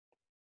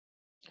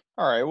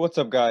All right, what's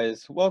up,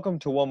 guys? Welcome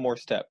to One More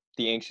Step,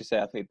 the Anxious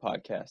Athlete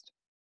podcast.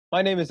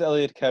 My name is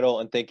Elliot Kettle,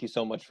 and thank you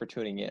so much for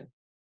tuning in.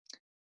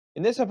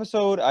 In this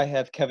episode, I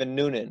have Kevin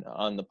Noonan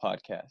on the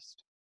podcast.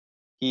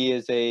 He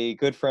is a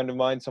good friend of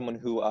mine, someone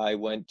who I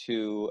went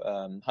to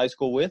high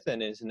school with,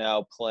 and is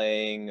now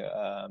playing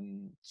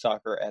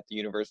soccer at the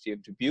University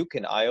of Dubuque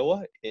in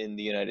Iowa in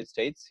the United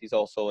States. He's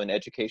also an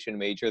education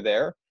major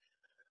there.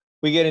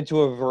 We get into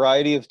a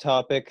variety of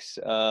topics,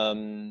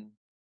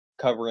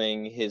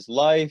 covering his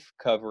life,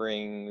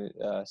 covering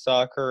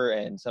soccer,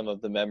 and some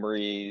of the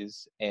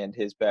memories and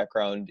his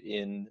background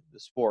in the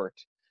sport.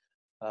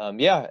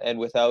 And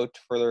without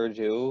further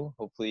ado,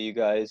 hopefully you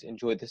guys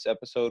enjoyed this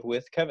episode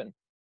with Kevin.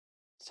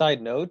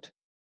 Side note,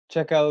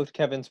 check out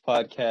Kevin's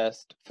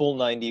podcast, Full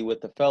 90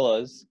 with the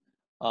Fellas,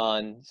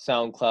 on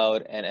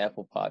SoundCloud and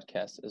Apple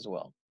Podcasts as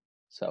well.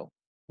 So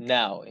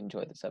now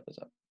enjoy this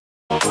episode.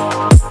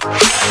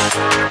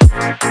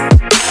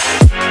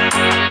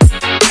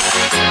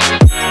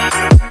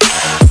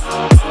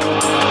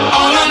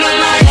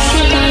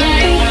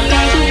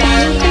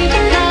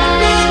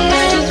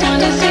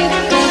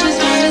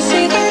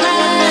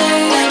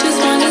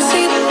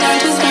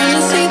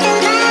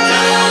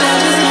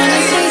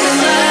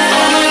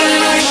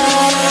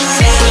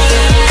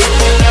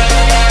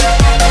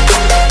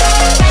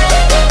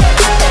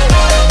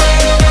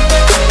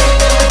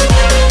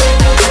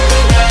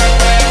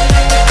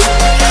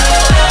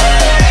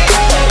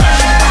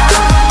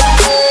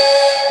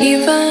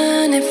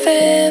 Even if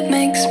it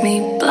makes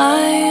me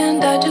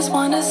blind, I just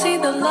want to see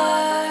the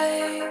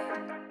light.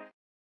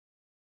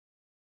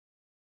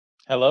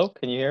 Hello,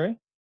 can you hear me?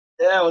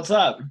 Yeah, what's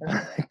up?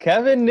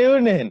 Kevin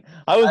Noonan.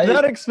 I was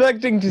not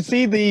expecting to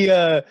see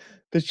the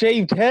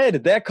shaved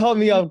head. That caught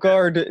me off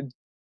guard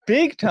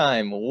big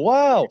time.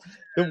 Wow.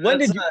 When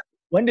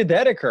did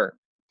that occur?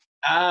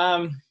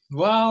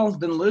 Well,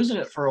 been losing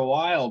it for a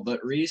while,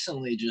 but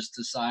recently just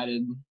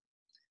decided,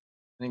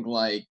 I think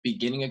like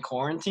beginning of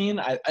quarantine,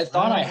 I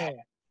thought I had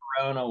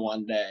corona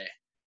one day.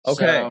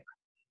 Okay. So,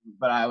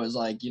 but I was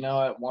like, you know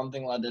what, one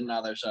thing led to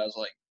another, so I was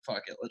like,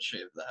 fuck it, let's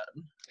shave the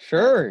head.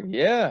 Sure,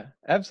 yeah,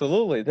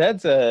 absolutely.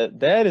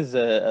 That is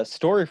a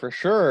story for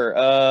sure.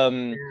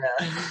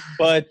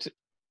 But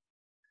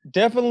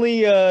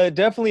definitely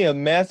a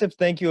massive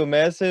thank you, a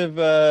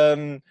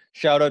massive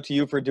shout out to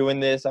you for doing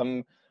this.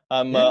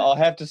 I'll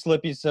have to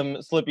slip you some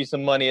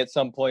money at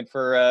some point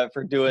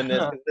for doing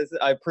this.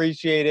 I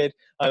appreciate it.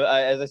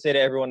 As I say to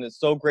everyone, I'm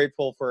so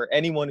grateful for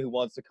anyone who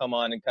wants to come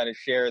on and kind of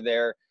share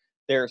their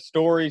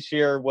story,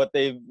 share what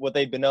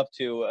they've been up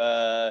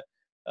to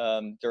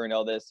during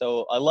all this.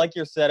 So I like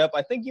your setup.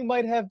 I think you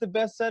might have the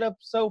best setup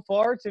so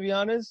far, to be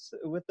honest.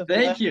 With the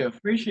Thank you,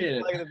 appreciate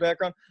it. Like the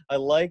background, I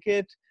like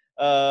it.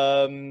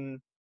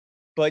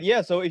 But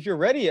yeah, so if you're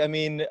ready, I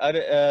mean,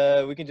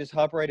 we can just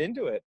hop right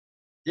into it.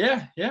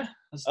 Yeah.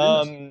 Let's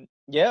do this.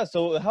 Yeah,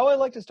 so how I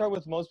like to start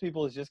with most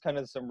people is just kind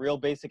of some real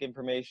basic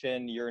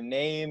information, your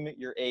name,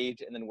 your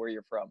age, and then where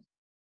you're from.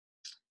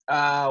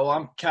 Well,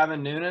 I'm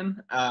Kevin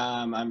Noonan.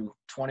 I'm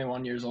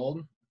 21 years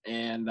old,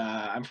 and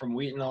I'm from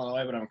Wheaton,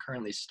 Illinois, but I'm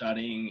currently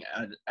studying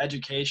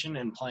education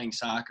and playing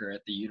soccer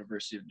at the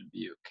University of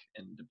Dubuque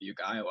in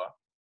Dubuque, Iowa.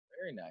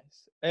 Very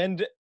nice.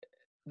 And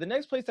the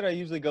next place that I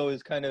usually go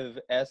is kind of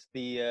ask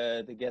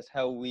the guests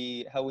how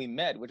we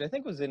met, which I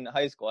think was in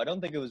high school. I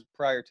don't think it was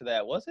prior to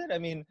that, was it? I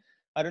mean,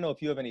 I don't know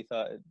if you have any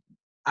thought.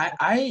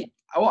 I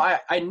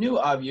knew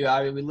of you.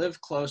 We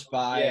lived close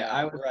by.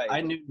 Yeah,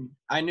 right.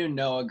 I knew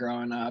Noah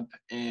growing up,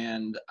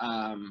 and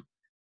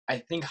I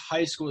think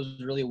high school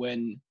was really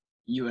when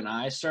you and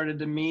I started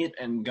to meet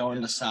and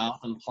going to South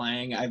and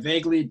playing.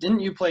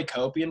 Didn't you play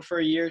Copian for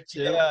a year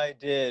too? Yeah, I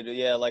did.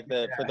 Yeah, like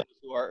for those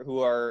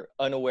who are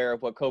unaware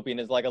of what Copian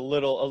is, like a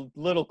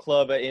little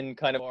club in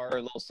kind of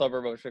our little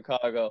suburb of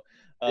Chicago.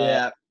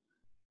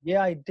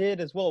 Yeah, I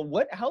did as well.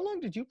 How long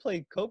did you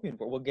play Copian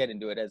for? We'll get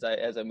into it as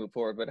I move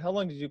forward, but how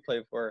long did you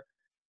play for?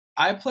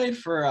 I played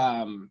for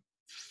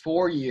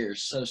 4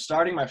 years. So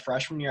starting my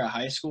freshman year of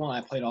high school, and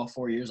I played all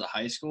 4 years of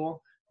high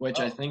school,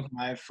 which I think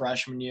my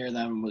freshman year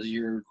then was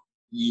your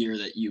year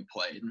that you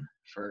played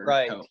for.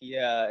 Right. Copian.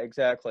 Yeah,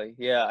 exactly.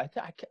 Yeah,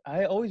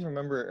 I always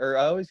remember, or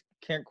I always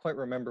can't quite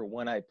remember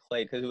when I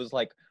played, because it was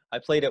like I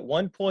played at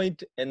one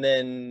point and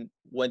then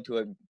went to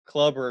a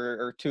club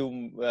or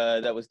two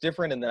that was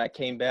different, and then I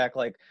came back.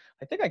 Like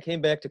I think I came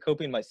back to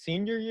Copian my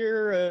senior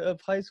year of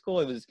high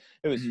school. It was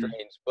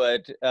strange,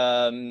 but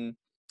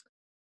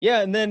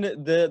yeah. And then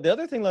the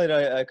other thing that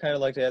I kind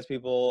of like to ask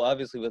people,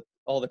 obviously with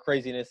all the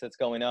craziness that's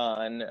going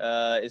on,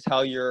 is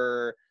how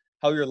your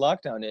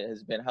lockdown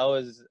has been. How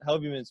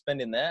have you been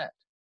spending that?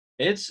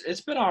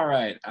 It's been all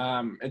right.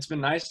 It's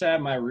been nice to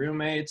have my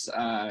roommates.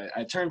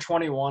 I turned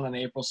 21 on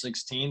April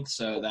 16th,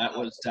 so that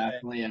was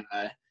definitely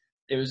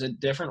it was a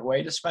different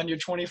way to spend your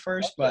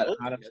 21st, but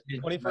honestly,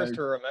 21st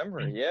to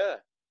remember. Yeah.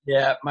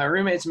 Yeah, my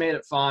roommates made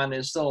it fun.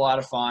 It's still a lot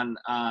of fun.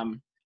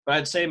 But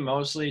I'd say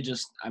mostly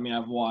just,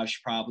 I've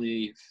watched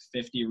probably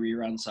 50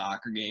 rerun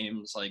soccer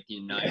games, like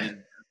United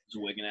versus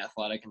Wigan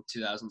Athletic in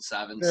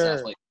 2007,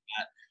 stuff like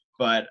that.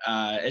 But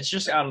it's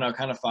just, I don't know,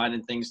 kind of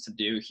finding things to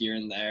do here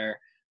and there.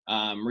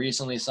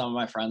 Recently, some of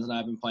my friends and I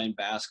have been playing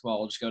basketball.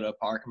 We'll just go to a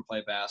park and play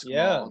Yeah.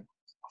 basketball,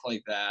 stuff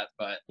like that.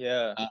 But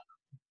Yeah.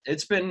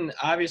 it's been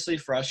obviously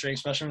frustrating,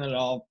 especially when it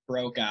all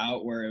broke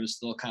out, where it was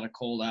still kind of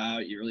cold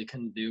out. You really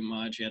couldn't do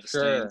much. You had to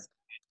stay in. Sure.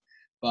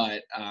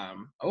 But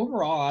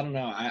overall, I don't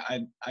know.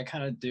 I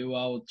kind of do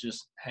well with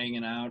just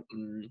hanging out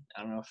and,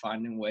 I don't know,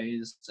 finding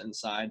ways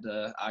inside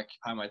to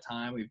occupy my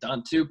time. We've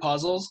done 2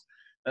 puzzles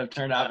that have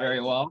turned out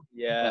very well.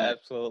 Yeah, But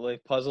absolutely.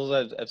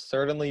 Puzzles have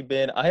certainly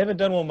been. I haven't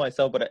done one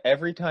myself, but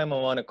every time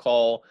I'm on a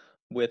call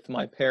with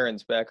my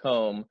parents back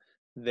home,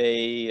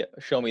 they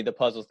show me the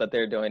puzzles that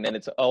they're doing, and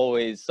it's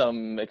always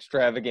some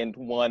extravagant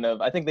one of.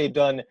 I think they've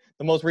done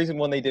the most recent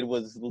one they did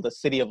was the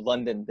City of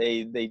London.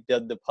 They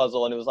did the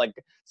puzzle, and it was like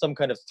some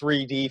kind of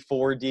 3D,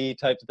 4D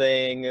type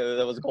thing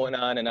that was going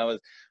on, and I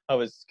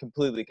was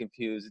completely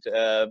confused.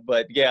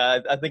 But yeah,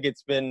 I think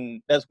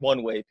that's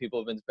one way people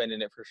have been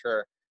spending it for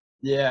sure.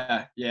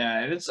 yeah,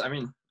 yeah, and it's, I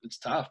mean, it's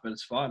tough, but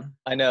it's fun.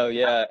 I know,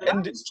 yeah, They're not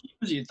and as cheap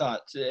as you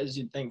thought, as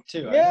you'd think too.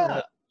 I didn't yeah,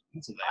 realize how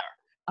expensive they are.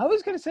 I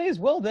was gonna say as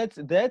well. That's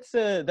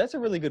a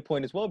really good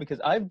point as well because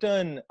I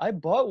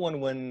bought one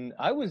when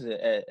I was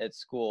at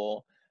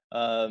school,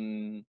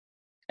 um,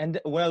 and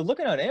when I was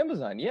looking on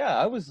Amazon, yeah,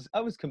 I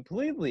was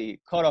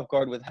completely caught off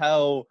guard with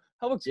how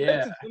Yeah,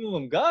 expensive some of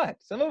them got.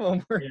 Some of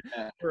them were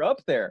yeah, were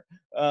up there.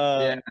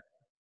 yeah.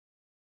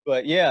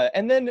 But yeah,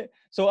 and then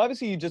so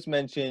obviously you just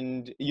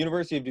mentioned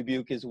University of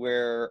Dubuque is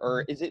where,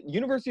 or Mhm. is it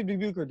University of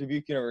Dubuque or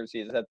Dubuque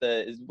University? What's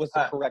the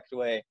Uh, correct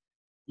way?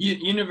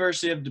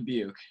 University of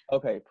Dubuque.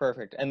 Okay,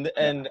 perfect. Yeah.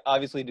 And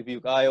obviously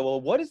Dubuque, Iowa.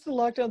 What has the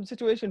lockdown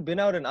situation been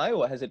out in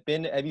Iowa?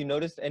 Have you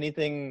noticed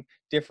anything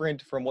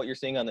different from what you're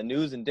seeing on the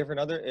news in different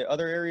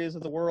other areas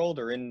of the world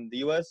or in the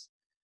US?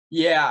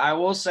 Yeah, I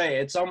will say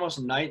it's almost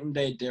night and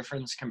day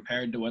difference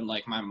compared to when,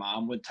 like, my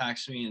mom would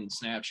text me and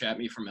Snapchat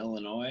me from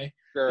Illinois,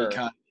 Sure.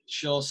 because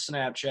she'll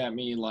Snapchat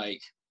me,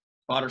 like,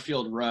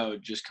 Butterfield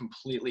Road just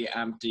completely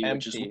empty,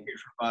 which is Empty. weird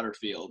for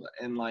Butterfield.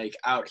 And, like,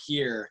 out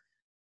here,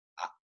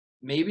 uh,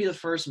 maybe the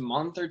first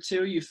month or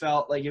 2, you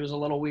felt like it was a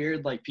little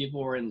weird, like,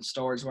 people were in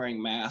stores wearing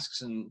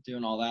masks and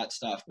doing all that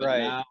stuff. But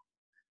Right.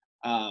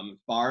 now,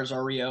 bars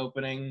are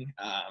reopening,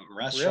 Really?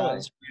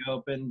 restaurants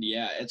reopened.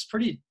 Yeah, it's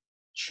pretty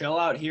chill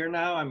out here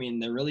now. I mean,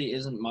 there really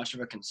isn't much of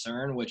a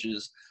concern, which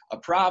is a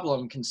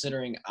problem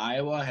considering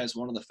Iowa has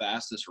one of the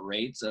fastest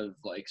rates of,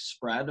 like,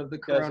 spread of the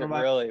Does it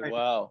coronavirus really? right now.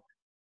 Wow.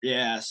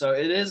 Yeah, so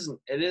it is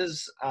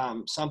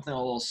something a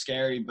little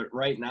scary, but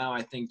right now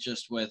I think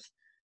just with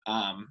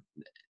um,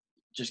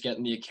 just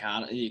getting the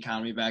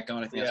economy back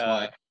going, I think that's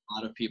why Yeah, a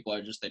lot of people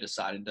are just, they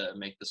decided to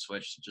make the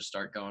switch to just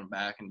start going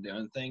back and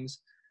doing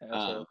things. Um,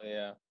 absolutely.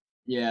 Yeah.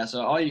 yeah,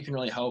 so all you can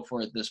really hope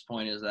for at this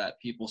point is that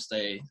people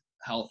stay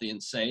healthy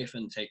and safe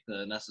and take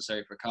the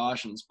necessary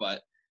precautions.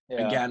 But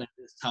Yeah. again,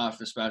 it's tough,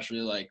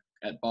 especially like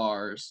at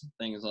bars,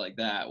 things like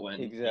that.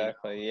 When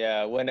Exactly.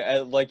 Yeah. When,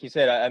 like you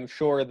said, I'm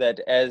sure that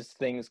as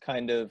things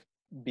kind of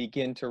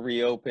begin to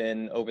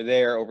reopen over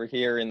there, over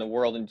here in the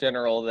world in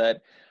general,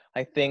 that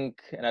I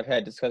think, and I've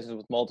had discussions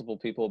with multiple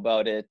people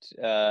about it,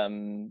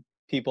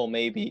 people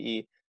may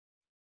be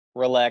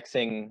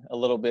relaxing a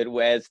little bit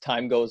as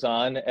time goes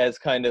on, as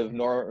kind of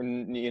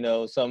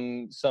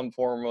some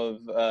form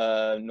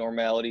of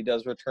normality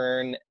does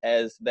return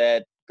as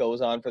that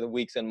goes on for the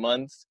weeks and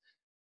months.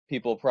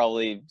 People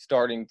probably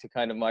starting to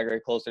kind of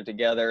migrate closer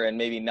together and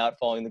maybe not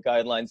following the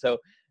guidelines. So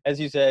as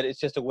you said, it's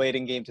just a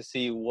waiting game to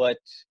see what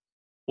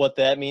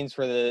that means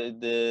for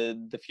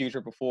the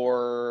future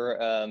before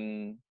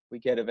we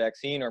get a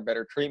vaccine or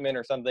better treatment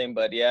or something.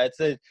 But yeah, it's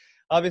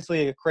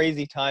obviously a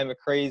crazy time,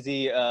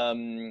 crazy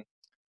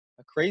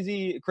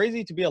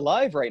to be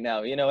alive right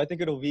now. I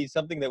think it'll be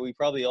something that we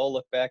probably all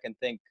look back and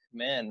think,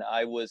 man,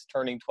 I was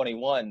turning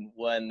 21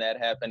 when that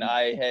happened.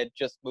 I had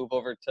just moved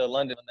over to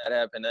London when that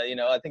happened.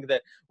 I think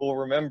that we'll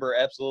remember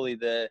absolutely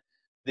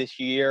this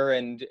year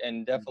and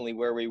definitely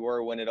where we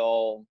were when it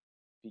all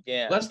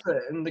began.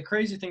 the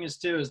crazy thing is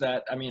too is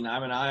that, I mean,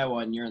 I'm in Iowa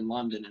and you're in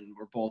London and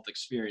we're both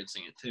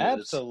experiencing it too.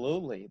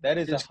 Absolutely. That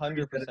is It's crazy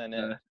that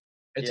 100% it.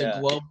 it's a Yeah.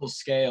 global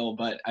scale,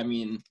 but I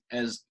mean,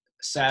 as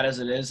sad as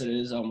it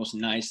is almost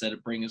nice that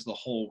it brings the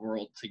whole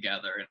world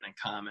together in a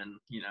common,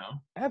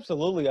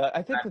 Absolutely.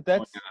 I think that going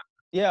that's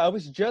yeah,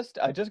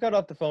 I just got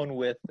off the phone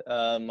with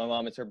my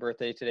mom. It's her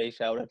birthday today.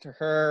 Shout out to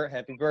her.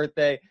 Happy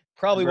birthday.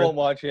 Probably on. won't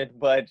watch it,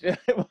 but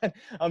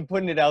I'm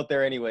putting it out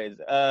there anyways.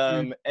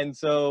 Mm, And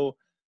so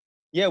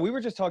yeah, we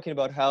were just talking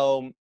about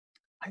how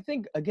I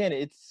think again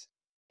it's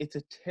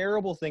a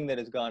terrible thing that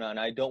has gone on.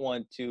 I don't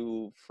want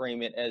to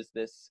frame it as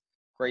this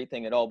great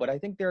thing at all, but I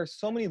think there are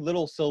so many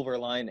little silver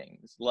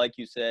linings. Like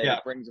you said, yeah.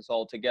 it brings us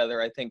all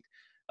together. I think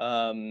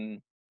um,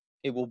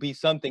 it will be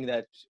something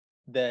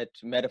that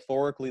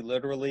metaphorically,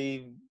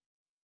 literally,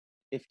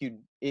 if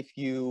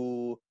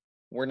you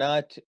were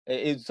not,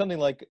 it's something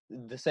like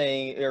the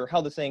saying or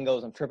how the saying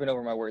goes. I'm tripping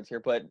over my words here,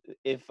 but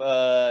if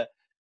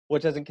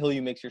what doesn't kill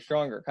you makes you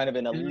stronger, kind of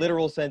in a Mhm.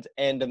 literal sense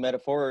and a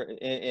metaphor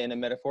in a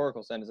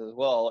metaphorical sense as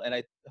well. And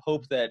I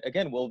hope that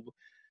again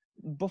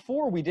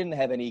before we didn't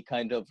have any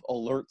kind of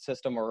alert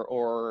system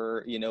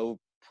or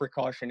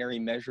precautionary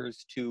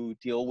measures to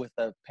deal with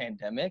a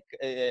pandemic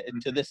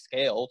to this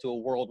scale, to a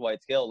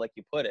worldwide scale, like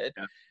you put it.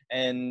 Yeah.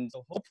 And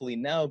so hopefully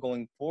now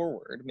going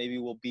forward, maybe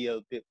we'll be a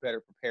bit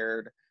better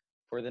prepared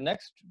for the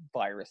next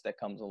virus that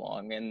comes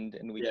along, and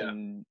we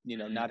can,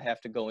 not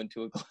have to go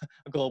into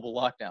a global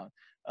lockdown.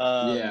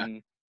 Yeah.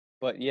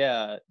 But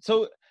yeah,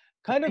 so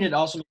kind of, It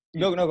also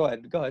go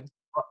ahead.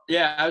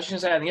 Yeah, I was just gonna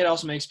say, I think it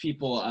also makes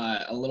people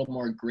a little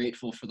more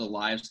grateful for the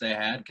lives they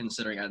had,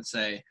 considering I'd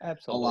say a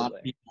lot of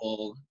Absolutely.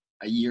 people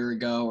a year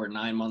ago or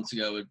 9 months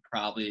ago would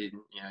probably,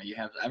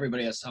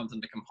 everybody has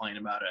something to complain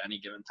about at any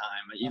given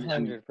time. Even, I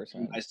mean,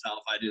 100%.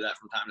 myself, I do that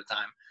from time to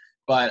time.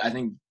 But I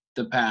think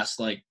the past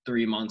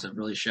 3 months have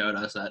really showed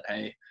us that,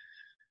 hey,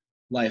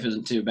 life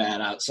isn't too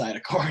bad outside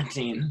of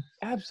quarantine.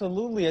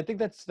 Absolutely. I think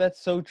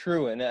that's so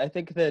true. And I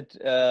think that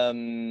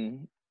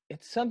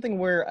it's something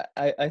where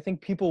I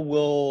think people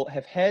will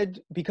have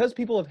had, because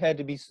people have had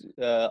to be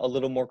a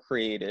little more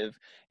creative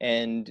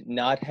and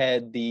not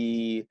had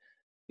the,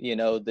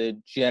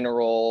 the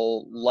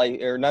general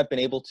life, or not been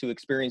able to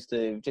experience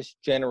the just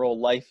general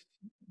life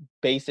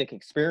basic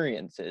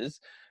experiences.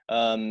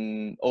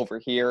 Over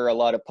here, a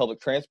lot of public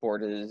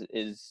transport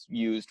is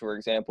used, for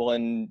example,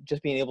 and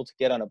just being able to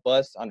get on a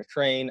bus, on a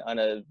train, on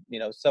a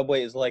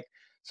subway is like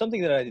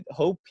something that I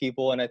hope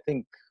people, and I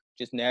think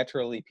just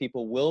naturally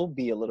people will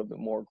be a little bit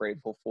more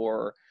grateful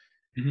for,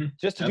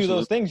 just to do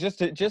those things, just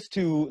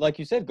to like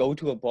you said, go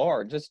to a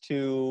bar, just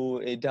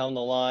to down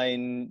the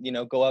line,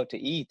 go out to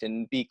eat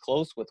and be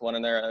close with one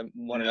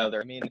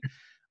another. I mean,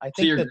 I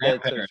think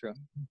that's so true.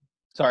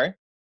 Sorry.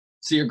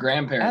 See your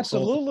grandparents.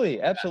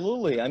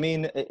 Absolutely. I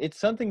mean, it's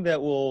something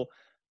that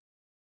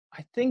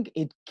I think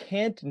it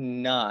can't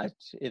not,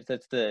 if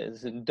it's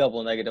a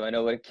double negative, I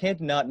know, but it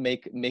can't not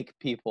make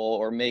people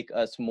or make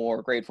us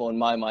more grateful, in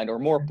my mind, or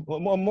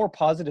more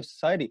positive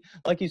society.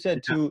 Like you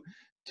said, to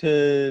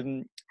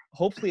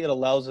hopefully it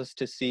allows us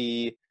to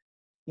see,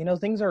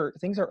 things are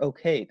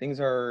okay.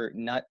 Things are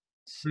not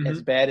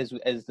as bad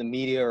as the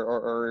media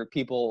or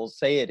people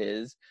say it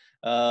is,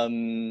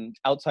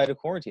 outside of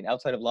quarantine,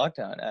 outside of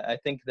lockdown. I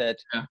think that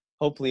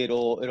hopefully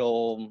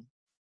it'll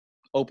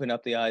open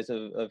up the eyes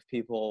of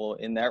people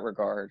in that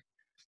regard.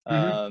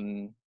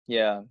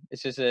 Yeah,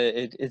 it's just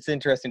it's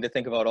interesting to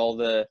think about all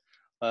the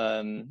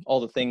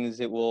things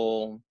it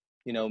will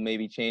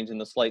maybe change, and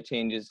the slight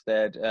changes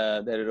that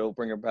it'll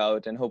bring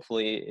about, and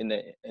hopefully in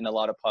a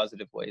lot of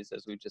positive ways,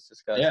 as we've just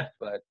discussed.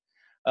 But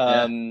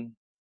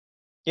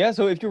yeah,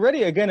 so if you're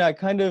ready, again,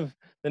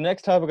 the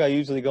next topic I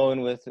usually go in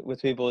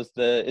with people is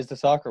the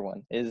soccer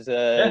one,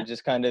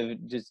 just kind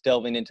of just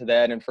delving into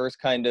that, and first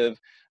kind of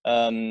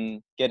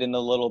getting a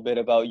little bit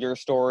about your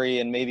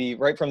story, and maybe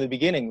right from the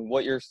beginning,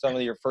 what some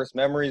of your first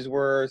memories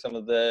were, some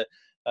of the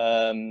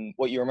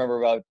what you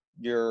remember about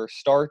your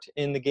start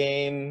in the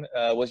game.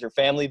 Was your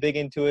family big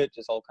into it?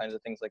 Just all kinds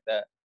of things like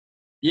that.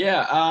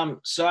 Yeah,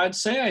 so I'd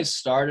say I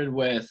started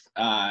with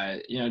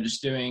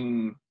just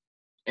doing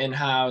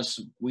in-house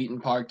Wheaton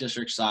Park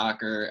District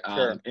soccer.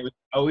 It was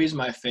always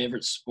my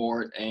favorite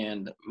sport,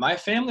 and my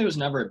family was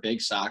never a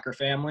big soccer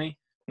family.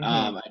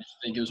 I just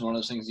think it was one of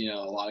those things, a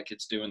lot of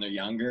kids do when they're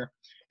younger.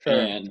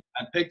 And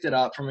I picked it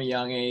up from a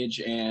young age,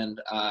 and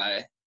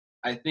I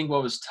think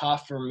what was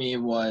tough for me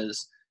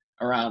was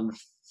around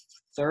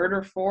third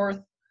or fourth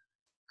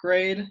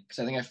grade, because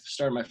I think I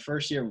started my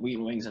first year of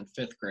Wheaton Wings in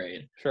fifth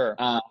grade.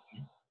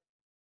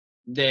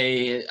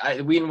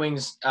 Wheaton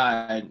Wings,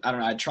 I don't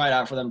know, I tried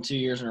out for them 2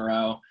 years in a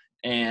row,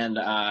 and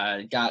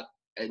got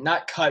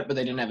not cut, but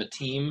they didn't have a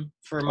team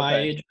for my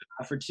age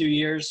for 2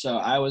 years, so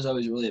I was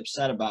always really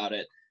upset about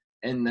it.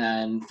 And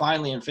then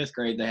finally in fifth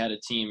grade, they had a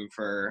team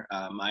for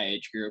my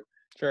age group,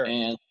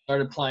 and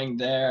started playing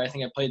there. I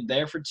think I played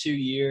there for 2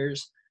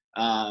 years.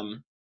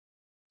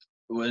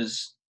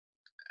 Was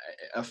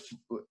a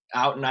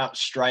out and out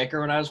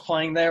striker when I was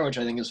playing there, which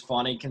I think is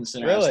funny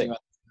considering I was thinking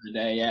about the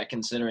day. Yeah,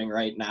 considering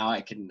right now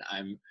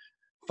I'm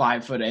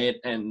 5'8"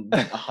 and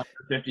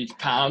 150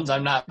 pounds.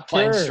 I'm not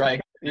playing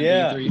striker in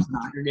a D3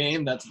 soccer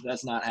game.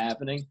 That's not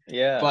happening.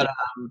 But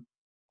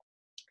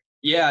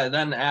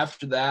then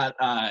after that,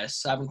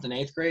 7th and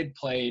 8th grade,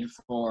 played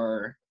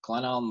for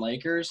Glen Ellyn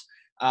Lakers.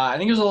 I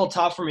think it was a little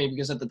tough for me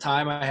because at the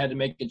time I had to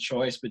make a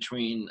choice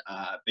between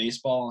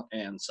baseball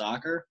and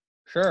soccer.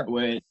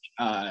 Which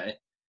I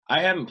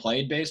haven't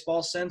played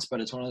baseball since, but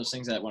it's one of those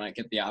things that when I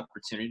get the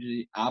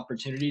opportunity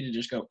to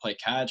just go play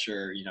catch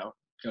or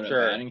go to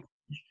batting,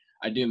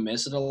 I do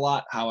miss it a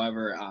lot.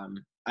 However,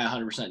 I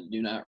 100%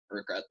 do not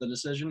regret the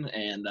decision,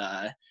 and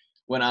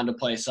went on to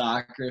play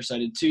soccer. So I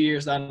did 2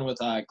 years then with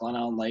Glen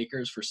Ellyn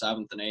Lakers for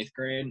 7th and 8th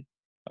grade.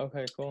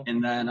 Okay, cool.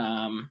 And then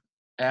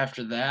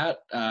after that,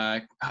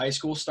 high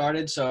school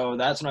started. So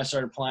that's when I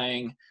started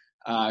playing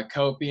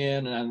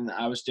Copian, and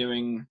I was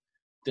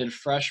did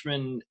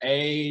freshman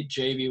A,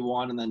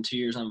 JV1, and then 2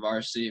 years on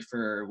varsity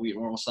for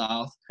Wheaton Rural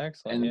South.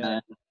 Excellent. And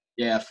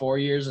then 4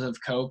 years of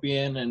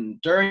Copian,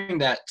 and during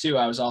that too,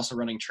 I was also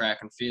running track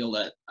and field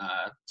at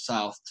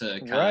South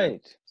to kind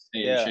of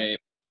stay in shape.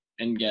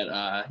 and get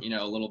you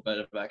know, a little bit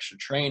of extra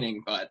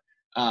training. But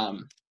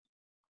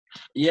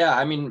yeah,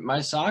 I mean,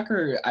 my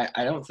soccer,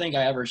 I don't think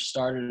I ever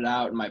started it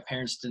out, and my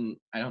parents didn't.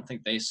 I don't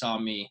think they saw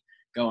me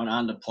going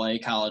on to play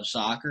college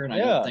soccer, and I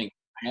don't Yeah. think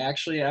I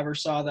actually ever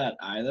saw that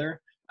either.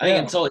 I think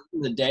Yeah. until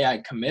the day I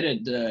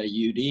committed to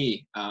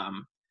UD,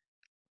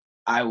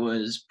 I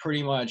was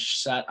pretty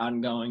much set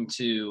on going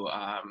to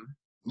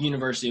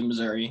University of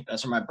Missouri.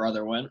 That's where my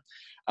brother went.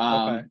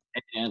 Okay.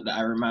 And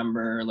I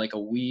remember like a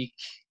week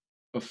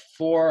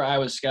before I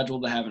was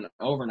scheduled to have an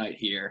overnight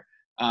here,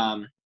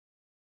 I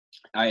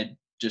had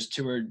just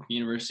toured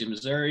University of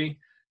Missouri.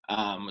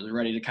 Was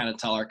ready to kind of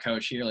tell our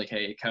coach here, like,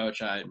 hey,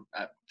 coach, I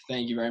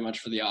thank you very much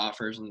for the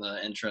offers and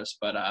the interest,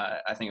 but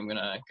I think I'm going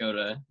to go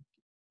to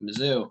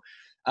Mizzou.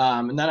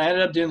 And then I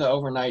ended up doing the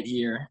overnight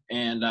here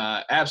and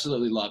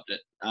absolutely loved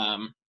it.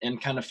 And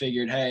kind of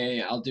figured,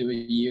 hey, I'll do a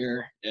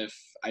year. If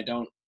I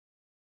don't,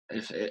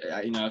 if it,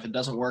 you know, if it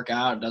doesn't work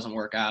out, it doesn't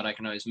work out. I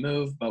can always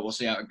move, but we'll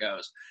see how it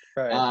goes.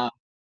 Right.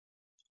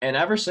 And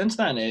ever since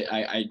then,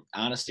 I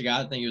honest to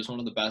God think it was one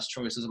of the best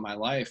choices of my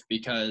life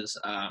because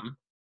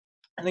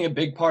I think a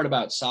big part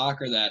about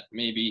soccer that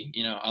maybe,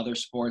 you know, other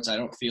sports I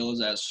don't feel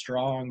is as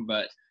strong,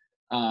 but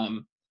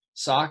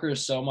soccer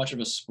is so much of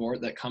a sport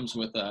that comes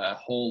with a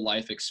whole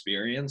life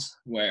experience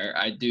where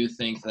I do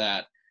think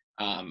that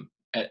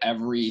at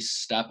every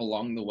step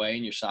along the way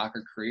in your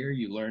soccer career,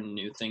 you learn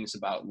new things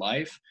about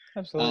life. Um,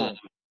 Absolutely.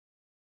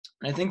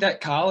 and I think that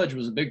college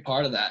was a big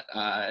part of that.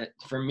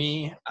 For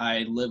me, I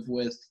live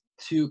with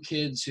two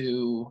kids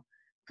who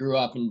grew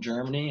up in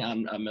Germany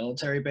on a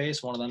military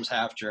base. One of them's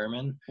half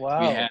German. We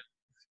have Wow.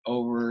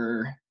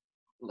 over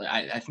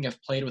I think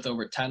I've played with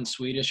over 10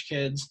 Swedish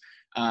kids.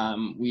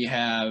 We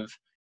have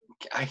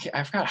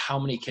I forgot how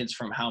many kids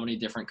from how many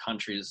different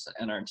countries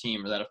in our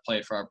team that have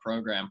played for our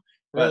program.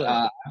 But Really?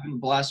 I've been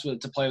blessed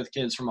to play with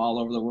kids from all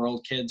over the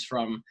world. Kids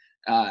from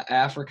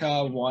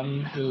Africa,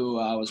 one who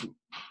was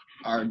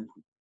our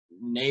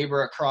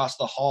neighbor across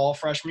the hall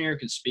freshman year,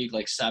 could speak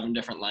like 7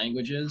 different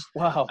languages.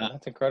 Wow,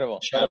 that's incredible.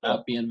 Shout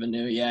out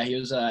Bienvenu. Yeah, he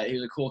was a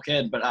cool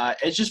kid. But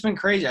it's just been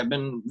crazy. I've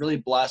been really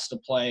blessed to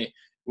play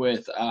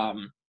with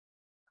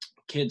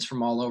kids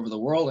from all over the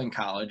world in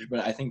college. But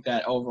I think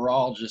that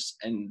overall, just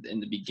in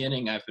the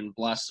beginning, I've been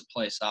blessed to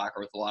play soccer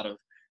with a lot of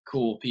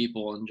cool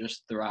people, and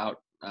just throughout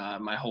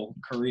my whole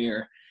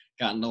career,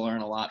 gotten to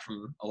learn a lot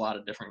from a lot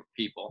of different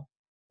people.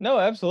 No,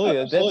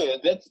 absolutely.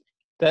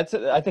 That's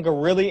I think a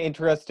really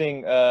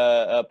interesting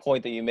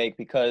point that you make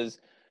because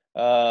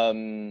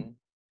um,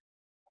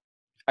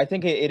 I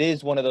think it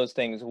is one of those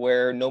things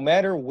where no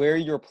matter where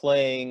you're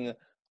playing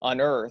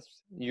on Earth,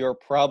 you're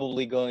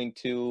probably going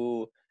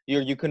to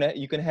you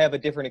can have a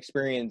different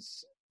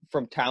experience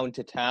from town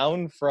to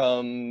town,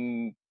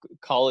 from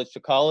college to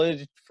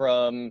college,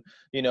 from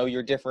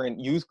your different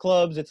youth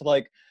clubs. It's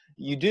like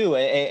you do,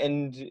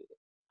 and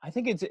I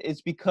think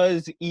it's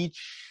because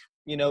each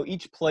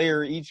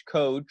player, each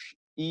coach,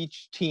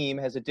 each team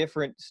has a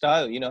different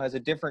style. Has a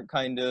different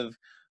kind of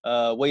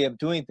way of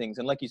doing things,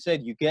 and like you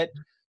said, you get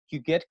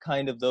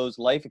kind of those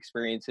life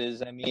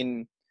experiences. I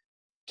mean,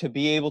 to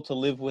be able to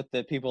live with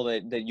the people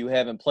that you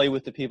have and play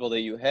with the people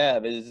that you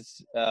have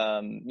is,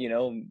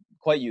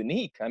 quite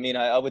unique. I mean,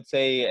 I would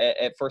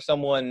say for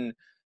someone,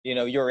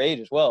 your age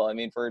as well. I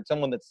mean, for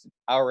someone that's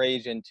our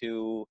age and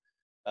to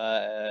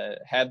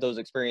have those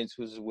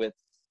experiences with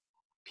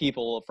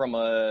people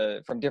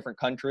from different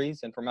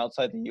countries and from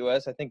outside the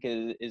U.S., I think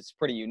is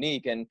pretty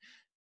unique. And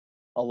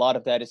a lot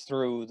of that is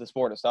through the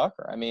sport of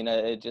soccer. I mean,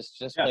 it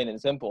just Yeah. plain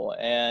and simple.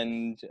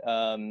 And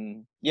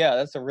yeah,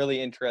 that's a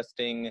really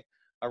interesting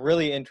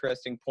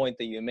point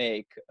that you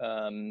make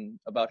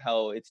about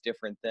how it's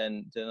different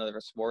than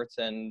other sports,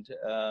 and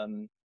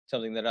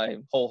something that I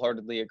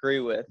wholeheartedly agree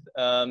with.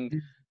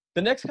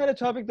 The next kind of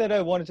topic that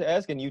I wanted to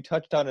ask, and you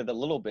touched on it a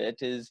little bit,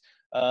 is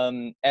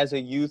as a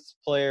youth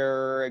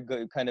player,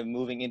 kind of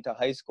moving into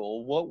high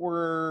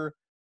school,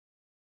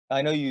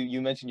 I know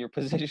you mentioned your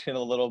position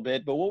a little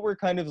bit, but what were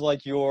kind of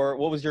like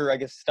what was your, I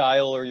guess,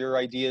 style or your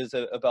ideas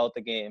about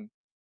the game?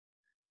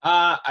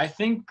 I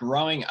think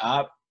growing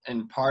up,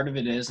 and part of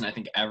it is, and I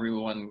think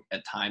everyone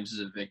at times is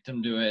a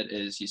victim to it,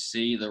 is you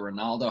see the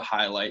Ronaldo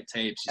highlight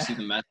tapes, you see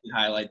the Messi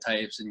highlight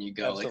tapes, and you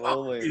go like, "Oh,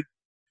 Absolutely. dude,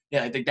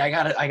 yeah, I think I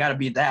gotta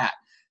be that."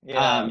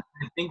 Yeah.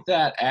 I think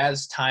that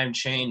as time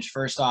changed,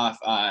 first off,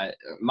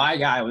 my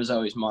guy was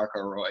always Marco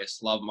Royce.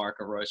 Love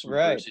Marco Royce from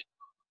Right.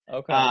 Borussia.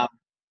 Okay. Um,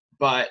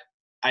 but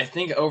I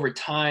think over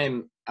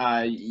time,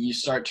 you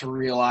start to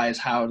realize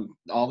how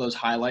all those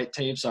highlight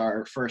tapes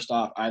are, first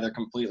off, either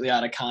completely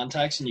out of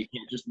context and you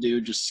can't just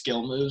do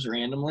skill moves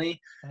randomly.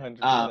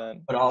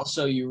 100%. But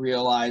also you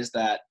realize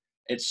that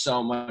it's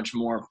so much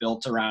more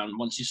built around,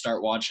 once you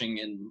start watching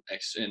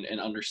and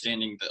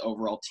understanding the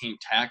overall team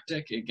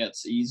tactic, it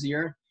gets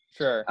easier.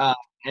 Sure.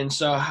 And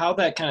so how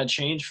that kind of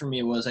changed for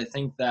me was, I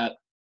think that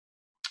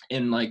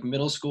in like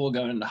middle school,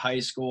 going into high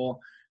school,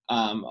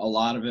 a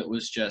lot of it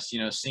was just,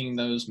 seeing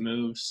those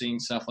moves, seeing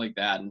stuff like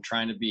that, and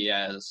trying to be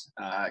as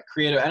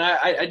creative. And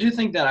I do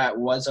think that I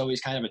was always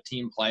kind of a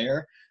team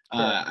player.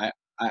 Sure.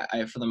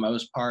 I for the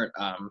most part,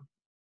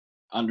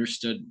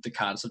 understood the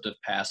concept of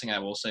passing, I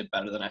will say,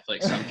 better than I feel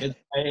like some kids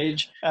my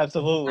age.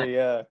 Absolutely,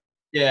 yeah.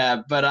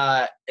 Yeah,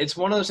 but it's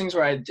one of those things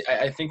where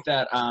I think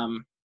that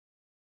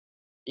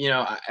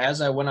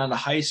as I went on to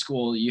high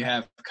school, you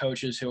have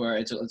coaches who are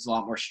it's a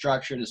lot more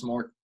structured, it's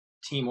more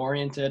team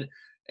oriented,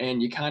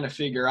 and you kind of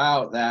figure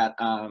out that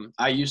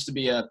I used to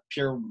be a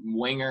pure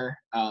winger.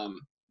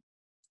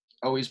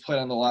 Always played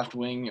on the left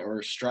wing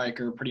or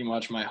striker pretty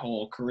much my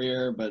whole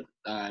career, but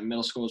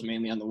middle school was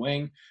mainly on the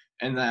wing.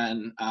 And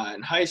then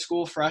in high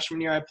school,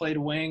 freshman year, I played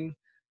wing,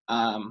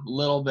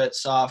 little bit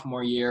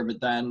sophomore year,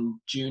 but then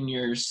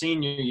junior,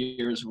 senior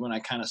years when I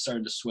kind of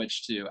started to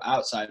switch to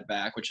outside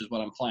back, which is what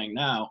I'm playing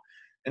now.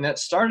 And that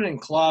started in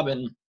club,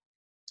 and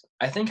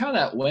I think how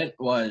that went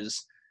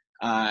was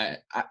I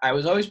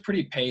was always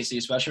pretty pacey,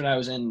 especially when I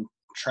was in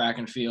track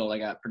and field. I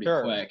got pretty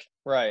Sure. quick.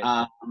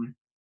 Right.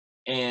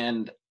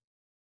 And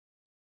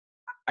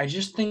I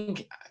just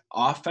think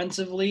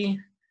offensively,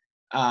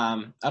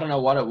 I don't know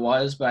what it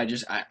was, but I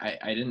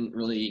didn't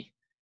really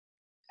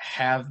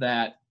have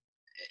that,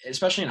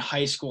 especially in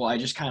high school. I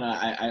just kind of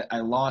I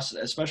lost,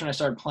 especially when I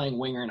started playing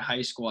winger in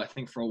high school. I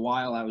think for a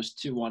while I was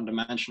too one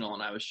dimensional,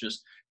 and I was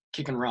just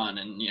kick and run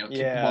and kick the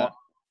Yeah. ball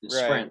and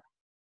Right. sprint.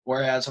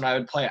 Whereas when I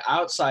would play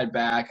outside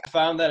back, I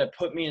found that it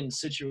put me in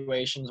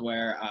situations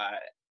where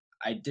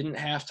I didn't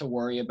have to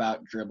worry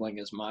about dribbling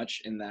as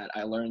much, in that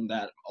I learned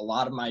that a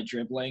lot of my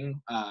dribbling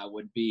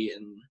would be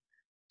in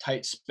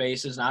tight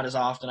spaces, not as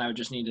often. I would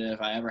just need to,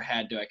 if I ever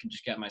had to, I could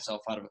just get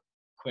myself out of a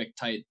quick,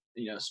 tight,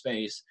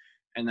 space,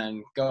 and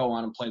then go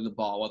on and play the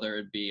ball, whether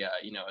it be, a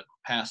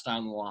pass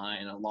down the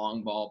line, a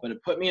long ball. But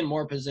it put me in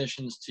more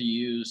positions to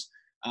use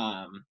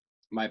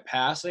my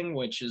passing,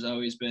 which has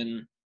always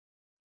been,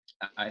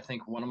 I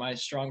think, one of my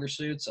stronger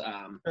suits.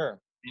 Sure.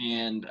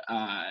 And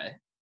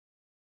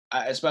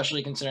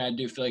especially considering I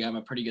do feel like I'm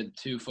a pretty good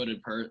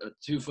two-footed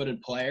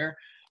player.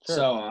 Sure.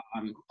 So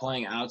I'm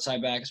playing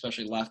outside back,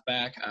 especially left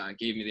back,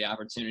 gave me the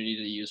opportunity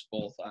to use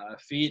both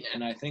feet,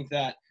 and I think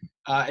that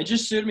it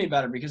just suited me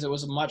better because it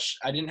was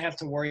I didn't have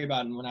to worry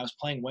about. And when I was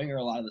playing winger,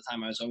 a lot of the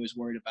time I was always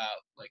worried about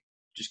like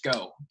just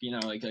go,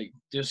 like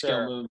do a skill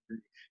Sure. move,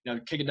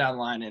 kick it down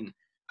the line. And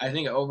I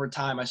think over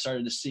time I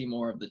started to see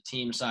more of the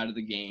team side of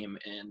the game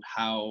and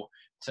how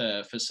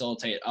to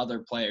facilitate other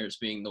players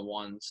being the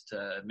ones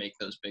to make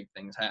those big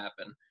things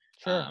happen.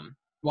 Sure.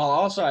 While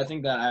also I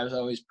think that I was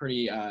always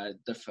pretty,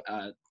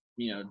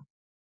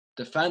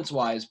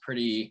 defense-wise,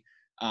 pretty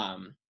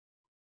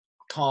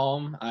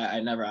calm.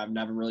 I've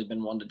never really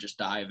been one to just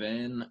dive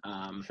in.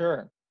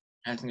 Sure.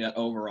 I think that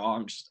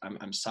overall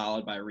I'm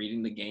solid by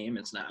reading the game.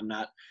 I'm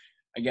not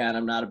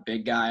a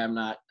big guy. I'm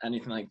not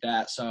anything like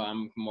that. So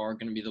I'm more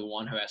going to be the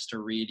one who has to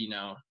read,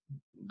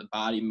 the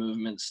body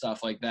movement,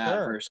 stuff like that,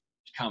 Sure. versus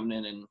coming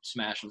in and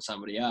smashing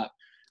somebody up.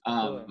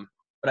 Absolutely.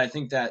 But I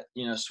think that,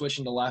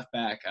 switching to left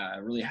back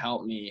really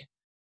helped me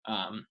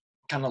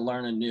kind of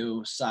learn a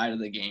new side of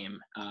the game,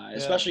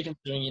 especially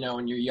considering,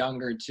 when you're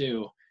younger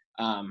too.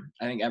 I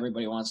think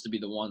everybody wants to be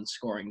the one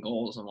scoring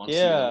goals and wants to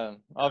be the one. Yeah,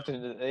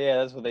 often, yeah,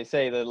 that's what they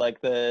say. That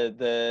like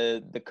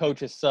the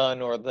coach's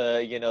son, or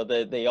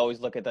they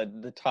always look at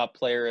the top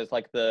player as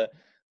like the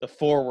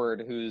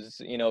forward who's,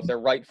 if they're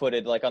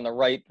right-footed, like on the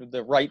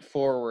right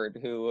forward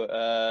who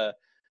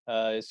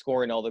is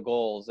scoring all the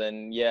goals.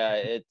 And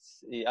yeah,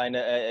 I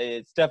know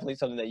it's definitely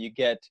something that you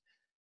get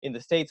in the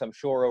States. I'm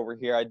sure over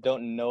here, I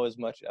don't know as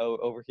much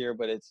over here,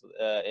 but it's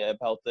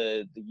about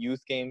the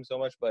youth game so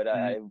much. But Mhm.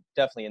 I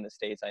definitely, in the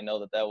States, I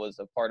know that was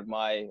a part of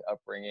my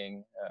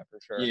upbringing, for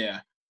sure.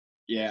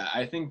 Yeah,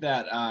 I think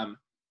that I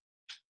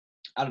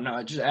don't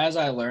know. Just as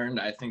I learned,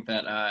 I think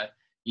that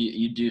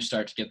you do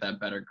start to get that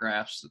better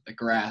grasp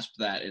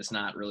that it's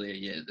not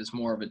really it's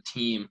more of a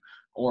team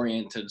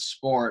oriented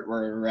sport,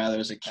 where rather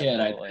as a kid,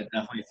 I Absolutely.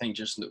 definitely think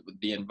just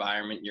the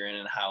environment you're in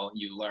and how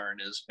you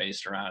learn is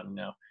based around,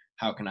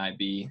 how can I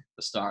be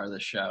the star of the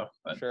show?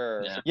 But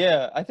Sure. yeah.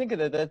 Yeah, I think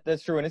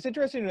that's true, and it's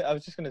interesting. I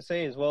was just going to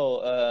say as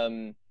well.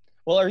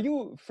 Well, are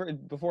you,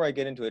 before I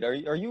get into it?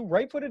 Are you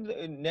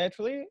right-footed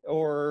naturally,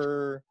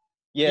 or?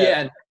 Yeah,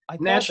 Yeah, I thought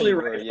that naturally you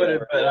were. Yeah.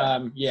 right-footed,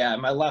 but yeah,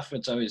 my left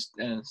foot's always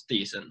it's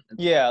decent.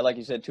 Yeah, like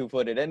you said,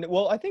 two-footed. And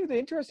well, I think the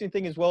interesting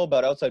thing as well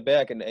about outside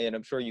back, and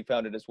I'm sure you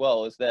found it as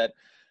well, is that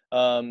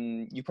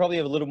you probably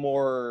have a little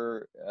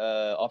more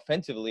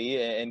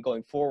offensively, and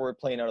going forward,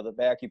 playing out of the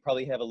back, you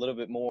probably have a little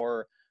bit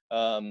more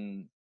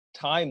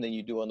time than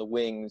you do on the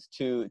wings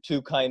to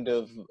kind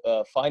of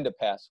find a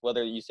pass,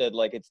 whether you said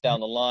like it's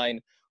down the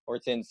line or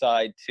it's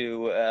inside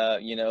to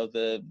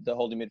the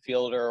holding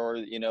midfielder, or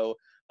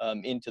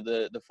into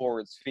the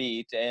forward's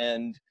feet.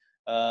 And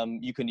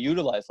you can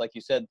utilize, like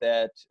you said,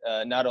 that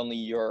not only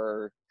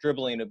your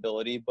dribbling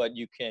ability, but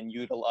you can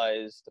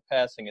utilize the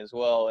passing as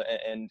well.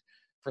 And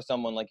for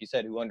someone, like you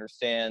said, who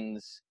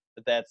understands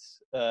that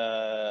that's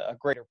a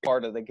greater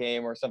part of the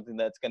game, or something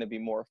that's going to be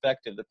more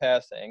effective, the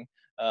passing,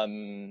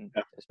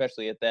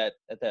 especially at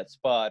that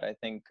spot, I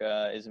think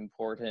is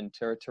important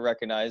to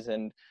recognize.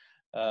 And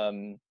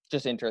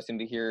just interesting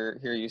to hear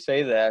you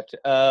say that.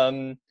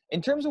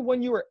 In terms of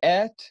when you were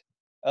at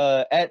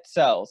at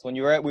South, when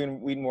you were at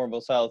Wheaton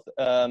Warrenville South.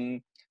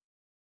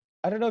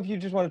 I don't know if you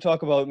just want to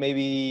talk about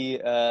maybe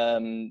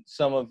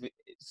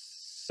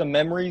some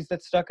memories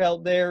that stuck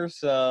out there,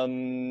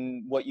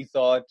 some what you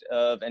thought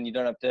of, and you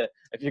don't have to,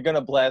 if you're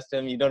gonna blast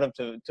him, you don't have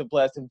to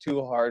blast him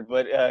too hard.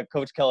 But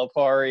Coach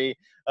Calipari,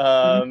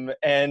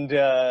 and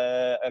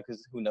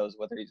because who knows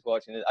whether he's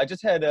watching it. I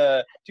just had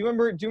do you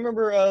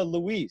remember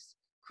Luis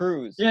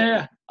Cruz?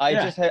 Yeah.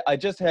 I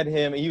just had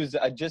him.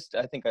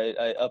 I think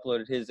I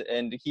uploaded his,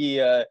 and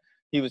he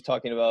was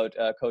talking about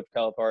Coach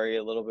Calipari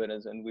a little bit,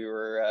 and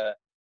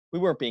we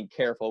weren't being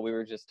careful. We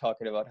were just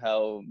talking about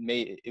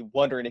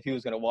wondering if he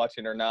was going to watch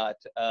it or not.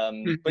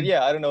 But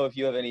yeah, I don't know if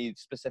you have any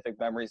specific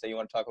memories that you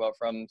want to talk about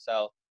from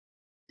South.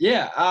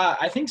 Yeah,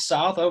 I think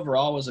South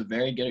overall was a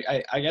very good.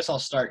 I guess I'll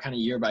start kind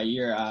of year by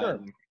year, Sure.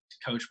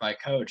 coach by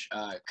coach.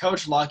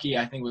 Coach Lucky,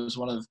 I think, was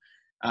one of.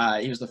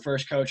 He was the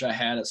first coach I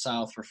had at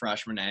South for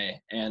freshman A,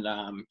 and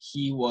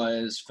he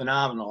was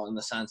phenomenal in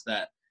the sense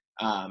that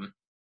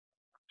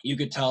you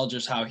could tell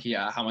just how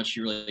much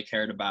he really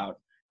cared about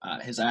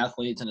his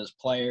athletes and his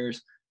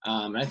players.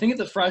 And I think at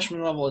the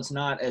freshman level, it's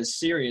not as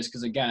serious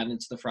because, again,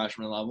 it's the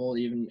freshman level.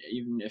 Even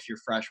if you're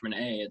freshman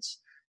A, it's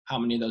how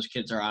many of those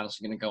kids are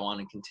honestly going to go on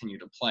and continue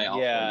to play all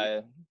 4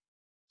 years.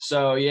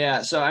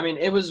 So I mean,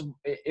 it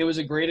was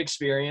a great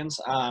experience.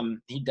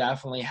 He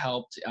definitely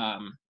helped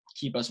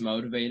keep us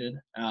motivated.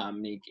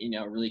 He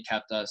really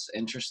kept us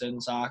interested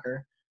in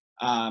soccer.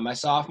 My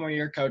sophomore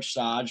year, Coach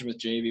Saj with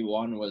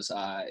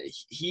JV1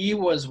 he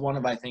was one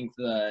of, I think,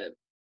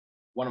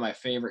 one of my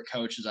favorite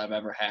coaches I've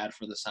ever had,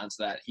 for the sense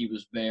that he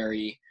was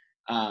very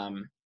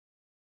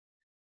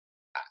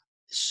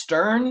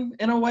stern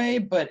in a way,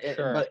 but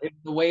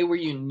the way where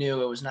you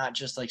knew it was not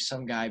just like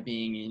some guy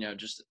being,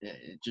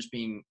 just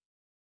being.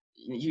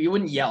 You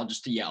wouldn't yell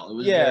just to yell. It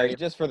was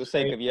just for the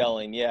sake of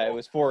yelling. Yeah, it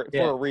was for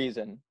a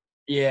reason.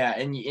 Yeah,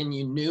 and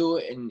you knew,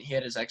 and he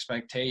had his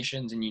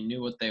expectations, and you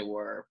knew what they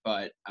were,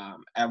 but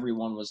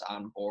everyone was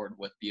on board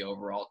with the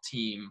overall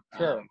team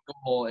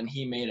goal, and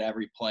he made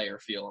every player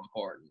feel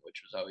important,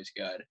 which was always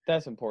good.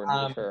 That's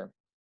important for sure.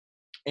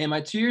 In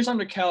my 2 years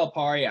under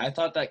Calipari, I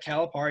thought that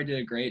Calipari did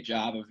a great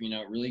job of,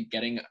 really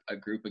getting a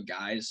group of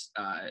guys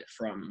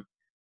from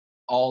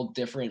all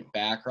different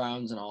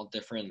backgrounds and all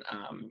different,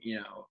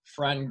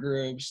 friend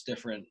groups,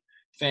 different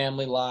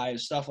family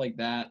lives, stuff like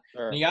that.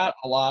 Sure. And he got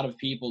a lot of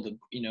people to,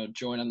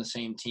 join on the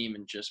same team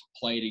and just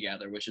play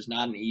together, which is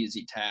not an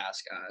easy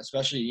task,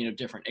 especially,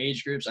 different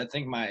age groups. I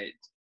think my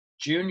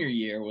junior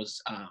year was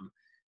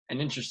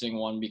an interesting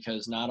one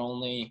because not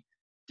only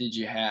did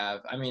you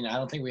have, I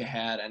don't think we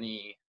had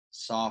any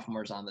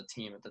sophomores on the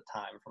team at the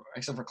time,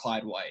 except for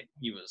Clyde White.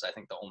 He was, I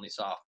think, the only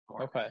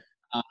sophomore. Okay.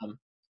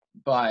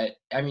 But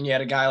you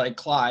had a guy like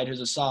Clyde, who's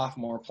a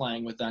sophomore,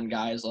 playing with then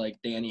guys like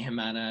Danny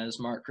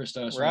Jimenez, Mark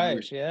Christos,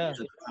 right? Yeah. At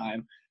the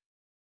time,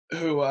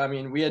 who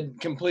we had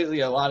completely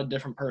a lot of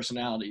different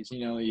personalities.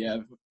 You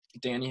have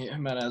Danny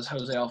Jimenez,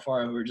 Jose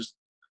Alfaro, who are just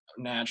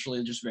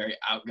naturally just very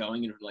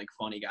outgoing and like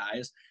funny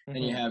guys. Mm-hmm.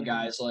 And you have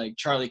guys like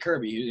Charlie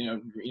Kirby,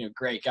 who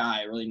great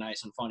guy, really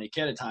nice and funny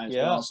kid at times,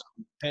 but also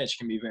pitch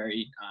can be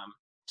very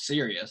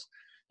serious.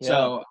 Yeah.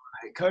 So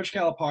Coach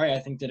Calipari, I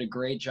think, did a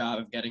great job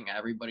of getting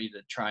everybody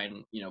to try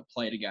and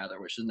play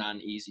together, which is not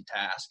an easy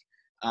task.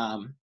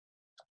 And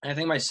I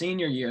think my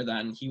senior year,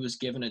 then he was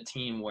given a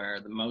team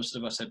where the most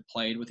of us had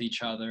played with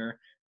each other,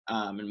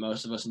 and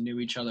most of us knew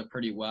each other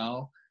pretty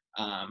well.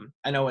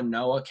 I know when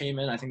Noah came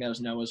in, I think that was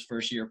Noah's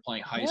first year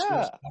playing high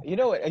school.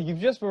 You've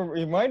just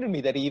reminded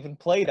me that he even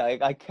played.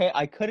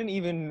 I couldn't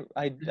even.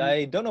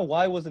 I don't know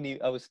why wasn't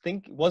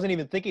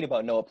even thinking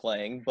about Noah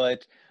playing,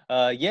 but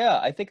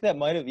I think that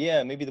might have.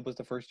 Yeah, maybe that was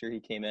the first year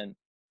he came in.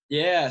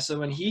 Yeah, so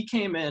when he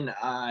came in,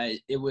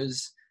 it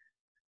was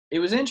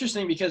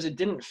interesting because it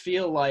didn't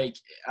feel like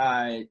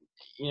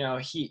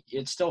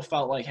it still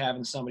felt like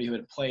having somebody who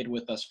had played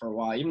with us for a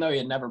while, even though he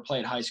had never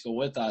played high school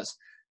with us.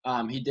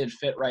 He did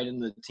fit right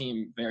into the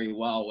team very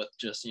well with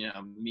just,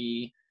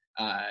 me,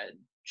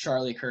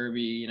 Charlie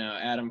Kirby,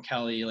 Adam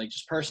Kelly, like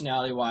just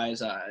personality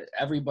wise,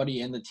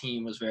 everybody in the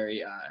team was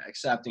very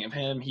accepting of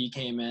him. He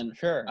came in,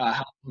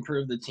 helped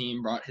improve the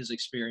team, brought his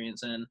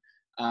experience in.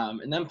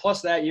 And then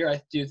plus that year,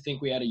 I do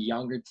think we had a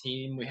younger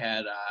team. We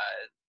had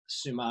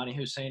Sumani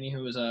Husseini,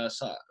 who was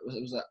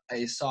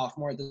a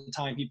sophomore at the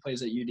time. He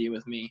plays at UD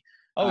with me.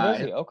 Oh, does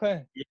he?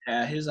 Okay.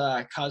 Yeah, his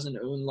cousin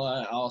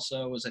Unla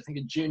also was, I think,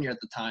 a junior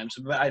at the time.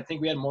 So I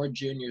think we had more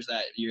juniors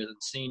that year than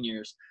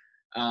seniors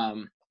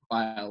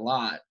by a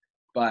lot.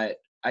 But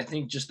I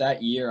think just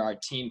that year our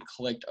team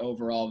clicked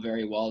overall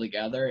very well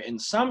together.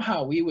 And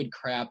somehow we would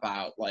crap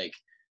out like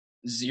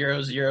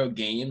 0-0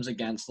 games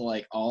against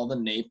like all the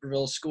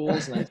Naperville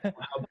schools and then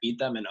somehow beat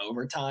them in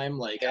overtime.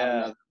 Like, I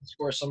don't know,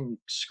 score some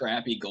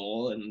scrappy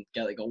goal and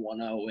get like a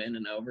 1-0 win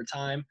in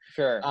overtime.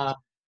 Sure.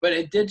 But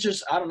it did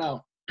just, I don't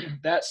know.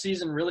 That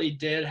season really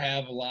did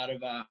have a lot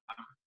of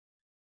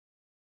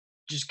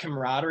just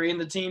camaraderie in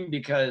the team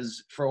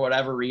because for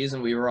whatever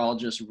reason we were all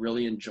just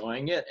really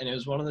enjoying it, and it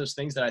was one of those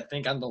things that I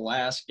think on the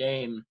last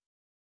game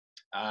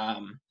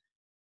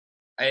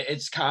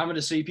it's common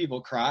to see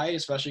people cry,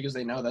 especially because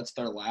they know that's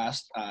their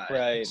last,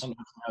 Right.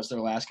 sometimes that's their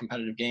last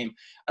competitive game.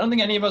 I don't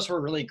think any of us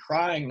were really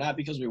crying, not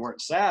because we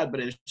weren't sad, but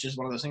it's just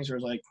one of those things where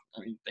it's like,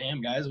 I mean,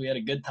 damn guys, we had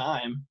a good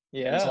time.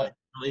 That's all I Yeah.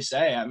 can really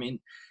say. I mean,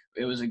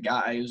 it was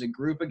a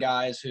group of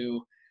guys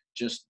who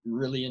just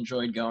really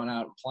enjoyed going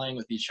out and playing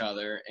with each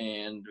other.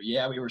 And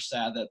yeah, we were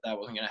sad that that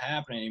wasn't going to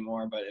happen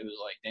anymore, but it was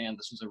like, damn,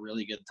 this was a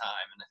really good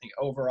time. And I think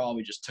overall,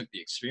 we just took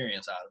the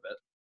experience out of it.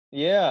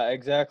 Yeah,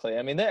 exactly.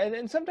 I mean,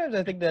 and sometimes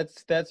I think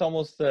that's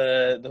almost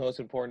the most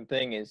important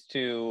thing is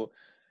to,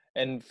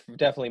 and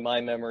definitely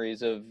my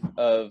memories of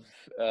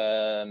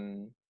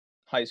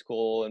high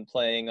school and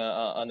playing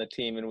on the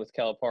team and with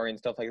Calipari and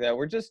stuff like that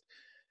were just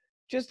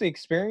the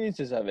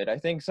experiences of it. I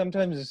think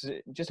sometimes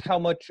just how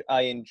much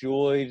I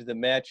enjoyed the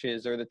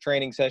matches or the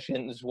training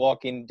sessions,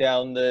 walking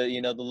down the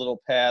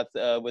little path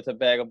with a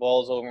bag of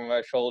balls over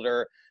my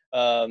shoulder,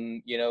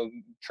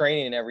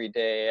 training every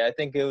day. I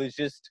think it was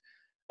just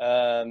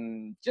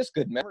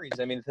good memories.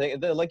 I mean,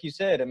 like you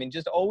said, I mean,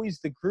 just always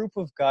the group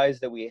of guys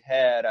that we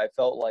had, I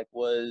felt like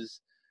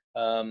was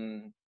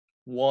um,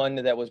 one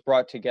that was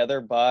brought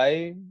together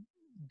by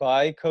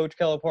Coach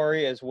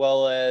Calipari as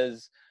well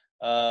as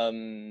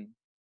um,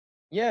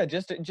 yeah,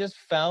 just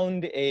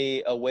found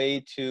a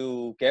way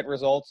to get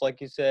results,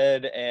 like you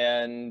said,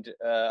 and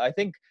I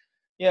think,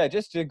 yeah,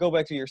 just to go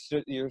back to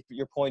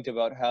your point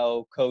about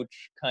how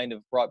Coach kind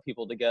of brought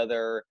people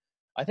together,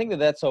 I think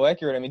that's so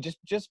accurate. I mean,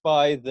 just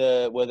by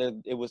the whether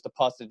it was the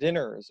pasta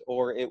dinners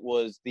or it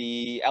was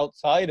the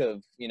outside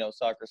of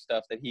soccer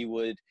stuff that he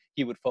would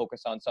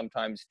focus on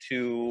sometimes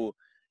to,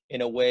 in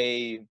a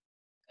way,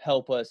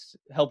 help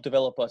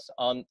develop us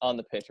on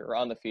the pitch or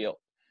on the field.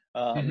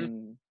 Hmm.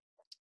 Um,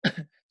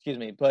 Excuse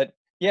me, but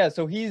yeah,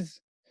 so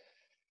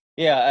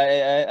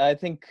yeah, I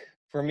think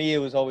for me it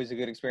was always a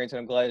good experience, and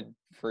I'm glad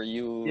for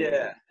you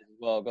Yeah. as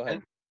well. Go And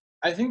ahead.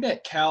 I think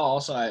that Cal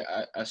also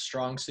a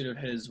strong suit of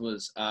his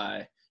was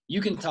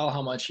you can tell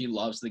how much he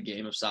loves the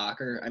game of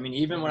soccer. I mean,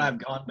 even when Mhm. I've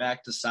gone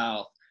back to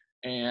South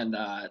and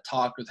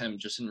talked with him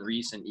just in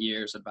recent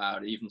years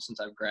about it, even since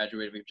I've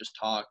graduated, we've just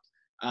talked,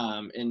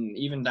 and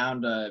even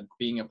down to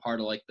being a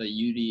part of like the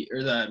UD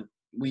or the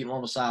Wheat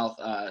Mobile South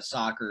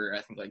soccer,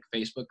 I think like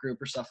Facebook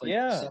group or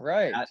Yeah, stuff like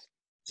right. that.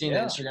 Seeing the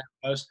Yeah. Instagram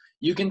posts,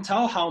 you can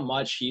tell how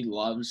much he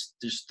loves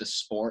just the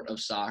sport of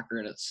soccer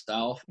in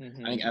itself. I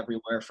think Mhm.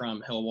 everywhere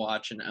from he'll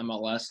watch an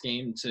MLS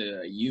game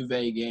to a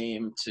Juve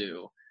game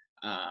to,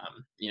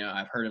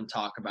 I've heard him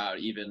talk about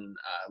even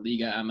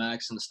Liga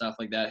MX and stuff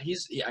like that.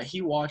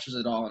 He watches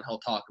it all and he'll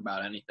talk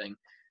about anything.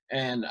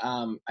 And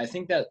I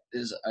think that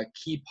is a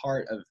key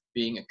part of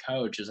being a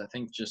coach is I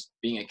think just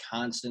being a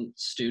constant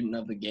student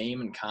of the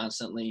game and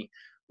constantly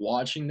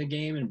watching the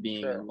game and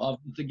being in Sure. love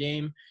with the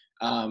game.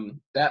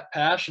 That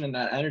passion and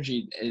that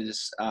energy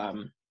is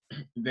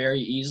very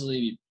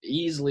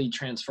easily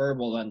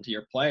transferable then to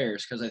your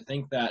players because I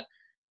think that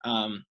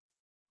um,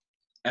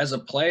 as a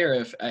player,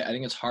 if I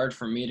think it's hard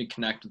for me to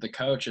connect with the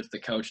coach if the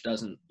coach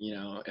doesn't,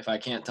 if I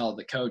can't tell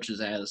the coach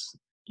is as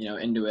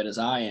into it as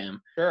I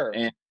am. Sure.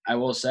 And I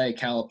will say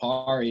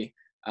Calipari,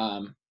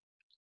 um,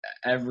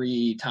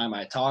 every time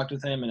I talked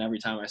with him and every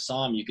time I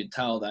saw him, you could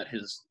tell that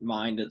his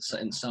mind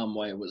in some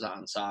way was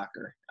on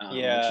soccer, which is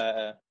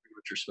Yeah.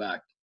 much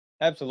respect.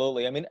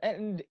 Absolutely. I mean,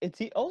 and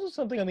it's also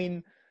something. I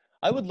mean,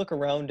 I would look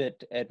around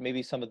at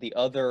maybe some of the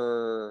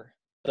other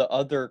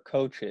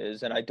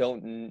coaches, and I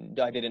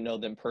didn't know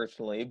them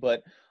personally,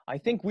 but I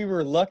think we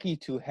were lucky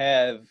to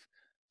have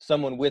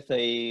someone with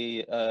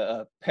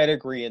a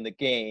pedigree in the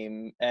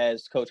game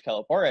as Coach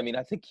Calipari. I mean,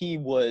 I think he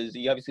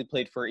obviously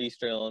played for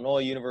Eastern Illinois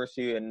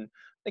University, and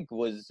I think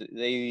was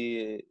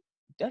they.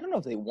 I don't know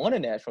if they won a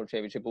national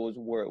championship, but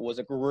was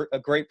a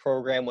great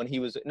program when he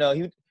was. No,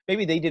 he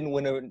maybe they didn't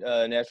win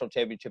a national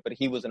championship, but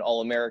he was an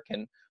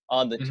All-American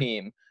on the Mhm.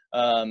 team.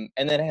 And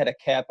then had a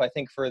cap, I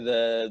think, for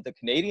the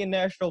Canadian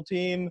national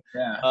team.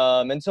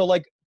 Yeah. And so,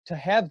 like, to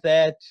have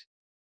that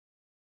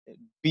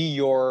be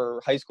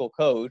your high school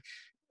coach,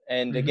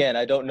 and Hmm. again,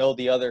 I don't know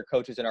the other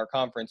coaches in our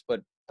conference,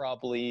 but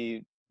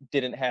probably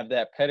didn't have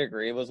that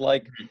pedigree. It was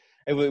like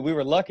we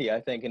were lucky,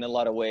 I think, in a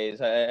lot of ways.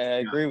 I Yeah.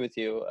 agree with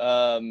you.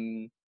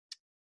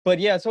 But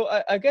yeah, so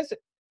I guess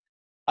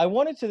I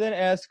wanted to then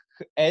ask,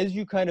 as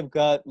you kind of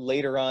got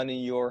later on in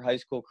your high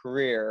school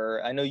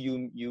career, I know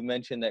you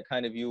mentioned that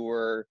kind of you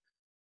were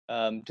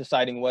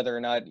deciding whether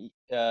or not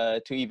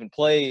to even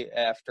play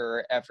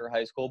after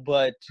high school,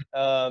 but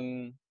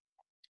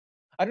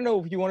I don't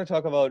know if you want to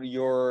talk about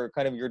your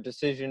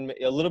decision,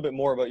 a little bit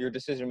more about your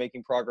decision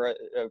making progress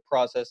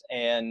process,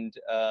 and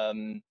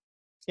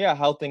yeah,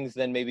 how things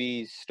then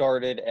maybe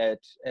started at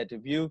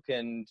Dubuque,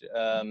 and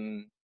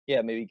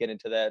yeah, maybe get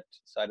into that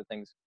side of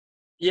things.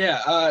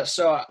 Yeah,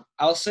 so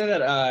I'll say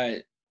that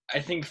I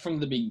think from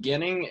the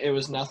beginning it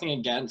was nothing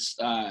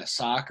against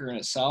soccer in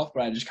itself,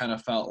 but I just kind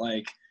of felt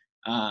like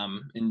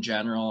in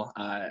general,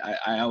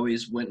 I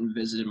always went and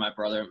visited my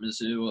brother at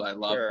Mizzou. I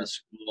loved the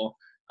Sure. school,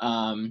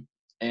 um,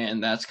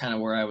 and that's kind of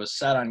where I was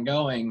set on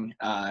going.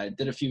 I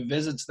did a few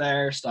visits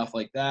there, stuff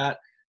like that,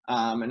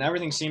 and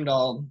everything seemed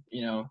all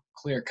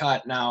clear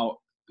cut. Now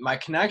my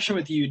connection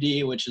with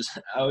UD, which is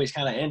always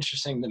kind of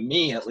interesting to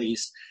me at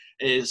least,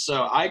 is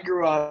so I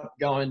grew up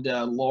going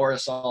to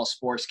Loris All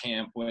Sports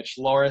Camp, which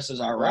Loris is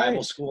our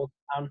rival school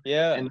in town.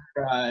 Yeah. And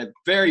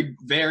very,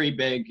 very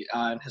big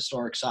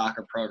historic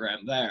soccer program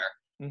there.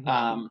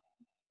 Mm-hmm.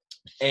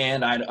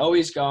 And I'd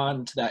always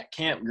gone to that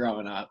camp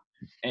growing up.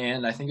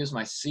 And I think it was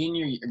my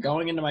senior year,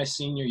 going into my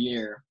senior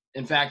year.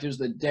 In fact, it was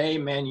the day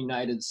Man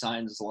United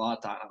signed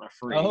Zlatan on a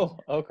free. Oh,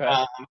 okay.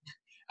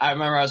 I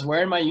remember I was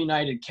wearing my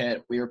United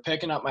kit. We were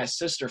picking up my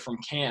sister from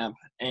camp,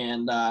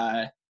 and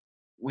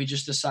we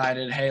just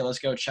decided, hey, let's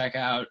go check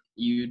out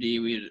UD.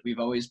 We've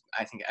always,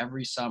 I think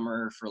every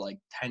summer for like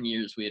 10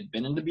 years, we had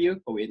been in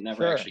Dubuque, but we had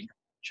never actually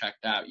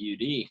checked out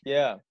UD.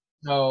 Yeah.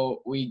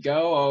 So we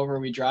go over,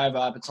 we drive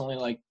up. It's only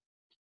like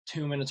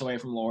 2 minutes away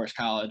from Loris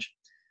College.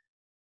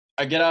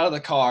 I get out of the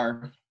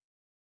car.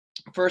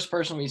 First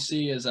person we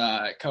see is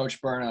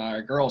Coach Berna,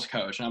 our girls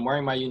coach, and I'm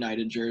wearing my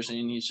United jersey,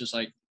 and he's just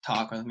like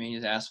talking with me.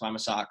 He's asked if I'm a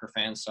soccer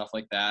fan, stuff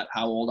like that,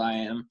 how old I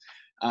am.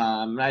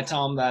 And I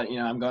tell him that,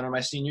 I'm going to my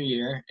senior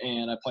year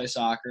and I play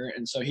soccer.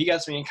 And so he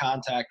gets me in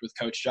contact with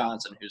Coach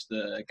Johnson, who's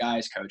the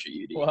guys coach at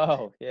UD.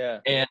 Wow, yeah.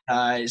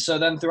 And so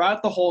then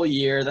throughout the whole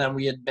year, then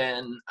we had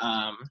been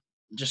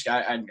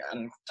I'd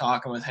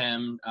talking with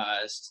him.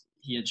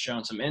 He had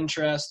shown some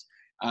interest.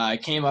 I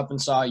came up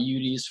and saw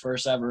UD's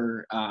first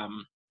ever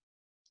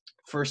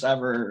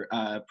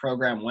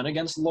program win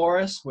against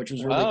Loris, which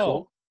was really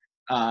cool.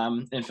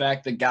 In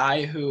fact, the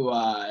guy who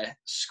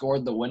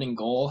scored the winning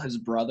goal, his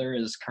brother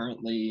is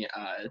currently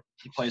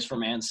he plays for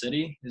Man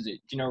City. Do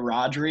you know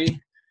Rodri?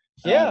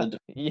 Yeah.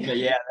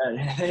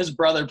 His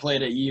brother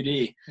played at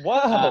UD.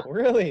 Wow,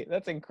 really?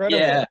 That's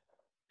incredible.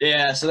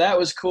 Yeah. So that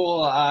was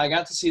cool. I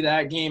got to see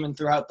that game, and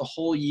throughout the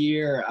whole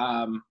year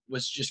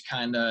was just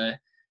kind of.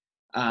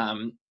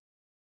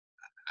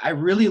 I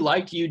really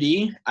liked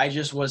UD. I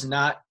just was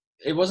not.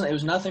 It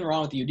was nothing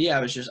wrong with UD.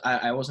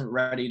 I wasn't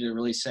ready to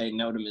really say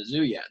no to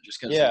Mizzou yet, just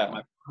because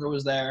my brother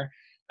was there.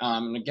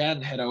 And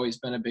again, had always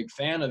been a big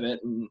fan of it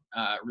and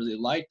really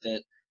liked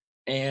it.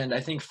 And I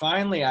think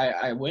finally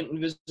I went and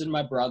visited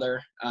my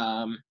brother.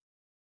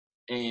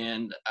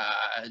 And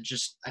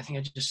I think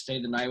I just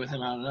stayed the night with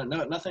him. I don't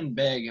know, nothing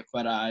big,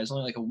 but it was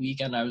only like a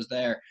weekend I was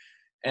there.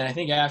 And I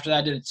think after that,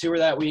 I did a tour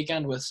that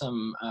weekend with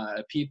some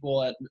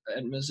people at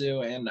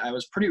Mizzou, and I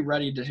was pretty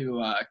ready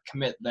to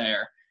commit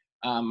there.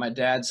 My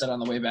dad said on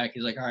the way back,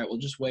 he's like, all right, we'll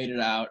just wait it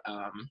out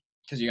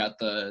because you got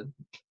the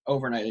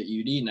overnight at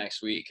UD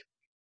next week.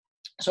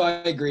 So I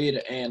agreed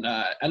and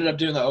ended up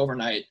doing the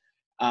overnight.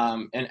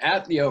 And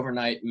at the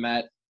overnight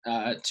met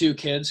two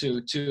kids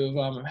who two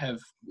of them have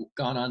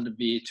gone on to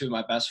be two of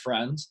my best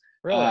friends.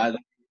 Really?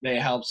 They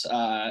helped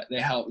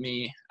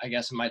me, I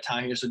guess, in my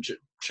time here. So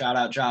shout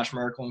out Josh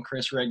Merkel and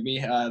Chris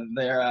Rigby.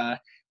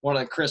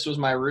 Chris was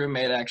my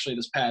roommate actually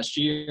this past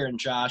year, and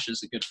Josh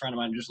is a good friend of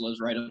mine, just lives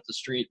right up the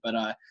street.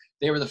 But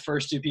they were the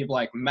first two people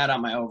I met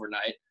on my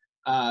overnight.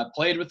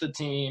 Played with the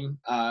team,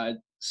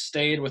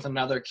 stayed with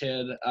another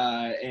kid,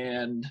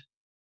 and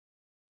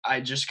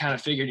I just kind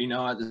of figured,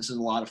 this is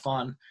a lot of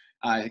fun.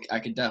 I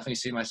could definitely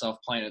see myself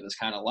playing at this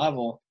kind of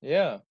level.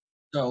 Yeah.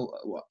 So,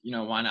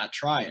 why not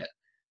try it?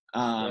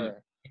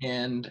 Sure.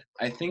 And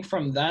I think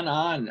from then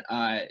on,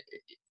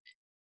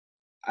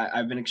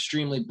 I've been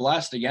extremely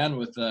blessed again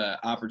with the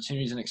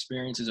opportunities and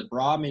experiences it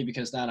brought me,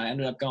 because then I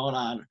ended up going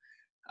on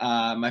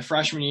my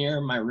freshman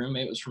year. My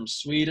roommate was from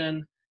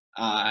Sweden.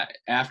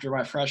 After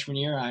my freshman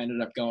year, I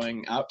ended up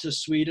going out to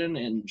Sweden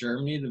and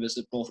Germany to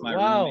visit both my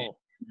roommates.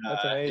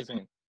 That's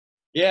amazing.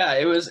 Yeah,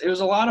 it was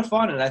a lot of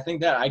fun, and I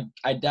think that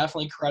I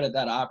definitely credit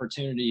that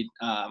opportunity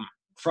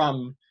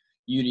from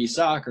UD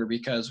soccer,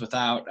 because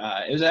without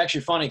it was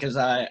actually funny because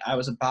I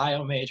was a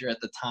bio major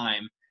at the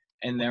time,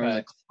 and there was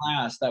a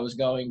class that was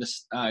going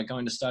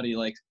to study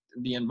like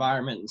the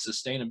environment and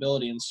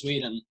sustainability in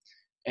Sweden.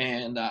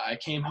 And I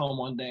came home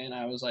one day and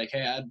I was like, hey,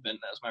 Edvin,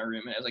 that was my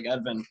roommate. I was like,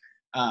 Edvin,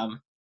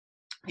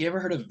 you ever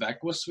heard of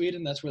Växjö,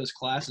 Sweden? That's where this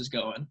class is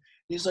going. And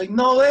he's like,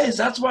 no ways,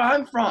 that's where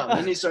I'm from.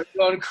 And he started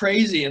going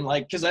crazy, and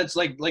because that's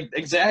like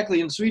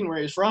exactly in Sweden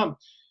where he's from.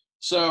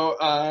 So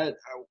I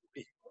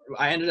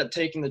ended up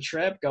taking the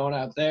trip, going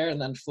out there, and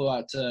then flew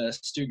out to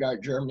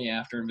Stuttgart, Germany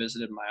after, and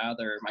visited one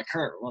of my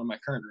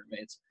current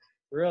roommates.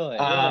 Really?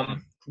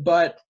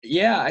 But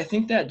yeah, I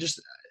think that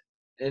just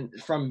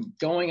from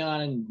going on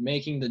and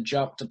making the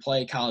jump to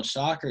play college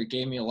soccer, it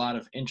gave me a lot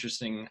of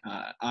interesting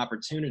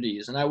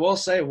opportunities. And I will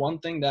say one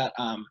thing that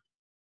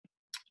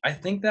I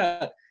think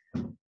that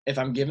if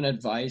I'm giving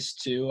advice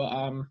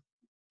to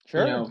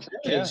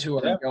kids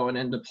who are going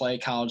in to play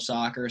college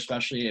soccer,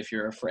 especially if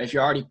you're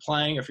already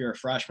playing, if you're a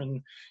freshman,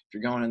 if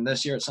you're going in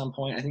this year at some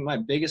point, I think my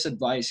biggest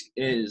advice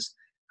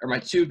my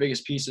two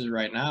biggest pieces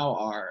right now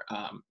are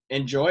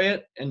enjoy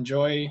it,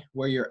 enjoy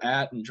where you're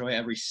at, enjoy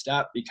every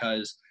step,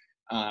 because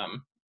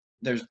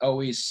there's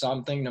always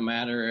something, no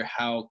matter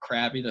how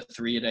crappy the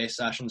 3-a-day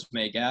sessions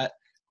may get,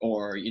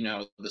 or,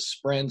 the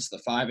sprints, the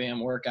 5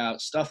 a.m.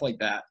 workouts, stuff like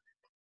that.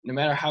 No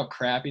matter how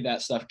crappy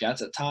that stuff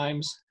gets at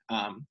times,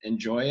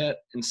 enjoy it.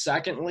 And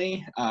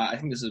secondly, I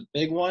think this is a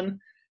big one,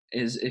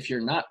 is if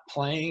you're not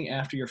playing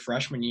after your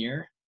freshman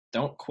year,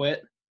 don't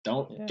quit.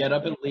 Don't get Yeah.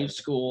 up and leave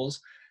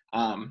schools.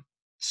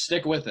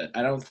 Stick with it.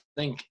 I don't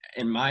think,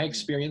 in my Mm.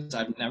 experience,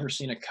 I've never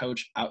seen a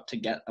coach out to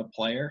get a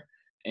player.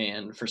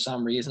 And for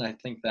some reason, I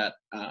think that,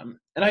 and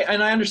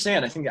I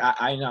understand. I think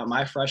I know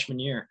my freshman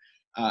year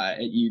at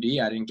UD,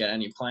 I didn't get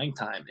any playing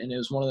time, and it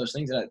was one of those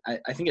things that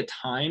I think at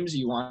times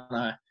you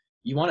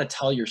wanna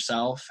tell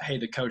yourself, hey,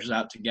 the coach is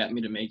out to get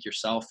me, to make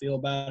yourself feel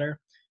better.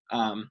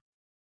 Um,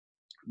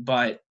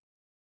 but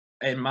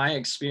in my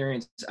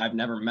experience, I've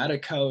never met a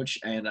coach,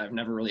 and I've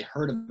never really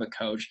heard of a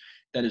coach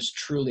that is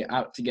truly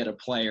out to get a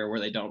player where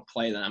they don't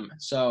play them.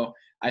 So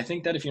I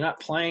think that if you're not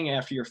playing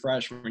after your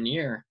freshman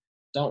year,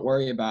 don't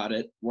worry about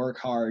it. Work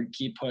hard,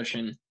 keep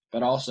pushing,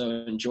 but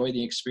also enjoy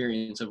the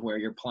experience of where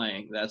you're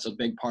playing. That's a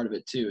big part of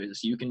it too.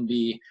 Is you can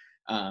be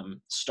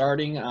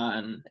starting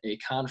on a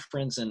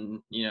conference and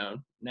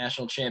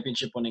national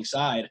championship winning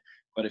side,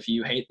 but if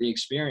you hate the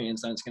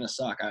experience, then it's going to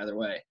suck either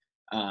way.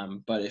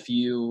 But if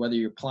whether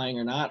you're playing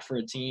or not for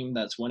a team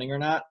that's winning or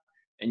not,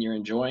 and you're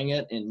enjoying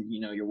it, and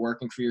you're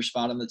working for your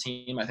spot on the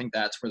team, I think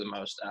that's where the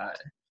most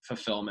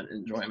fulfillment and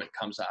enjoyment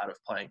comes out of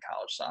playing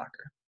college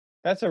soccer.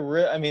 That's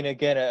I mean,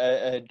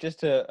 again,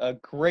 just a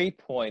great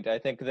point. I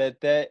think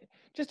that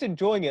just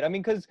enjoying it. I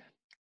mean, because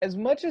as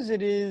much as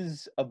it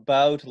is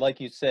about,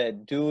 like you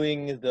said,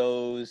 doing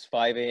those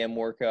 5 a.m.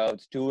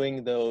 workouts,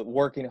 doing the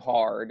working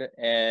hard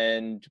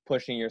and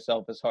pushing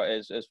yourself as hard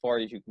as far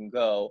as you can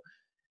go,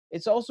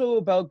 it's also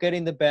about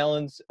getting the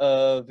balance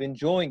of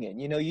enjoying it.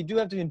 You do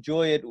have to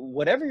enjoy it,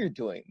 whatever you're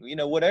doing,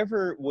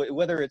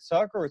 whether it's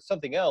soccer or it's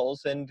something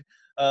else. And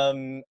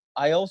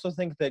I also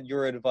think that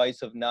your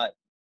advice of not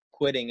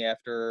quitting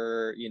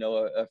after,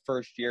 a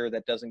first year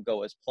that doesn't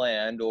go as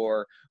planned,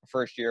 or a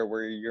first year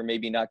where you're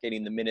maybe not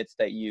getting the minutes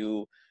that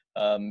you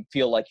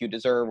feel like you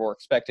deserve or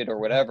expected or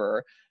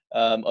whatever,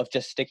 of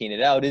just sticking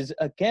it out, is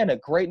again a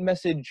great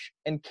message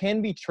and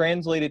can be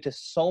translated to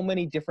so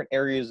many different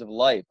areas of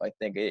life. I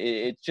think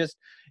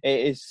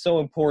it's so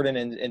important,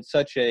 and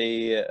such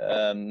a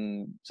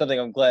something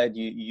I'm glad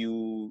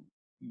you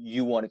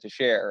wanted to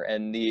share.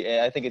 And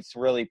I think it's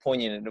really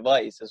poignant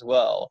advice as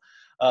well.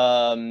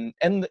 And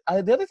the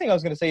other thing I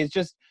was going to say is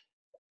just,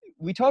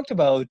 we talked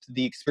about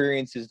the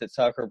experiences that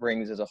soccer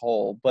brings as a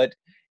whole, but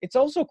it's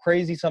also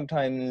crazy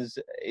sometimes.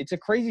 It's a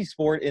crazy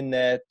sport in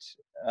that,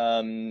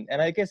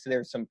 and I guess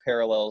there's some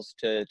parallels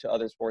to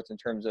other sports in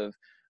terms of,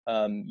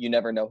 you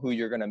never know who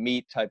you're going to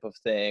meet type of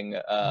thing.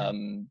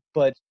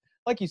 But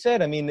like you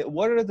said, I mean,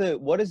 what are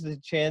the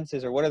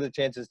chances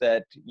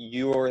that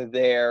you're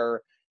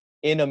there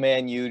in a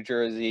Man U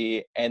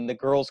jersey and the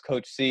girls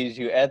coach sees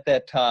you at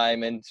that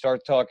time and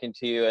starts talking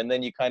to you, and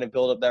then you kind of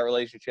build up that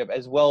relationship,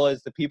 as well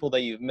as the people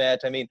that you've met?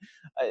 I mean,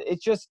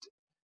 it's just,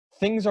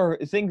 things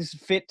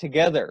fit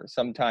together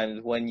sometimes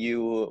when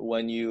you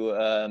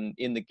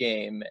in the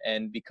game,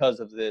 and because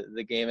of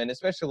the game. And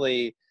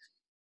especially,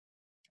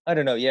 I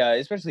don't know, yeah,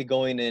 especially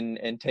going in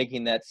and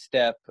taking that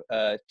step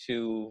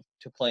to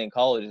play in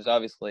college is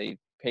obviously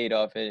paid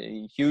off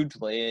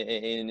hugely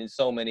in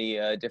so many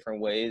different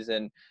ways,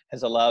 and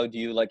has allowed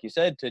you, like you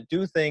said, to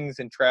do things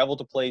and travel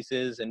to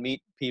places and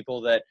meet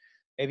people that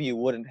maybe you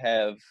wouldn't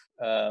have,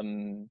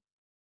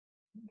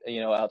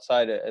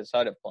 outside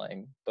of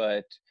playing.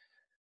 But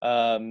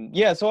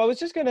yeah, so I was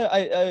just gonna,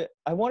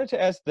 I wanted to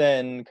ask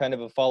then kind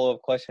of a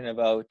follow-up question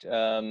about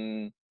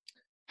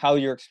how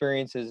your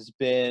experience has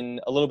been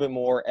a little bit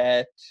more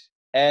at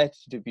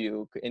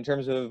Dubuque, in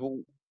terms of,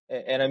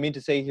 and I mean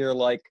to say here,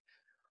 like,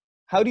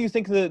 how do you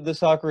think the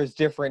soccer is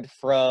different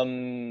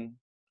from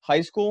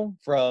high school,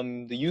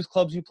 from the youth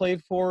clubs you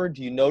played for?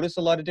 Do you notice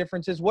a lot of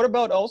differences? What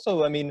about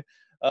also, I mean,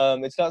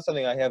 it's not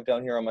something I have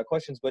down here on my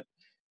questions, but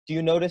do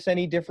you notice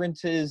any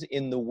differences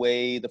in the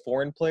way the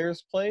foreign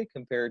players play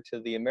compared to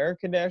the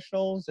American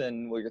nationals,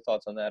 and what your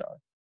thoughts on that are?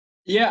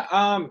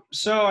 Yeah,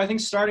 so I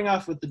think starting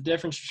off with the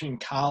difference between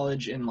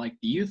college and like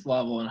the youth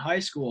level and high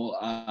school,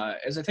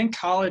 is I think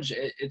college,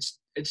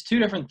 it's two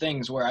different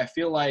things, where I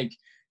feel like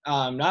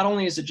not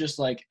only is it just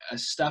like a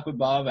step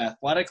above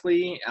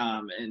athletically,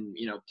 and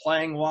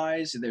playing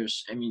wise,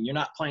 I mean, you're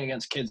not playing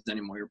against kids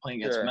anymore, you're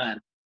playing against Sure.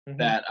 men. Hmm.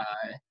 That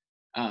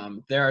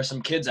there are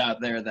some kids out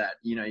there that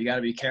you got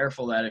to be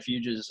careful that if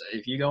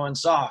you go in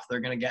soft, they're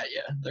gonna get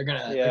you. They're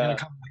gonna Yeah.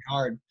 come back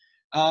hard.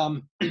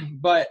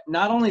 But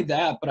not only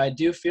that, but I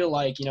do feel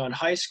like, in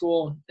high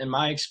school, in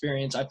my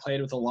experience, um, I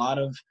played with a lot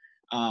of,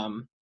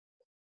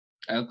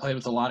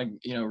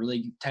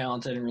 really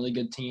talented and really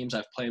good teams.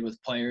 I've played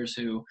with players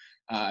who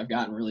I've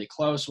gotten really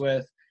close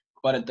with.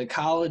 But at the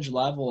college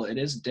level, it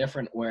is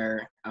different,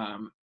 where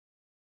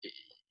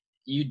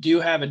you do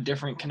have a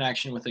different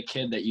connection with a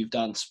kid that you've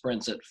done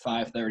sprints at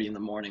 5:30 in the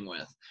morning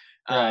with.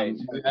 Right.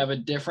 You have a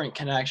different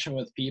connection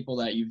with people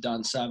that you've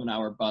done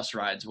 7-hour bus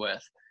rides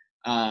with.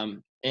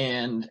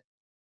 And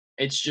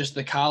it's just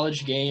the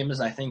college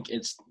games. I think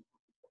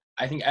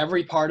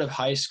every part of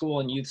high school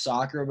and youth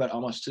soccer, but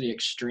almost to the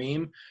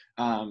extreme,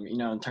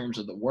 in terms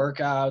of the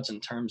workouts, in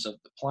terms of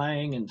the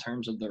playing, in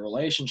terms of the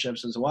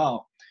relationships as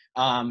well.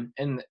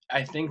 And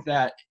I think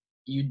that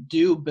you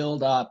do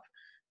build up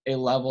a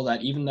level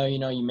that even though,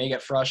 you may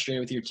get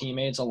frustrated with your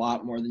teammates a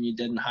lot more than you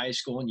did in high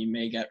school, and you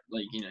may get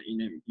like,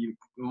 you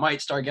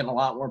might start getting a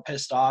lot more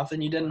pissed off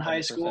than you did in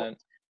high school.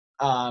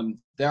 100%.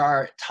 There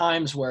are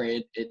times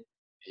where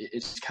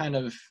it's kind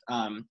of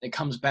it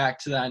comes back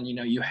to that, and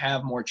you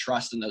have more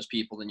trust in those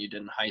people than you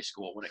did in high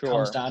school. When it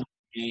comes Sure. down to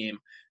the game,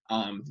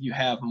 you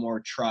have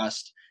more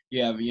trust.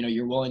 You have,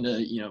 you're willing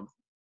to,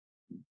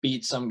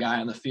 beat some guy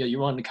on the field. You're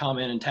willing to come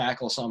in and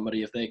tackle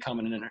somebody if they come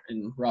in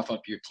and rough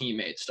up your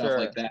teammates, stuff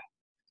like Sure. that.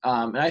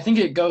 And I think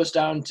it goes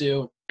down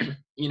to,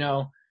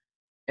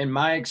 in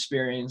my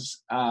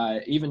experience,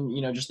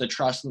 even, just the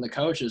trust in the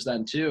coaches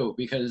then too,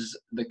 because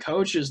the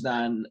coaches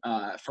then,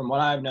 from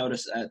what I've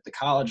noticed at the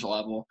college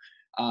level,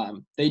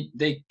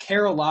 they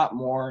care a lot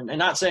more. And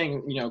not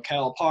saying,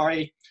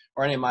 Calipari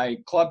or any of my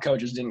club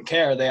coaches didn't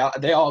care.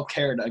 They all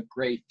cared a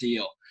great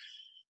deal.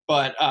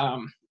 But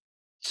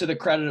to the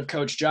credit of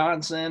Coach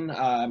Johnson,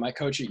 my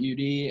coach at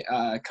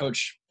UD,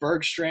 Coach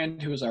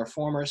Bergstrand, who is our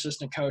former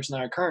assistant coach, and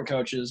then our current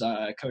coaches,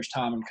 Coach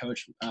Tom and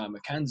Coach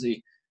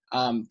McKenzie,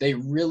 they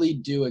really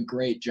do a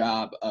great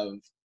job of,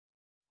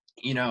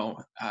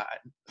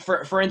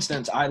 for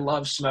instance, I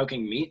love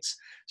smoking meats.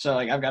 So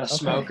like I've got a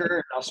smoker,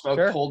 and I'll smoke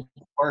Sure. pulled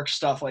pork,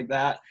 stuff like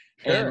that.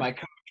 And Sure. my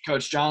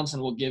Coach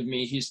Johnson will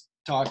he's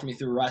talked me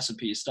through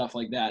recipes, stuff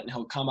like that. And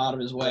he'll come out of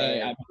his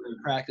way. Right. After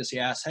practice, he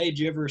asks, "Hey,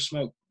 do you ever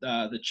smoke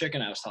the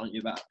chicken I was telling you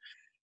about?"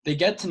 They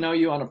get to know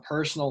you on a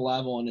personal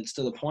level, and it's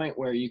to the point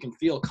where you can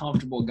feel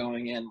comfortable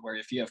going in, where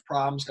if you have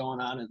problems going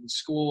on in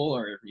school,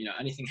 or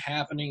anything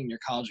happening in your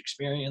college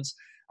experience,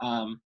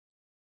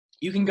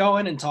 you can go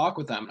in and talk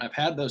with them. I've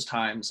had those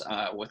times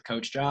with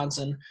Coach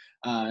Johnson,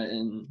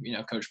 and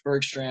Coach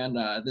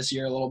Bergstrand, this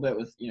year a little bit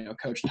with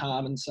Coach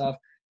Tom and stuff.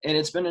 And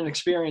it's been an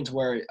experience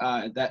where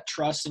that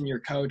trust in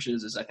your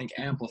coaches is, I think,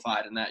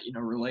 amplified, and that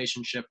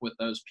relationship with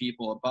those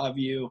people above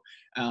you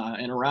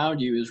and around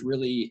you is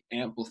really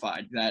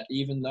amplified. That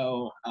even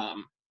though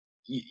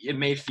it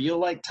may feel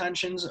like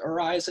tensions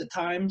arise at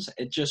times,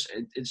 it's just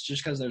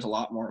because there's a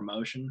lot more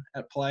emotion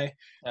at play.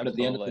 But at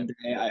the end of Absolutely.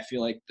 the day, I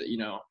feel like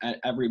that,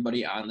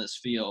 everybody on this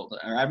field,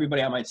 or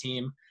everybody on my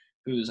team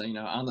who's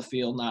on the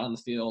field, not on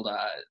the field,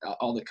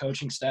 all the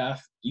coaching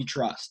staff, you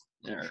trust.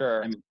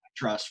 Sure. I mean,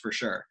 trust for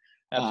sure.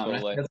 And I think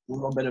Absolutely. that's a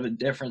little bit of a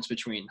difference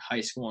between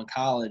high school and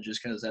college, is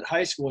because at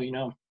high school,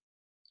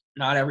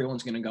 not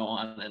everyone's going to go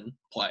on and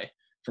play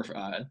for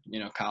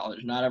college.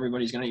 Not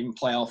everybody's going to even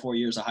play all 4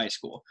 years of high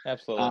school.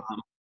 Absolutely.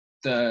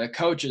 The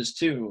coaches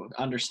too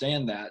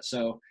understand that,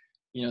 so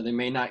they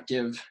may not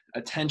give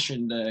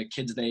attention to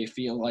kids they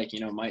feel like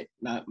might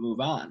not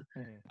move on.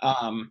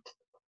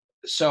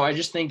 So I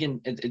just think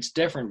it's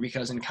different,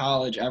 because in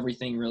college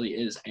everything really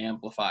is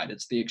amplified.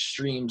 It's the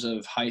extremes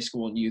of high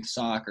school and youth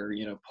soccer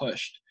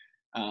pushed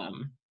a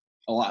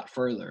lot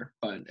further,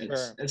 but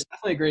Sure. it's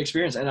definitely a great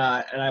experience. And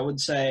I would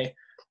say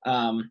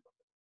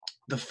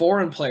the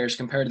foreign players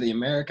compared to the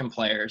American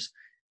players,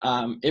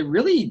 it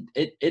really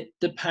it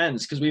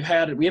depends, because we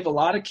have a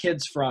lot of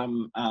kids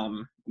from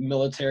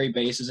military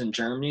bases in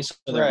Germany, so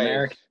they're Right.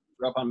 American,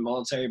 grew up on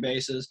military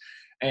bases,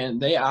 and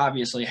they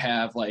obviously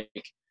have like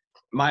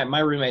my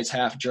roommate's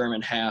half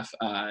German, half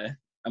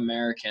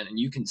American, and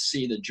you can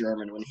see the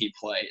German when he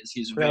plays.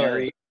 He's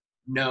very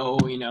no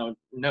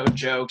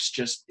jokes,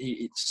 just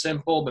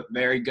simple but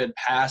very good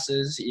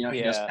passes. He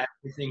does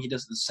everything. He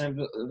does the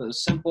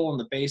simple and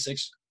the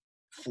basics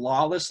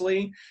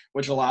flawlessly,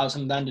 which allows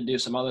him then to do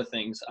some other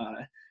things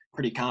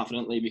pretty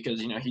confidently,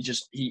 because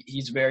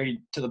he's very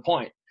to the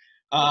point.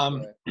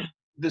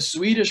 The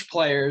Swedish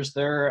players,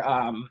 they're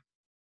I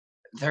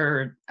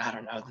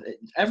don't know.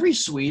 Every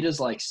Swede is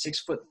like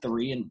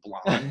 6'3" and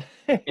blonde,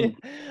 and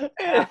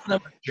half of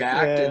them are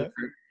jacked. Yeah.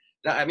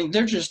 And I mean,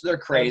 they're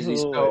crazy.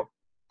 Absolutely. So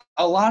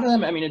a lot of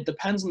them, I mean, it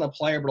depends on the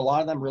player, but a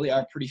lot of them really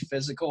are pretty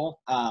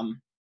physical.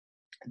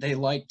 They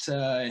like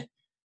to,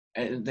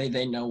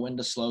 they know when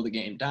to slow the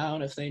game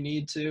down if they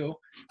need to.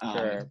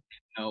 Sure.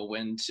 They know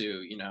when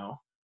to,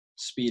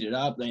 speed it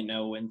up. They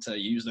know when to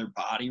use their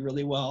body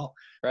really well.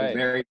 Right. They're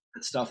very good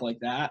at stuff like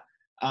that.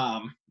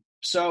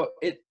 So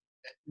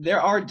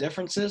there are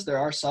differences. There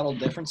are subtle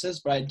differences,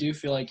 but I do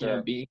feel like,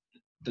 being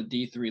the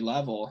D3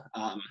 level,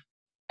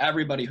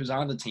 everybody who's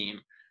on the team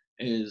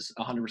is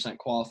 100%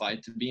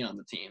 qualified to be on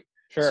the team.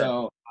 Sure.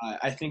 So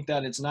I think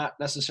that it's not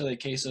necessarily a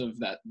case of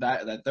that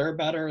they're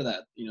better,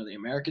 that, the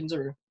Americans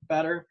are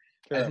better.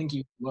 Sure. I think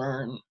you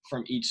learn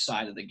from each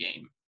side of the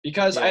game,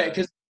 because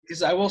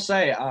I will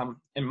say,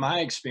 in my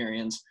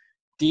experience,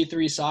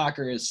 D3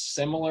 soccer is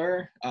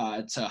similar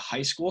to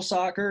high school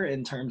soccer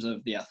in terms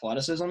of the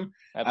athleticism. Absolutely.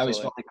 I always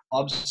felt like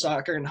club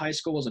soccer in high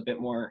school was a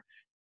bit more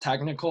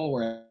technical,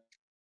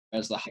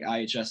 whereas the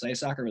IHSA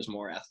soccer was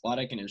more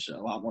athletic and it was a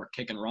lot more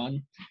kick and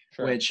run.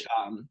 Sure. Which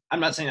I'm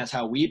not saying that's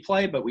how we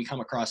play, but we come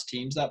across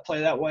teams that play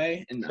that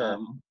way, and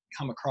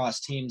come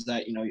across teams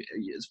that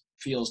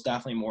feels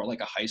definitely more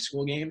like a high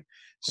school game.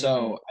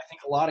 So I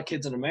think a lot of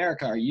kids in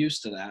America are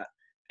used to that,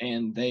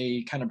 and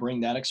they kind of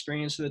bring that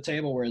experience to the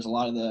table, whereas a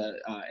lot of the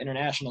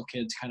international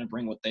kids kind of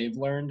bring what they've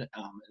learned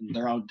and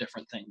their own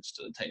different things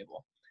to the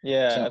table.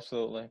 Yeah, so,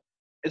 absolutely.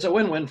 it's a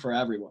win-win for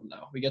everyone,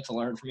 though. We get to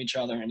learn from each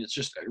other, and it's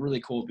just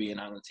really cool being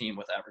on the team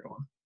with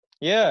everyone.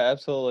 Yeah,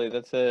 absolutely.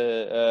 That's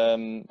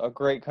a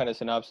great kind of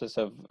synopsis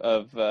of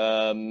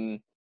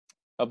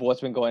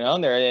what's been going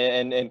on there,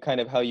 and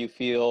kind of how you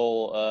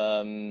feel.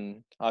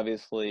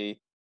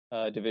 Obviously,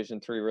 Division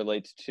 3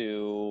 relates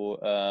to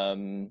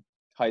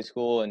high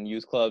school and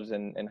youth clubs,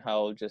 and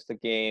how just the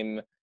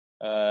game.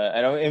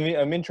 And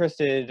I'm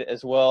interested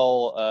as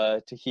well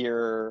to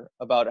hear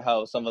about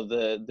how some of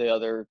the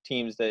other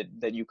teams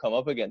that you come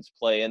up against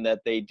play, and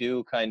that they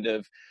do kind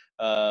of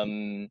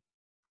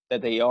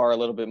that they are a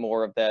little bit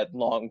more of that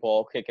long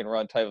ball kick and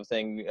run type of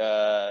thing.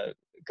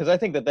 Because I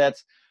think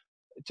that's,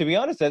 to be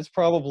honest, that's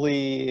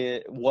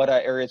probably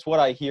it's what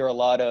I hear a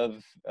lot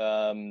of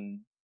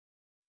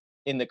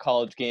in the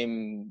college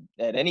game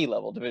at any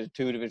level, Division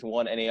 2, Division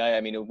 1, NAI.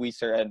 I mean, at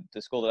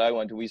the school that I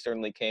went to, we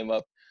certainly came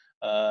up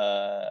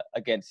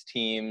against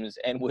teams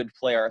and would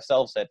play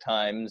ourselves at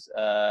times.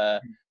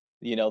 That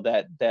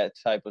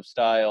type of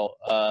style.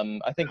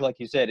 I think, like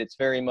you said, it's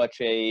very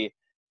much a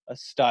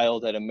style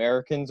that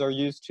Americans are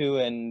used to,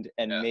 and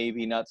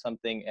maybe not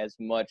something as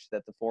much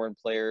that the foreign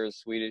players,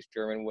 Swedish,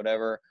 German,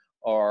 whatever,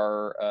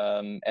 are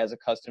as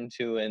accustomed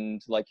to.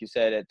 And like you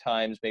said, at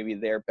times maybe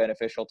they're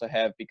beneficial to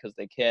have because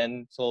they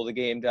can slow the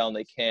game down,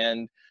 they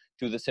can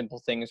do the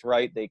simple things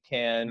right, they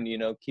can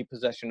keep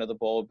possession of the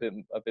ball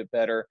a bit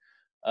better.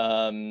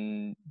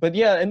 But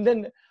yeah, and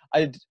then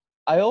I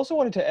also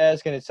wanted to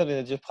ask, and it's something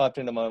that just popped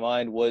into my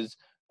mind, was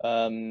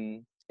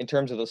in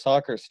terms of the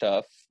soccer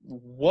stuff,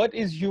 what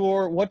does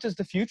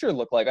the future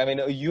look like? I mean,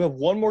 you have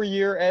one more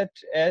year at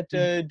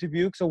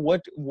Dubuque, so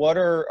what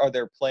are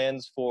their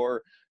plans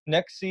for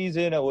next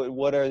season?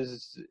 What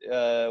is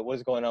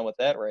going on with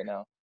that right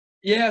now?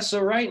 Yeah,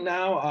 so right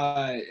now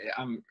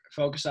I'm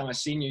focused on my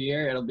senior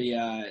year. It'll be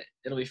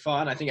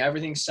fun. I think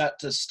everything's set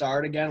to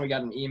start again. We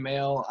got an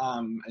email.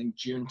 I think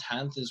June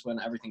 10th is when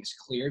everything's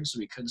cleared, so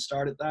we could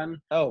start it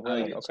then. Oh,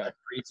 brilliant. Okay.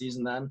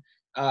 Preseason then.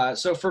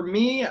 So for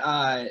me,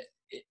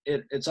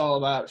 it's all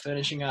about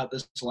finishing out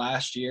this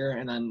last year,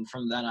 and then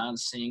from then on,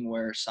 seeing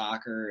where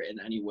soccer in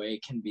any way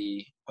can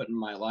be put in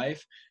my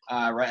life.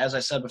 Right, as I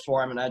said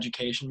before, I'm an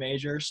education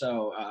major,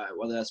 so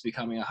whether that's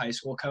becoming a high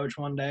school coach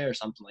one day or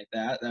something like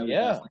that would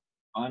definitely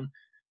be fun.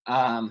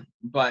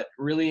 But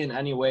really, in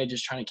any way,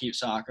 just trying to keep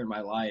soccer in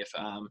my life.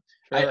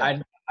 Sure.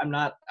 I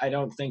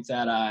don't think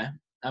that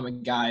I'm a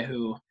guy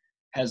who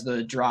has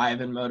the drive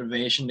and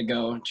motivation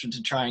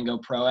to try and go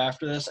pro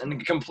after this.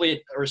 And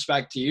complete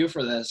respect to you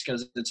for this,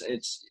 because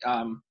it's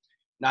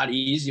not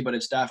easy, but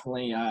it's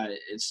definitely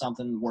it's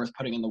something worth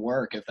putting in the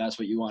work if that's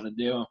what you want to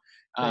do.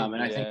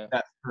 I think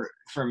that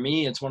for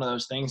me, it's one of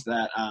those things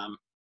that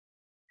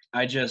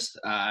I just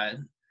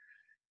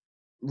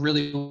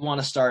really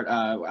want to start.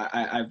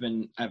 I've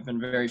been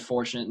very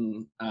fortunate,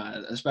 and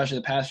especially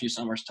the past few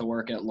summers, to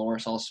work at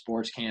Loris Hall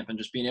Sports Camp, and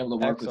just being able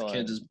to work with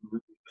kids is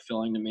really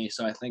fulfilling to me.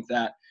 So I think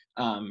that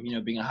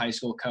being a high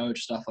school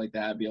coach, stuff like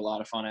that, would be a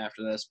lot of fun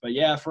after this. But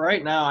yeah, for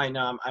right now, I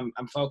know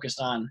I'm focused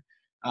on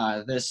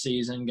this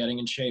season, getting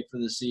in shape for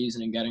the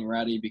season, and getting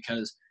ready,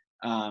 because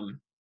I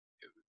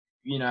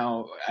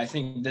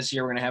think this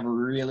year we're going to have a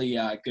really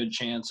good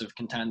chance of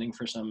contending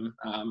for some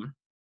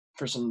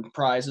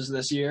prizes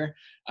this year.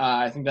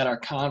 I think that our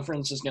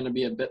conference is going to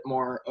be a bit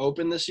more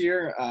open this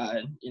year.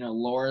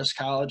 Loris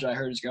College, I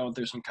heard, is going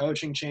through some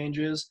coaching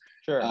changes.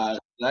 Sure.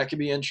 That could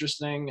be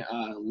interesting.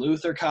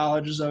 Luther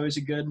College is always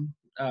a good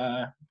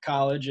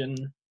college in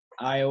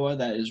Iowa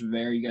that is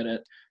very good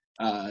at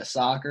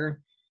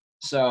soccer.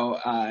 So,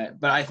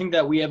 but I think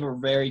that we have a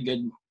very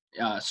good,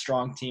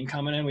 strong team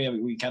coming in.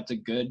 We kept a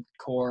good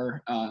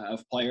core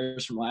of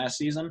players from last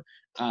season,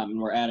 and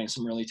we're adding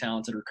some really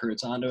talented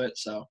recruits onto it.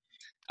 So,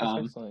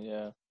 excellent,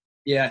 yeah.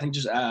 Yeah, I think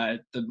just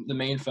the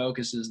main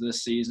focus is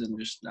this season,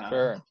 just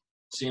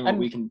seeing what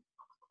we can.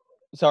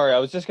 Sorry, I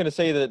was just going to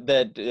say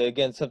that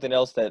again, something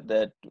else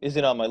that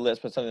isn't on my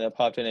list, but something that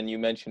popped in, and you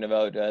mentioned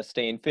about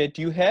staying fit.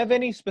 Do you have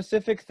any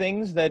specific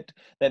things that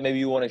maybe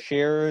you want to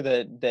share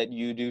that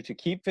you do to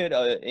keep fit?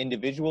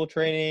 Individual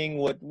training?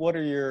 What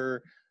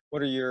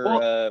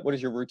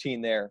is your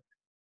routine there?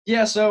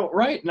 Yeah, so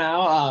right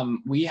now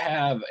we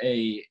have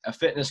a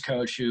fitness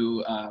coach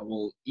who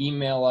will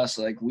email us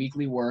like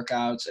weekly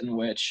workouts in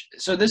which.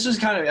 So this is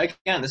kind of,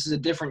 again, this is a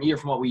different year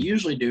from what we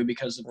usually do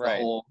because of the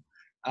whole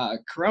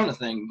Corona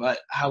thing. But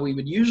how we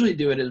would usually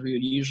do it is we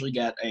would usually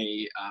get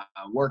a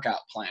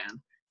workout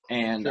plan,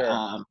 and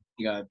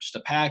you got just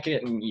a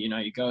packet, and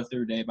you go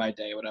through day by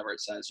day whatever it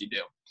says you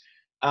do.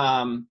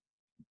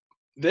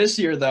 This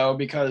year though,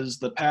 because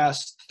the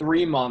past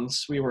 3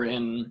 months we were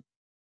in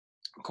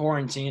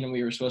quarantine and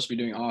we were supposed to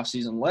be doing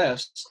off-season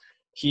lifts,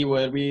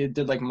 we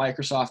did like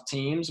Microsoft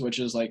Teams, which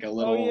is like a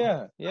little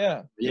like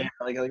a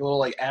little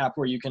like app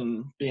where you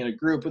can be in a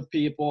group with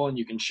people and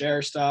you can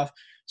share stuff.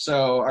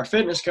 So our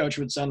fitness coach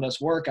would send us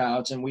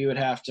workouts, and we would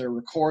have to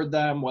record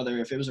them. Whether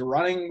if it was a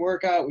running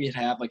workout, we'd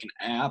have like an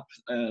app,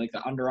 like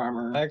the Under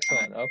Armour.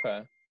 Excellent.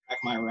 Okay. Track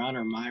My Run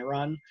or My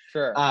Run.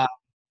 Sure.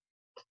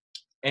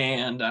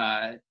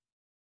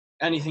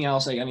 anything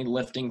else, like any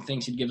lifting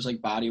things he'd give us,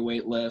 like body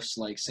weight lifts,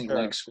 like single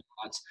leg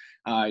squats.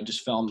 I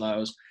just filmed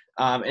those.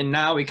 And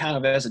now we kind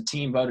of as a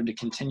team voted to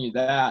continue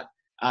that.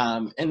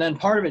 And then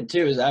part of it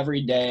too is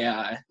every day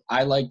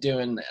I like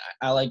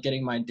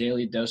getting my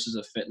daily doses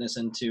of fitness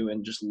into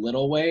in just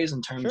little ways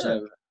in terms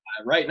of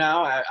right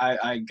now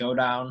I go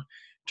down,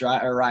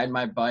 ride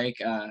my bike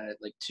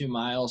like 2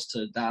 miles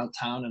to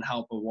downtown and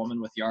help a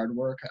woman with yard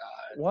work.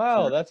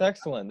 Wow, that's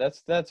excellent.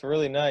 That's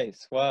really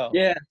nice. Wow.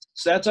 Yeah,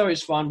 so that's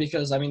always fun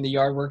because I mean the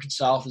yard work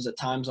itself is at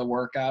times a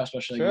workout,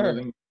 especially like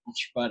moving.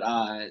 But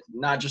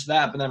not just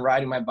that, but then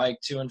riding my bike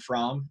to and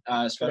from,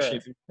 especially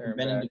if you've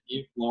been into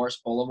Dubuque, Loris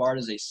Boulevard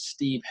is a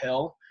steep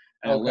hill.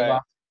 And I live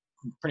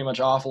pretty much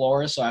off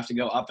Loris, so I have to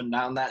go up and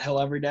down that hill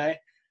every day.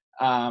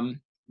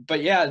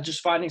 But yeah,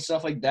 just finding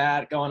stuff like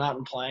that, going out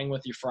and playing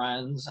with your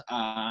friends.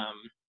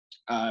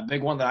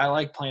 Big one that I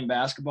like, playing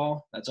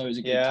basketball. That's always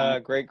a good time. Yeah,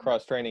 great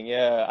cross training.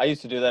 Yeah, I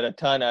used to do that a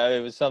ton.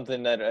 It was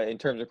something that, in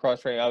terms of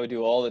cross training, I would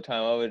do all the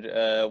time. I would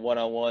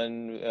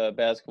one-on-one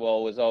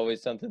basketball was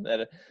always something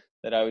that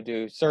I would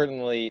do.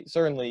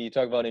 Certainly, you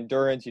talk about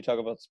endurance, you talk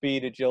about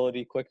speed,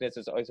 agility, quickness.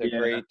 It's always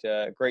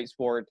a great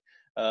sport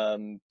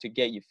to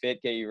get you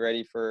fit, get you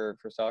ready for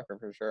soccer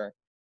for sure.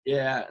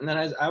 Yeah, and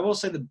then I will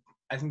say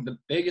I think the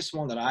biggest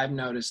one that I've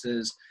noticed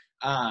is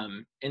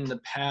in the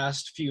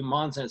past few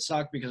months, and it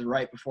sucked because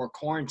right before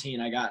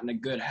quarantine, I got in a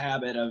good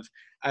habit of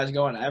I was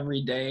going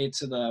every day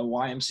to the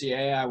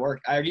YMCA.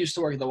 I used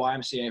to work at the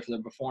YMCA for the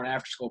before and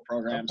after school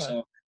program,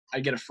 so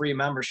I'd get a free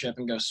membership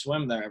and go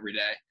swim there every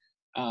day.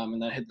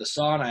 And then hit the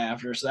sauna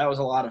after. So that was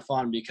a lot of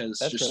fun because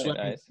that's just really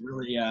swimming nice.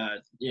 really,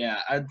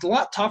 it's a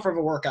lot tougher of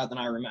a workout than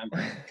I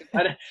remember.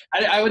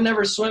 I would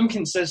never swim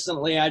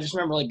consistently. I just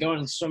remember like going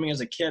and swimming as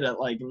a kid at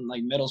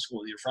in middle school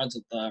with your friends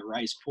at the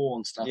Rice pool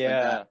and stuff like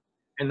that.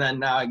 And then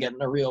now I get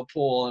in a real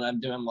pool and I'm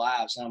doing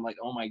laps and I'm like,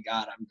 oh my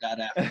God, I'm dead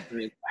after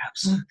 3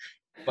 laps.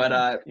 But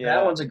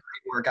that one's a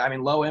great workout. I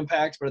mean, low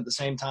impact, but at the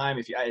same time,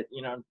 if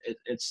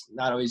it's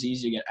not always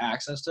easy to get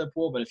access to a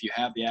pool, but if you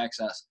have the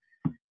access,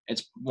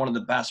 it's one of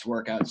the best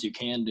workouts you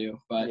can do.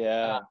 But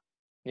I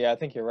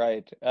think you're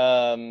right.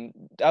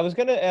 I was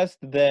gonna ask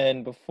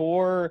then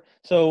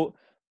so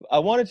I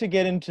wanted to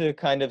get into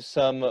kind of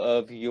some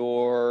of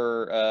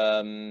your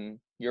own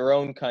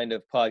kind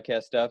of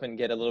podcast stuff and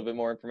get a little bit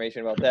more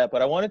information about that.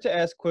 But I wanted to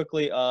ask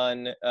quickly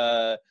on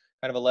kind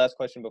of a last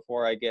question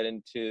before I get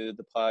into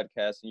the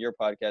podcast and your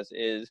podcast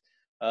is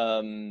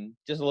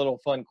just a little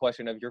fun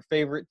question of your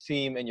favorite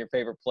team and your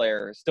favorite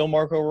player. Still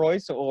Marco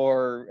Royce,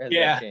 or has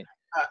that changed?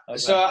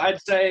 So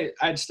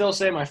I'd still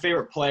say my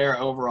favorite player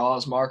overall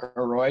is Marco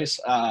Royce.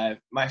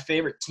 My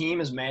favorite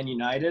team is Man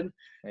United.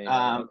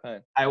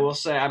 I will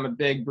say I'm a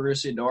big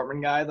Borussia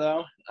Dortmund guy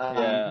though.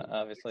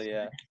 Obviously,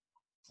 yeah.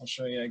 I'll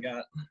show you. I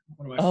got one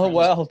of my friends.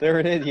 Well, there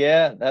it is.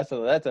 Yeah, that's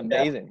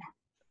amazing.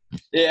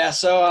 Yeah,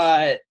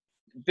 so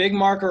big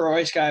Marco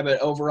Royce guy, but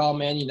overall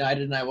Man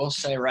United. And I will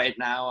say right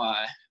now,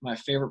 my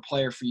favorite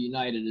player for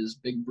United is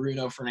big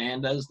Bruno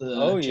Fernandes.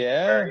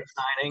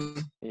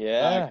 Signing.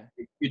 Yeah,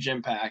 huge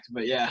impact.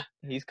 But yeah,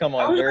 he's come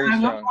on very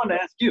strong. I wanted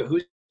to ask you,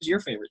 who's your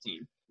favorite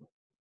team?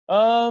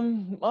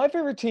 My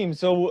favorite team.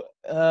 So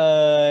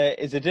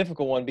is a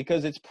difficult one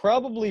because it's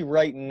probably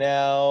right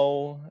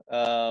now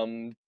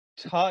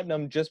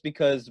Tottenham, just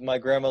because my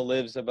grandma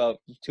lives about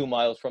 2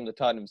 miles from the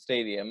Tottenham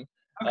Stadium.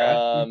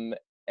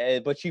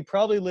 But she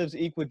probably lives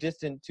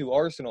equidistant to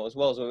Arsenal as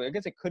well. So I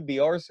guess it could be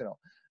Arsenal.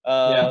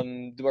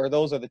 Or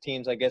those are the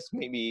teams, I guess,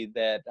 maybe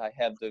that I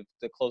have the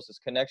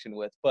closest connection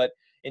with. But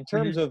in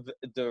terms of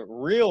the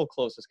real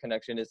closest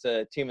connection, it's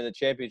a team in the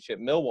championship,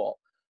 Millwall.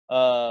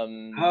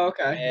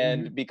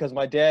 And because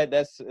my dad,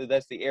 that's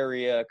the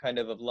area kind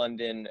of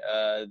London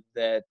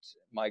that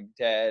my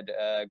dad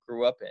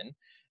grew up in.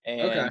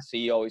 And so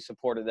he always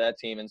supported that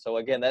team. And so,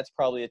 again, that's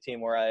probably a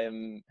team where I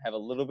have a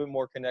little bit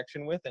more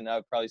connection with. And I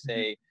would probably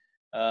say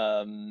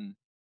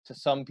to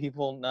some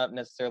people, not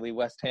necessarily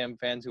West Ham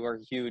fans who are a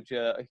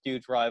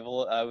huge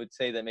rival, I would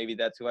say that maybe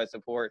that's who I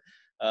support.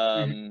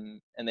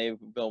 And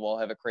Millwall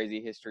have a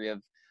crazy history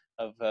of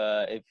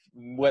if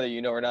whether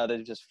you know or not,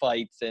 it's just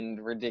fights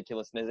and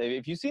ridiculousness.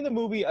 If you've seen the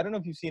movie, I don't know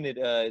if you've seen it.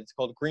 It's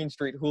called Green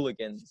Street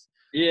Hooligans.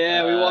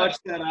 Yeah, we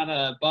watched that on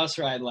a bus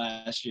ride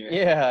last year.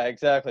 Yeah,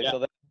 exactly. Yeah.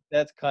 So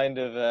that's kind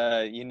of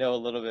a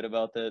little bit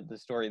about the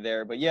story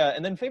there. But yeah,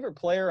 and then favorite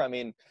player. I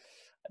mean,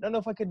 I don't know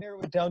if I could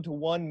narrow it down to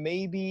one.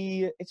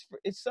 Maybe it's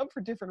some for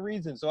different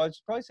reasons. So I'd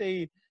probably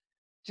say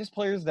just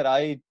players that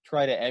I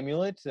try to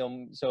emulate.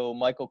 So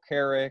Michael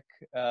Carrick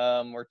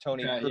or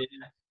Tony Kroos.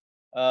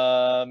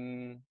 I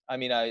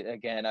mean,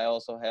 I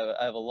also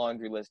have a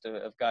laundry list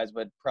of guys,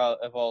 but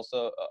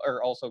also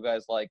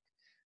guys like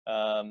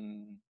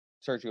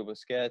Sergio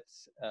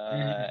Busquets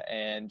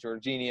and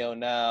Jorginho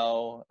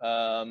now.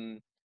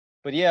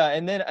 But yeah,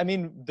 and then I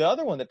mean the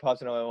other one that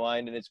pops into my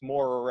mind, and it's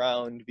more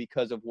around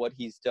because of what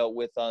he's dealt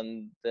with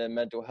on the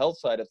mental health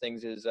side of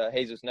things, is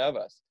Jesus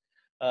Navas.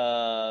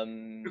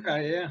 He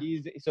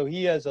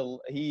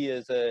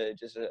is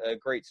just a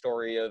great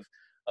story of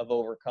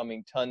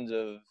overcoming tons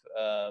of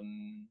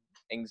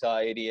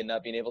anxiety and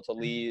not being able to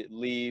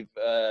leave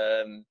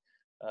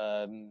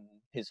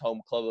his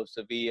home club of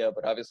Sevilla,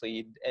 but obviously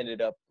he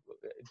ended up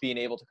being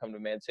able to come to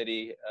Man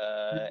City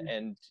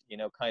and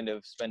kind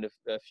of spend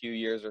a few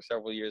years or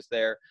several years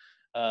there.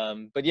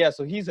 But yeah,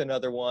 so he's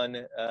another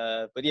one.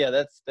 But yeah,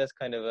 that's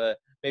kind of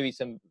maybe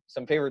some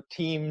favorite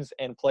teams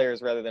and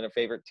players rather than a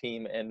favorite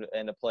team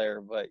and a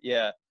player. But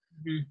yeah.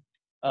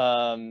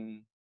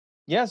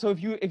 Yeah, so if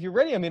you're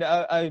ready, I mean,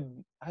 I'd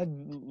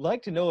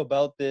like to know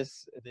about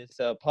this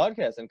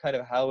podcast and kind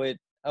of how it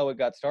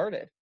got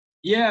started.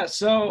 Yeah,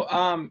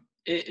 so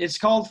it's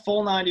called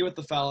Full 90 with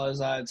the Fellas.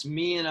 It's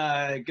me and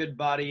a good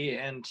buddy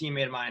and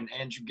teammate of mine,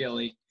 Andrew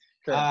Gilly.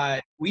 Sure.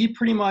 We've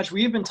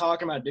been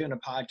talking about doing a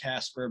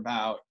podcast for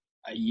about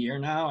a year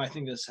now. I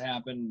think this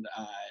happened,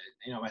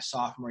 my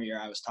sophomore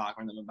year. I was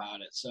talking to them about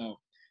it. So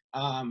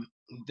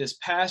this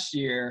past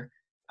year,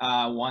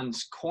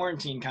 once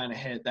quarantine kind of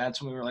hit,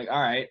 that's when we were like,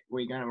 all right,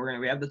 we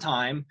have the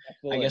time.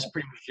 Absolutely. I guess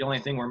pretty much the only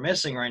thing we're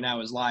missing right now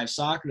is live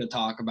soccer to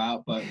talk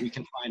about, but we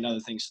can find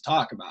other things to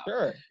talk about.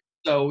 Sure.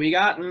 So we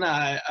got in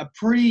a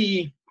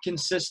pretty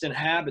consistent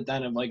habit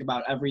then of like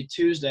about every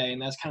Tuesday,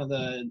 and that's kind of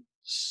the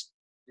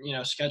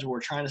schedule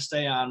we're trying to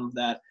stay on.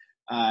 That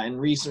in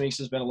recent weeks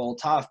has been a little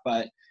tough,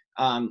 but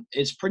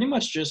it's pretty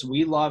much just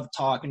we love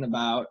talking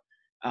about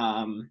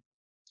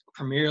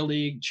Premier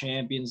League,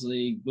 Champions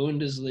League,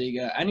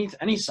 Bundesliga,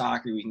 any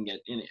soccer we can get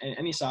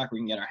any soccer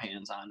we can get our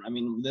hands on. I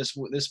mean,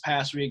 this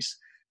past week's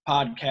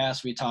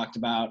podcast we talked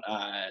about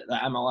the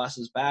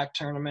MLS's back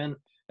tournament.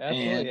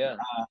 Absolutely, and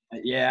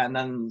and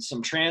then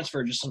some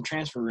transfer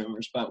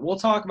rumors, but we'll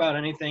talk about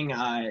anything.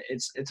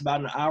 It's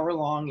about an hour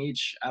long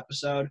each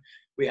episode.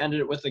 We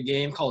ended it with a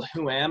game called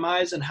Who Am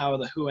I's, and how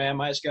the Who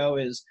Am I's go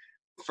is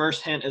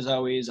first hint is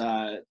always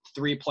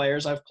 3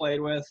 players I've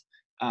played with.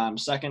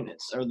 Second,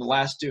 the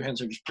last 2 hints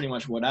are just pretty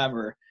much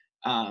whatever.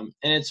 And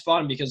it's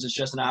fun because it's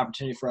just an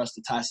opportunity for us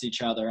to test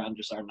each other on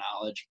just our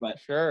knowledge. But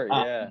sure,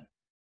 yeah.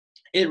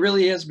 It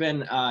really has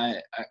been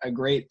a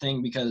great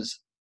thing because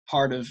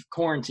part of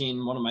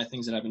quarantine, one of my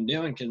things that I've been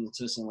doing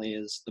consistently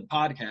is the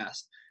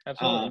podcast.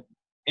 Absolutely.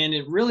 And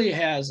it really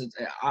has,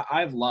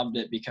 I've loved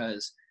it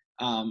because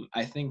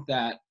I think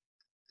that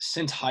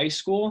since high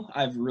school,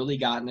 I've really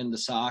gotten into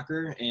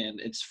soccer, and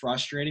it's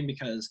frustrating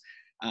because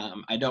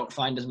I don't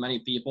find as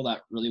many people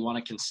that really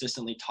want to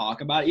consistently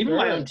talk about it. Even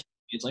my own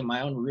teammates, like my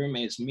own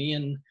roommates, me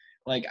and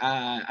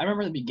I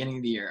remember at the beginning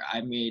of the year,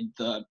 I made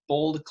the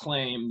bold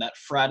claim that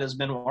Fred has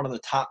been one of the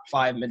top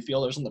 5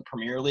 midfielders in the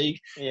Premier League.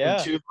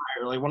 Yeah. And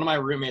one of my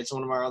roommates and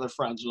one of our other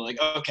friends were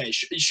like, okay,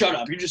 shut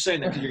up. You're just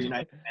saying that because you're a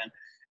United fan.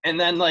 And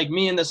then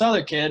me and this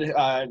other kid,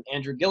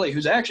 Andrew Gilly,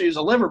 who's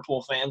a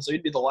Liverpool fan, so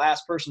he'd be the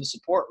last person to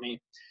support me.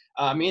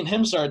 Me and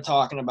him started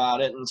talking about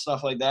it and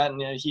stuff like that,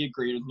 and he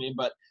agreed with me.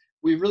 But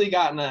we've really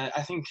gotten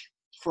I think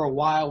for a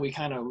while we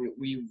I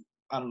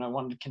don't know,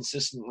 wanted to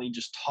consistently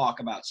just talk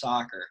about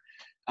soccer.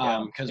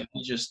 Because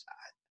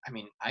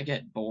I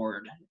get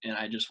bored and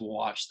I just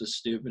watch the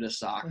stupidest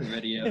soccer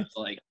videos,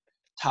 like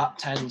top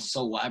 10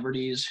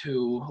 celebrities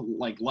who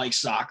like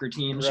soccer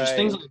teams, just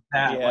things like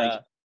that. Yeah.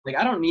 Like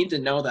I don't need to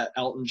know that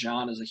Elton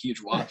John is a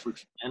huge Watford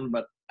fan,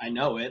 but I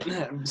know it.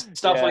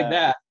 Stuff like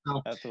that.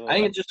 So I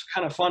think it's just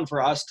kind of fun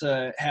for us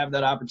to have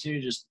that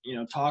opportunity to just,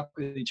 talk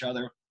with each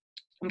other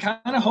and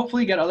kind of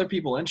hopefully get other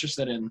people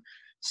interested in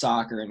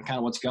soccer and kind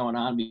of what's going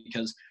on,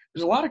 because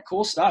there's a lot of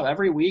cool stuff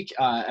every week.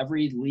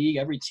 Every league,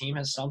 every team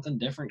has something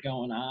different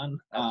going on.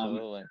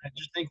 Absolutely. I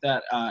just think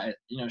that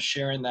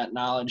sharing that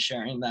knowledge,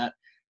 sharing that,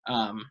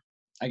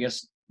 I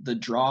guess the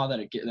draw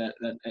that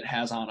it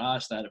has on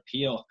us, that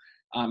appeal,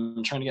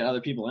 trying to get other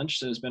people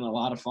interested has been a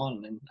lot of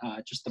fun. And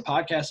just the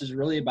podcast is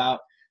really about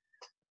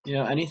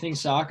anything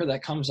soccer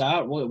that comes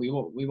out. We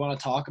want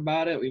to talk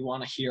about it. We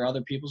want to hear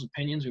other people's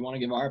opinions. We want to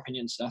give our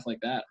opinions, stuff like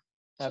that.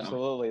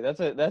 Absolutely. That's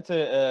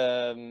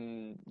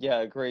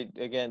a great,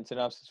 again,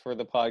 synopsis for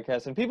the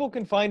podcast. And people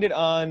can find it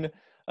on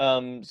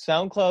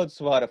SoundCloud,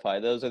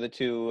 Spotify. Those are the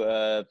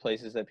 2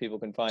 places that people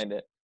can find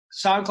it.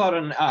 SoundCloud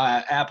and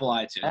Apple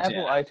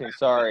iTunes. iTunes.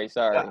 Sorry.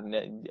 I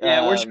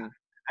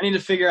need to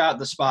figure out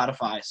the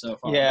Spotify so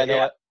far.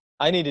 Yeah,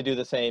 I need to do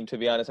the same, to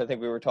be honest. I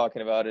think we were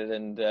talking about it,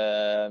 and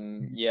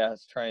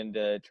trying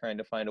to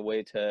find a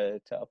way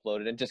to upload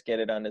it and just get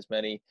it on as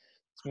many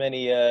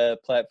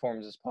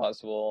platforms as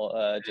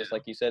possible, just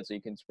like you said, so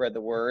you can spread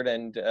the word.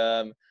 And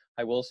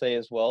I will say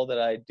as well that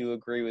I do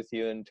agree with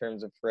you in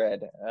terms of Fred.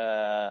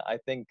 I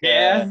think he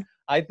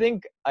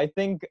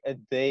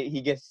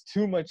gets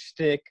too much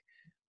stick,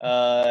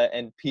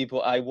 and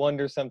people. I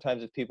wonder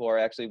sometimes if people are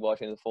actually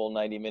watching the full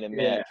 90-minute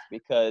match,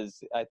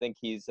 because I think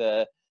he's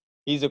a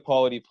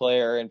quality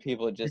player, and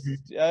people just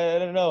I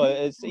don't know.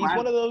 He's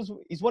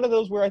one of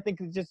those where I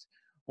think it's just.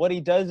 What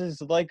he does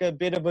is like a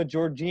bit of a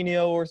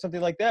Jorginho or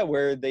something like that,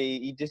 where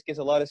he just gets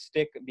a lot of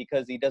stick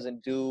because he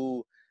doesn't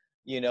do,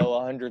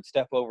 100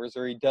 step overs,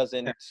 or he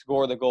doesn't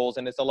score the goals,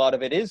 and a lot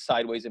of it is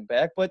sideways and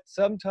back. But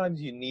sometimes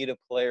you need a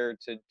player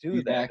to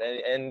do that,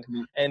 and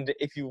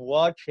if you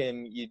watch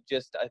him,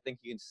 I think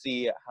you can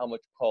see how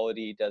much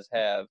quality he does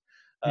have.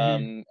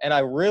 And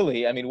I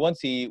mean,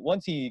 once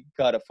he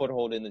got a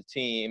foothold in the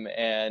team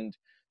and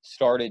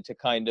started to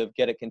kind of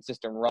get a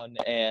consistent run,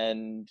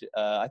 and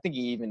I think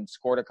he even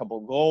scored a couple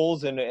of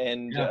goals, and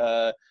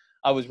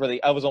I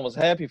was almost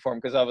happy for him,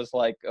 because I was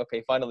like,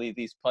 okay, finally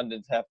these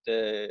pundits have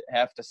to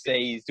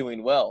say he's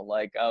doing well.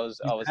 Like I was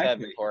happy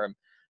Exactly. for him.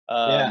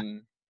 Yeah.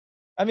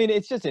 I mean,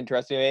 it's just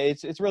interesting.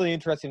 It's really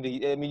interesting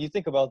to. I mean, you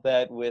think about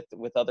that with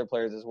other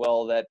players as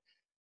well. That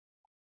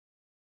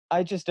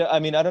I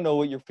mean, I don't know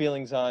what your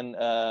feelings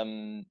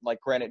on like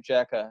Granit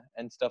Xhaka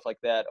and stuff like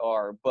that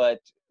are, but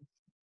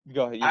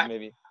go ahead. You I,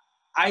 maybe.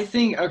 I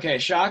think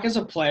Shaq is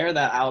a player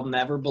that I'll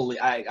never believe.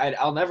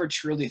 I'll never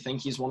truly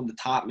think he's one of the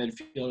top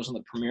midfielders in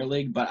the Premier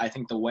League. But I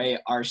think the way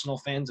Arsenal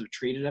fans have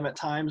treated him at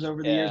times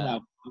over the years, Yeah.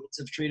 now opponents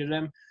have treated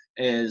him,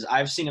 is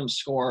I've seen him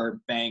score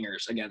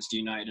bangers against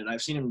United.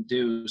 I've seen him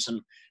do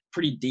some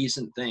pretty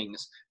decent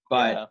things.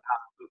 But Yeah.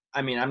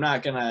 I mean, I'm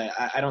not gonna.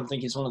 I don't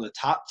think he's one of the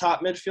top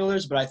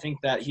midfielders. But I think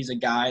that he's a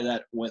guy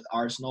that, with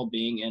Arsenal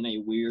being in a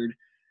weird,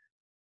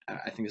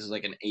 I think this is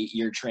like an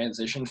 8-year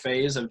transition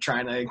phase of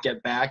trying to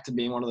get back to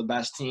being one of the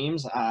best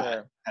teams.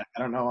 Sure. I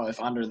don't know if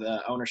under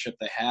the ownership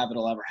they have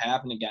it'll ever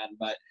happen again,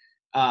 but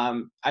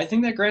I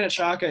think that Granit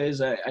Xhaka is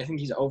I think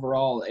he's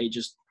overall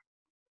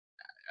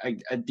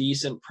a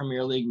decent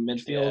Premier League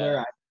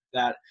midfielder. Yeah.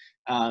 That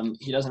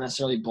he doesn't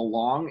necessarily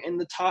belong in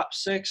the top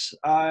 6.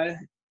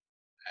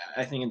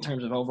 I think in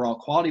terms of overall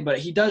quality, but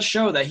he does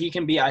show that he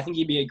can be. I think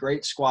he'd be a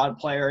great squad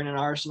player in an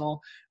Arsenal.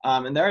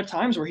 And there are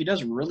times where he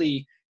does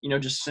really,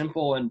 just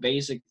simple and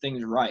basic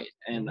things right.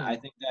 And I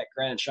think that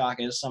Granit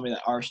Xhaka is somebody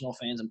that Arsenal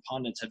fans and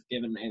pundits have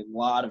given a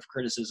lot of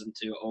criticism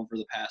to over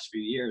the past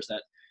few years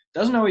that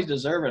doesn't always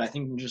deserve it. I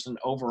think just an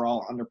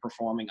overall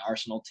underperforming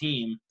Arsenal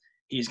team,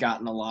 he's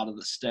gotten a lot of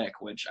the stick,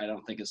 which I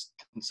don't think is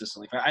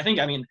consistently fair.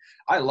 I mean,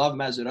 I love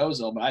Mesut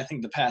Ozil, but I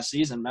think the past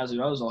season, Mesut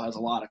Ozil has a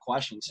lot of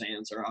questions to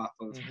answer off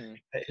of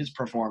his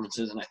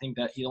performances. And I think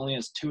that he only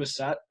has two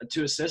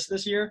assists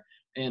this year.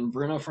 And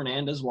Bruno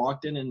Fernandes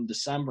walked in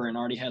December and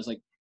already has like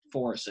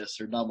 4 assists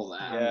or double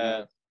that. Yeah. I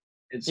mean,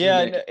 it's Yeah,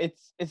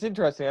 ridiculous. it's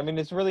interesting. I mean,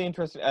 it's really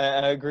interesting.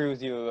 I agree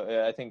with you.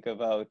 I think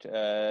about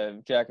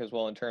Jack as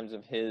well in terms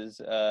of his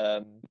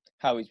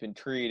how he's been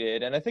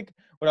treated, and I think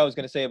what I was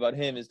going to say about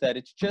him is that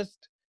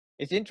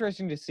it's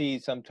interesting to see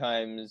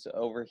sometimes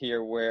over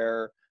here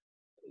where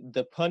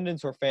the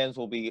pundits or fans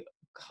will be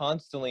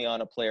constantly on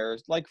a player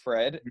like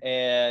Fred,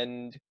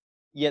 and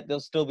yet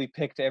they'll still be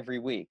picked every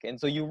week, and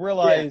so you Yeah.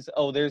 realize,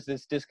 oh, there's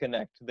this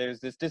disconnect.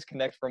 There's this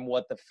disconnect from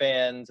what the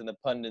fans and the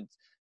pundits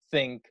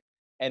think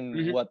and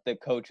hmm what the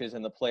coaches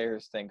and the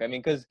players think. I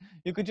mean, because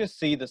you could just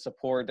see the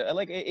support.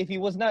 Like if he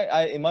was not,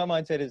 in my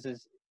mindset is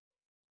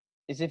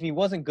if he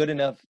wasn't good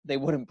enough, they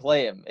wouldn't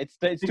play him. It's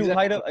too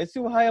high Exactly. it's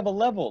too high of a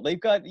level.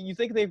 You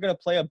think they're going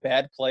to play a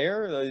bad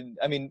player?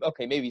 I mean,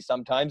 okay, maybe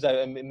sometimes.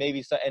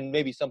 Maybe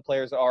some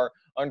players are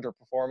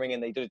underperforming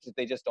and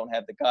they just don't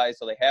have the guys,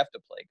 so they have to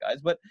play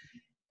guys. But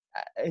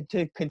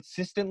to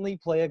consistently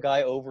play a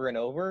guy over and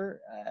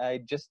over, I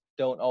just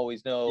don't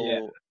always Yeah.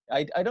 know.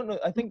 I don't know.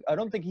 I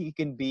don't think he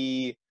can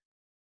be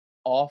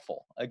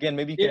awful. Again,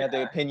 maybe you can Yeah. have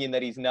the opinion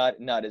that he's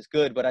not as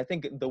good, but I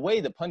think the way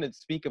the pundits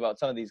speak about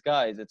some of these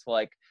guys, it's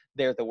like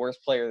they're the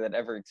worst player that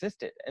ever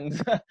existed. And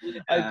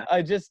Yeah.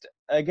 I just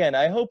again,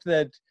 I hope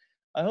that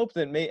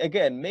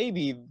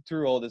maybe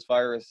through all this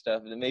virus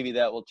stuff, that maybe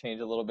that will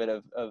change a little bit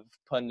of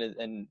pundit,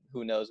 and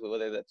who knows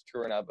whether that's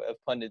true or not, but of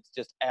pundits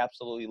just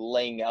absolutely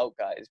laying out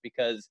guys,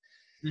 because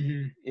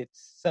hmm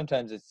it's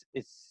sometimes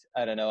it's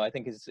I don't know, I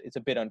think it's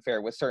a bit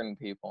unfair with certain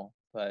people,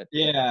 but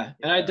Yeah,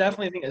 and I yeah.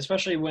 definitely think,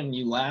 especially when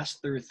you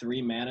last through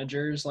 3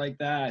 managers like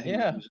that, I think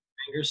Yeah,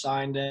 Wenger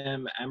signed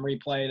him, Emery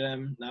played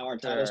him, now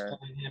Arteta's sure.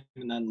 playing him,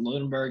 and then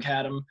Lunenburg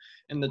had him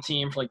in the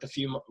team for like the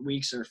few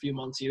weeks or a few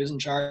months he was in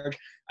charge.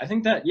 I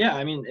think that, yeah,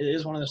 I mean, it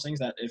is one of those things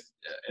that if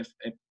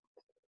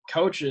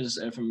coaches,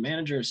 if a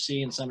manager is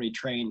seeing somebody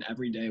train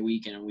every day,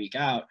 week in and week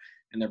out,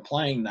 and they're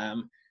playing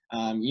them,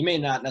 you may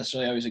not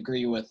necessarily always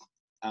agree with.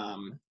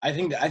 I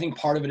think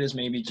part of it is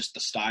maybe just the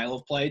style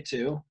of play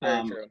too.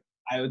 Very true.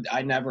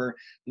 I never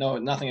know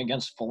nothing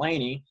against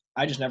Fellaini.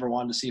 I just never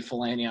wanted to see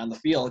Fellaini on the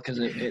field because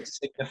it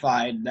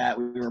signified that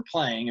we were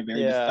playing a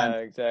very Yeah,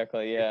 defensive.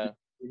 exactly. Yeah,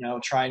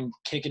 Try and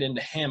kick it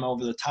into him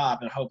over the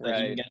top and hope that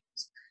he can right.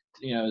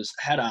 get his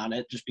head on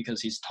it just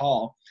because he's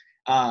tall.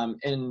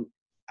 And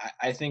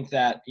I think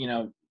that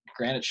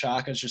Granit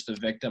Xhaka is just a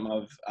victim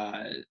of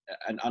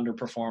an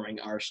underperforming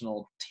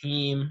Arsenal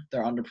team.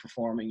 They're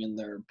underperforming in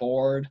their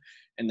board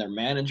and their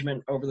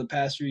management over the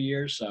past few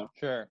years. So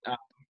Sure. uh,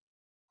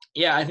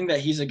 yeah, I think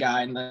that he's a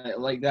guy and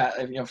like that.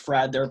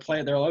 Fred,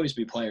 there'll always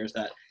be players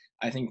that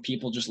I think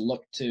people just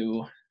look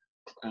to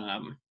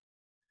um,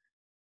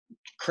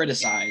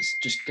 criticize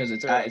just because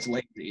Sure. it's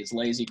lazy. It's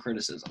lazy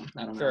criticism.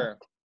 I don't know. Sure.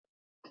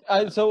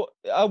 So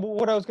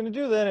what I was going to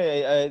do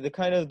then, the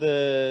kind of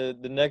the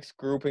next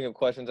grouping of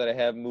questions that I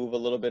have move a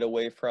little bit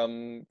away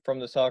from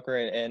the soccer,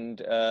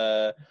 and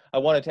I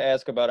wanted to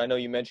ask about. I know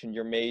you mentioned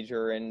your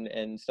major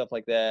and stuff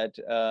like that.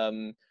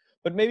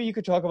 But maybe you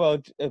could talk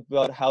about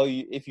how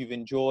if you've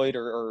enjoyed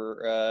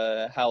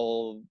or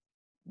how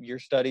your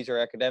studies or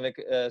academic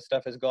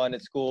stuff has gone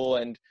at school,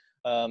 and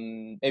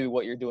maybe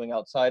what you're doing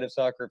outside of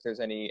soccer, if there's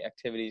any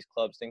activities,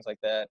 clubs, things like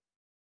that.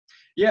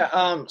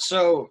 Yeah,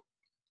 so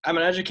I'm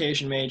an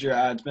education major.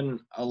 It's been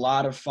a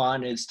lot of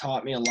fun. It's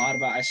taught me a lot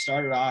about. I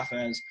started off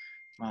as,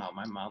 wow,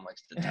 my mom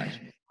likes to text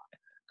me.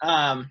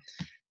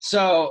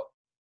 So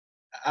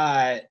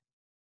I'm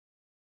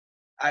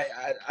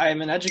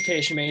an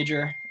education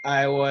major.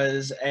 I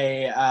was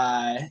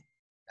a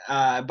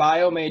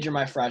bio major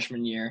my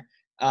freshman year.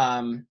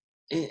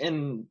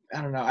 And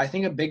I don't know, I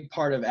think a big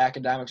part of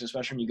academics,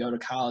 especially when you go to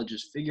college,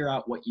 is figure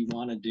out what you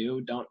want to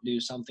do. Don't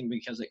do something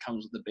because it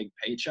comes with a big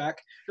paycheck.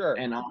 Sure.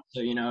 And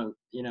also,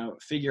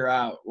 figure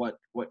out what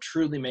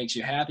truly makes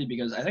you happy,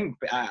 because I think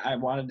I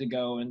wanted to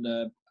go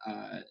into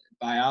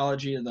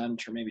biology and then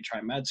maybe try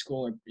med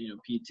school or,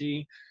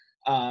 PT,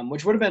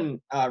 which would have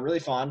been really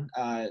fun.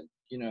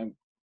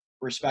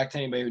 Respect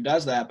anybody who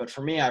does that. But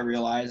for me, I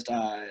realized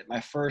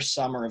my first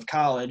summer of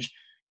college,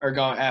 or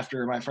going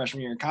after my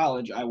freshman year in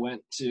college,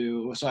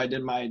 so I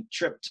did my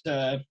trip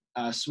to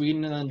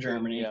Sweden and then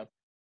Germany. Yeah.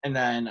 And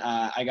then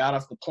I got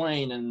off the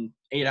plane and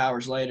 8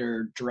 hours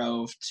later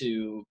drove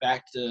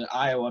back to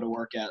Iowa to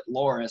work at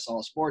Loris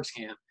All Sports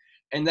Camp.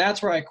 And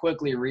that's where I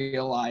quickly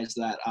realized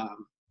that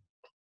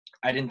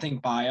I didn't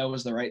think bio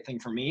was the right thing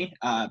for me,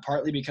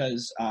 partly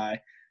because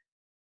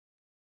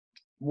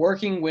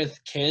working with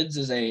kids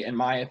is in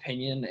my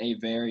opinion, a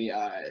very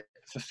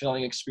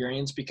fulfilling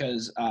experience,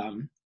 because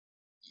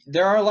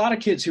there are a lot of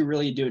kids who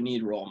really do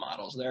need role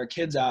models. There are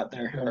kids out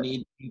there who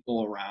need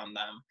people around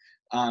them.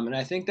 And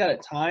I think that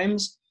at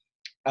times,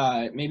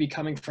 maybe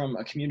coming from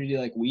a community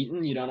like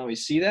Wheaton, you don't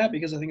always see that,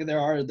 because I think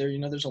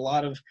there's a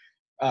lot of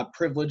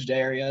privileged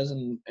areas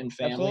and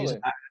families.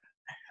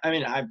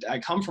 Absolutely. I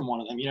come from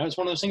one of them. It's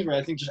one of those things where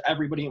I think just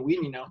everybody in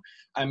Wheaton,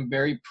 I'm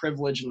very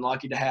privileged and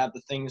lucky to have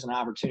the things and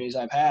opportunities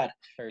I've had.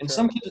 Very And true.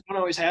 some kids don't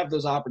always have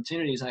those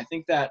opportunities. And I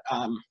think that,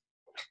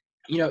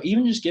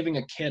 even just giving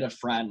a kid a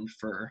friend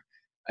for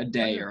a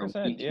day or a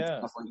 100%, week and yeah.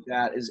 stuff like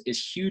that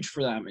is huge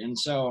for them. And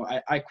so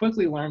I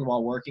quickly learned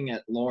while working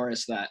at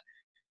Loris that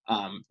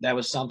that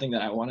was something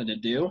that I wanted to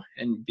do,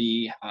 and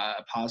be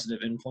a positive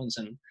influence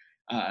in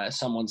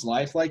someone's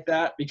life like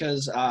that,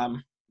 because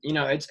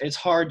it's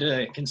hard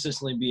to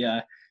consistently be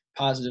a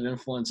positive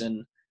influence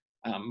in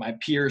my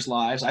peers'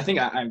 lives. I think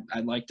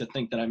I'd like to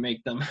think that I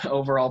make them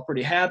overall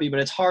pretty happy, but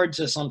it's hard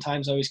to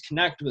sometimes always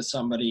connect with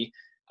somebody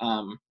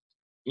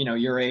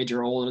your age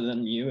or older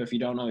than you if you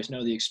don't always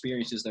know the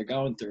experiences they're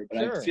going through. But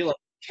Sure. I feel like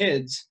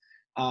kids,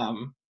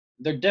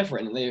 they're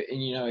different.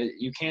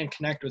 You can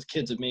connect with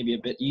kids maybe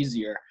a bit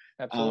easier.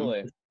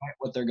 Absolutely.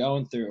 What they're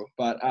going through.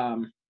 But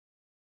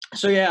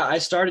so yeah, I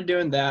started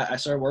doing that. I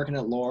started working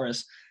at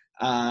Loris,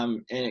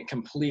 and it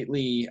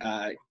completely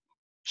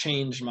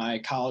changed my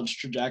college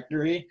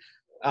trajectory.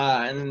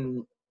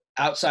 And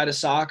outside of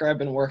soccer, I've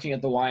been working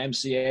at the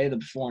YMCA, the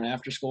before and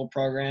after school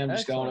program,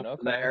 just Excellent. going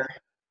over Okay. there.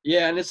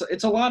 Yeah, and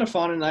it's a lot of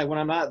fun. And when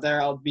I'm not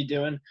there, I'll be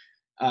doing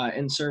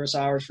in-service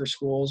hours for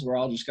schools, where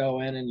I'll just go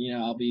in and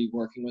I'll be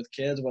working with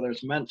kids, whether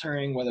it's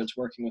mentoring, whether it's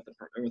working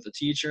with a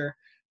teacher,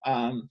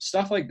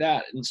 stuff like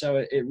that. And so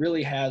it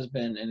really has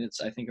been, and it's,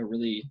 I think, a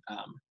really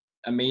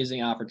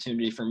amazing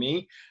opportunity for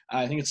me.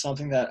 I think it's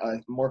something that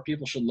more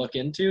people should look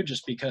into,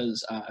 just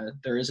because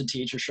there is a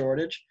teacher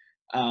shortage,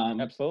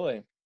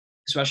 Absolutely.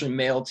 especially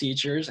male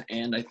teachers.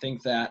 And I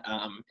think that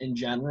in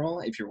general,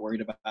 if you're worried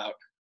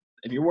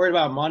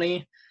about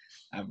money,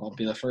 I won't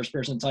be the first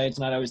person to tell you it's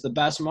not always the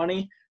best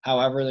money.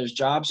 However, there's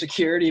job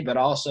security, but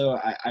also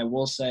I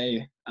will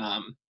say,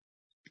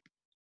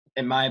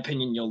 in my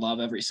opinion, you'll love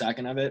every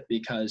second of it,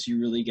 because you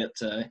really get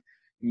to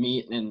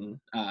meet and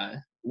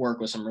work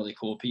with some really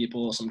cool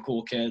people, some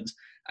cool kids,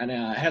 and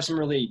have some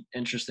really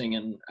interesting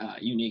and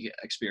unique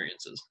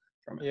experiences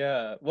from it.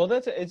 Yeah. Well,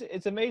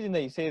 it's amazing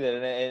that you say that,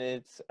 and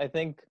it's, I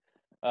think,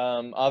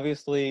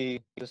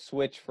 obviously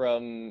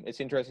it's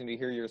interesting to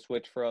hear your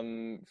switch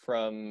from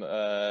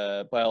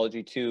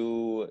biology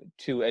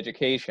to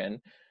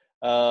education,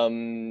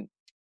 and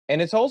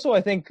it's also,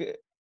 I think,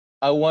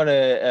 I want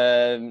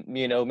to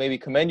maybe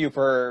commend you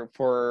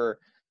for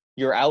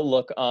your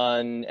outlook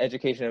on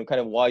education, and kind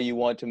of why you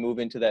want to move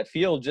into that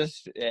field,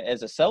 just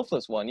as a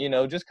selfless one,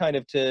 just kind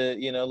of to,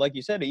 like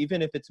you said,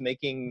 even if it's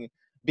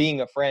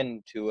being a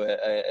friend to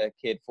a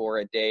kid for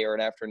a day or an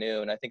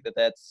afternoon. I think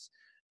that's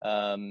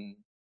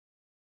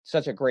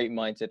such a great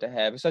mindset to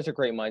have, such a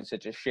great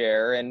mindset to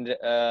share. And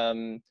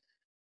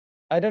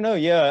I don't know,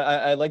 yeah,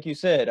 I like you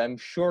said, I'm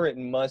sure it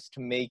must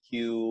make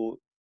you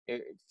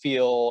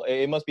feel,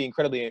 it must be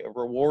incredibly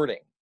rewarding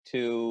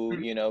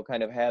to,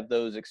 kind of have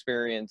those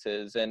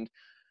experiences. And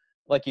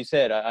like you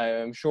said,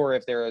 I'm sure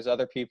if there is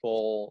other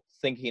people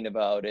thinking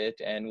about it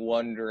and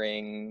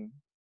wondering,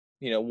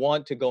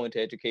 want to go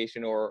into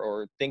education,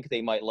 or think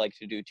they might like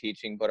to do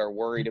teaching, but are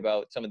worried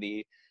about some of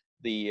the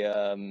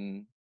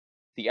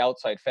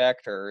outside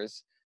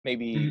factors,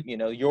 maybe,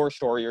 your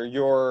story or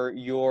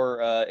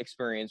your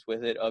experience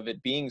with it, of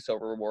it being so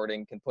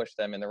rewarding, can push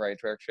them in the right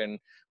direction.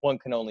 One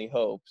can only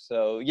hope.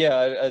 So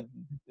yeah,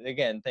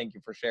 again, thank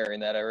you for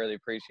sharing that. I really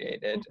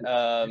appreciate it.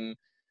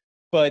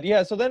 But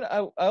yeah, so then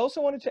I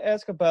also wanted to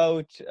ask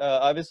about,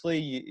 obviously,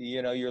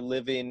 you know, you're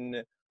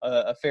living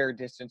a fair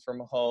distance from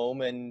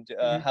home, and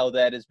Mhm. how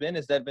that has been.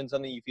 Has that been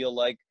something you feel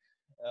like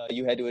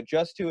you had to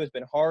adjust to? Has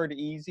been hard,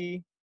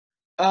 easy?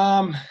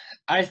 Um,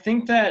 I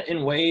think that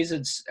in ways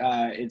it's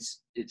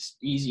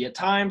easy at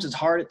times. It's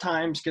hard at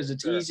times because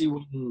it's Sure. easy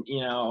when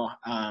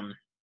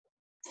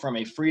from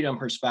a freedom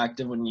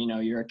perspective when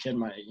you're a kid,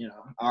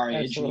 our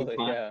age, and you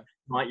Absolutely, yeah.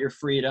 want your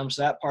freedom.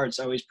 So that part's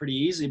always pretty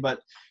easy.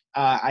 But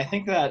I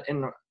think that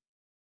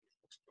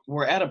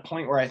we're at a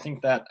point where I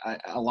think that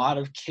a lot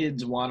of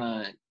kids want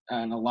to,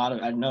 and a lot of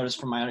I've noticed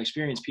from my own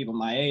experience, people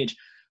my age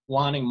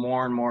wanting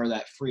more and more of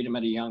that freedom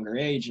at a younger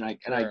age, and I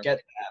Sure. get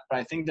that, but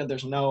I think that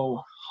there's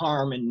no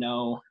harm and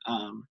no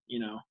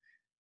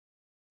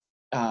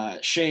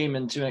shame,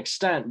 and to an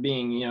extent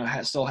being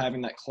still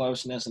having that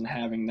closeness and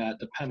having that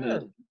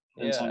dependence Sure.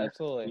 Yeah, on your, I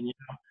absolutely. mean,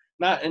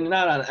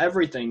 not on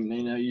everything.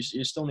 You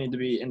still need to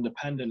be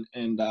independent,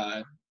 and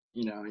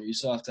you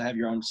still have to have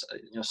your own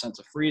sense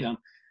of freedom.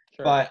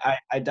 Sure. But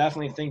I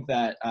definitely think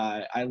that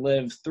I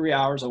live 3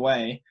 hours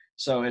away.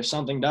 So if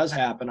something does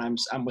happen,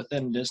 I'm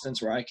within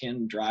distance where I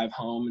can drive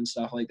home and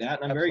stuff like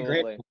that. And I'm very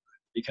Absolutely. grateful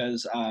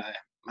because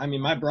I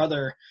mean, my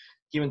brother,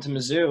 he went to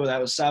Mizzou. That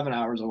was 7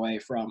 hours away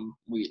from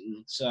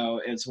Wheaton.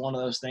 So it's one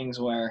of those things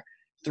where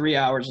 3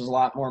 hours is a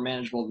lot more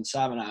manageable than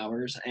 7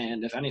 hours.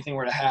 And if anything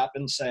were to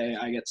happen, say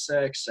I get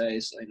sick, say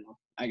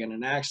I get in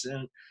an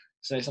accident,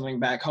 say something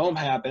back home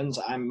happens,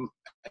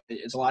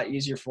 it's a lot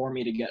easier for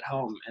me to get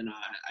home, and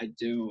I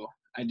do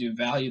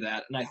value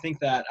that, and I think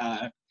that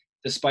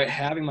despite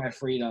having my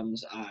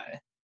freedoms,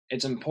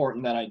 it's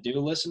important that I do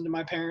listen to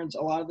my parents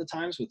a lot of the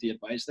times with the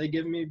advice they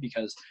give me,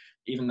 because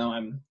even though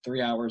I'm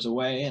 3 hours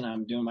away and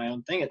I'm doing my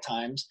own thing at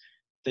times,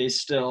 they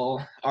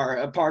still are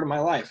a part of my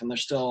life, and they're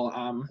still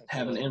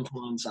have an Absolutely.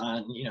 influence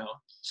on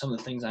some of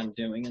the things I'm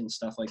doing and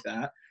stuff like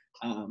that.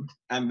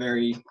 I'm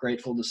very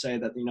grateful to say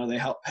that they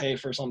help pay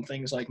for some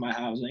things like my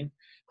housing.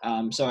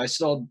 So I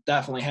still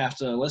definitely have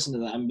to listen to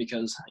them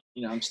because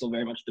I'm still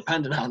very much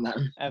dependent on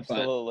them. But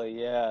Absolutely,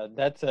 yeah.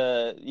 That's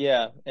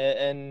yeah,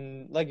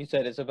 and like you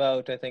said, it's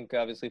about, I think,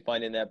 obviously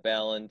finding that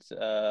balance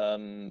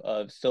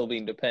of still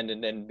being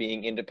dependent and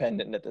being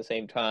independent at the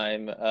same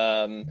time.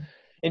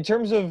 In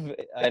terms of,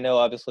 I know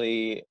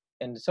obviously,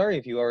 and sorry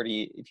if you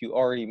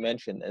already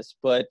mentioned this,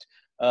 but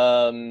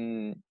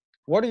um,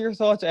 what are your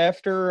thoughts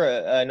after?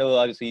 I know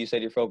obviously you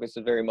said your focus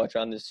is very much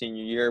on the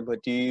senior year,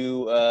 but do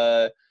you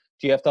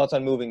have thoughts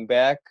on moving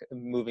back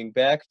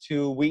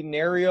to Wheaton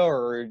area,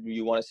 or do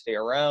you want to stay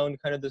around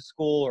kind of the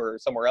school or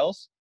somewhere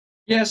else?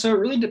 yeah, so it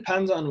really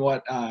depends on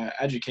what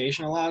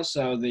education allows.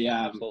 So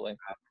Absolutely.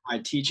 my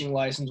teaching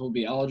license will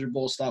be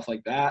eligible, stuff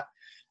like that.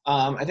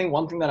 I think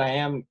one thing that I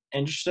am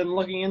interested in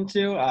looking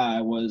into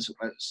was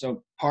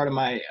so part of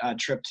my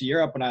trip to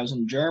Europe when I was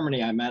in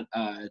Germany, I met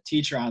a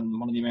teacher on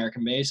one of the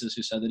American bases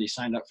who said that he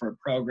signed up for a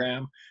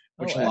program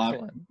Oh, which allowed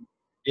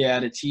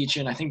excellent. to teach.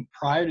 And I think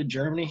prior to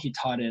Germany, he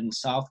taught in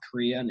South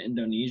Korea and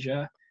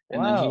Indonesia,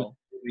 and then he was Wow.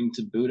 moving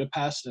to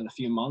Budapest in a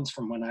few months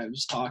from when I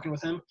was talking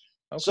with him.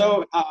 Okay.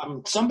 So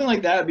something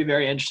like that would be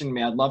very interesting to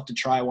me. I'd love to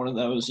try one of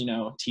those,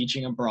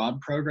 teaching abroad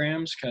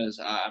programs, because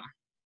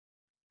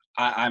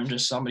I'm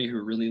just somebody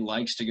who really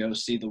likes to go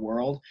see the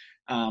world.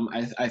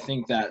 I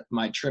think that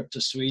my trip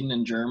to Sweden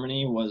and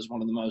Germany was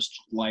one of the most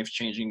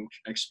life-changing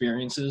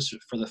experiences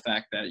for the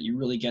fact that you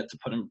really get to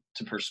put into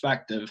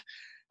perspective.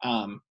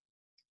 Um,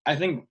 I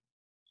think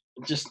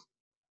just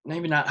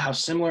maybe not how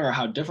similar or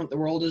how different the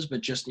world is,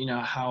 but just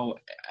how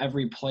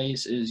every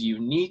place is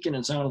unique in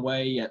its own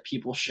way, yet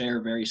people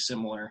share very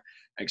similar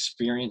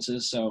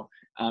experiences. So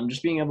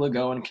just being able to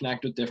go and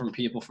connect with different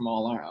people from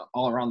all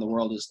around the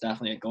world is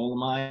definitely a goal of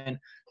mine.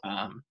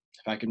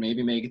 If I could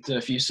maybe make it to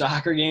a few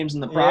soccer games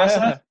in the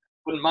process, Yeah.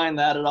 wouldn't mind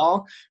that at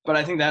all. But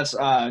I think that's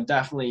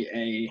definitely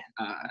a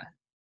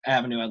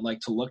avenue I'd like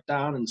to look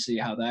down and see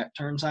how that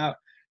turns out.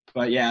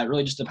 But yeah, it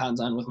really just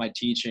depends on with my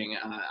teaching.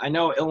 I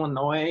know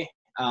Illinois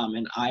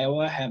and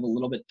Iowa have a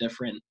little bit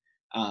different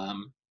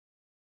um,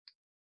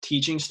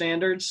 teaching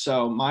standards.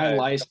 So my Right.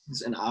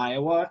 license in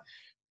Iowa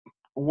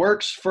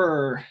works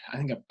for I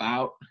think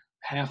about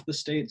half the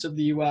states of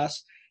the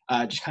U.S.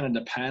 It just kind of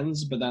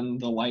depends. But then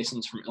the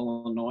license from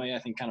Illinois I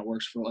think kind of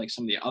works for like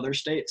some of the other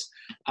states.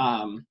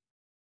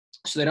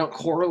 So they don't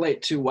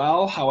correlate too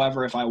well.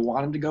 However, if I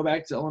wanted to go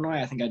back to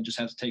Illinois, I think I'd just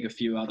have to take a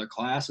few other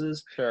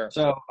classes. Sure.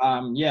 So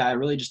yeah, it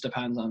really just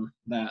depends on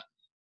that.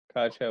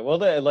 Gotcha. Well,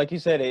 like you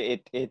said,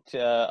 it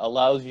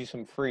allows you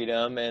some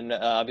freedom and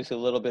obviously a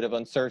little bit of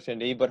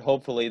uncertainty, but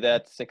hopefully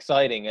that's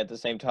exciting at the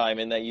same time,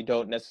 in that you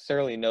don't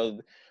necessarily know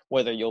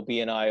whether you'll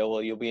be in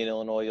Iowa, you'll be in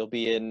Illinois, you'll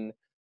be in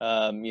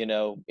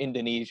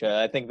Indonesia.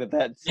 I think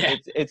that's Yeah.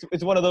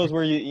 it's one of those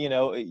where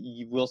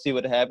you will see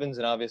what happens,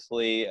 and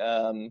obviously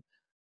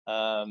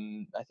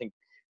I think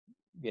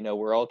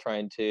we're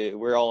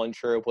all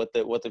unsure of what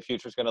the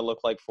future is going to look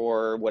like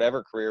for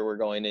whatever career we're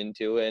going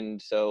into,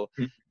 and so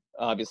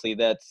obviously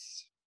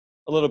that's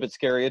a little bit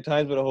scary at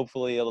times, but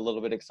hopefully a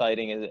little bit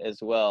exciting as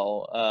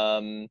well.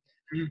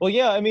 Mhm. Well,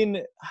 yeah, I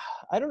mean,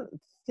 I don't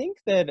think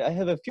that I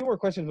have a few more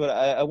questions, but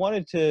I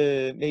wanted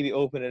to maybe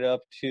open it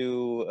up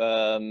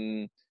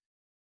to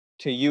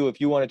you if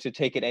you wanted to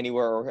take it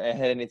anywhere or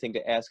had anything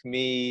to ask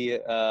me,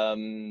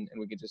 and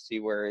we could just see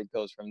where it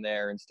goes from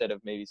there instead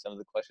of maybe some of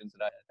the questions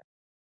that I had.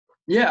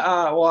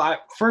 Yeah, well, I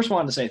first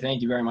wanted to say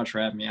thank you very much for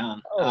having me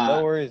on. Oh,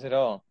 no worries at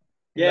all.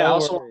 Yeah, No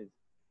worries.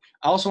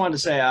 I also wanted to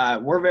say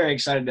we're very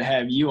excited to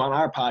have you on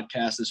our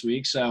podcast this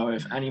week. So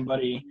if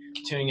anybody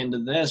tuning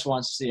into this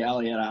wants to see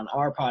Elliot on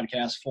our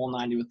podcast, Full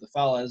 90 with the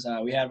Fellas,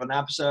 we have an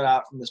episode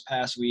out from this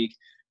past week.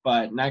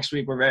 But next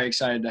week, we're very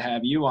excited to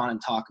have you on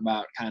and talk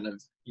about kind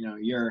of,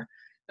 your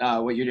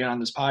what you're doing on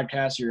this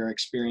podcast, your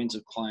experience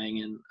of playing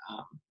in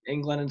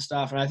England and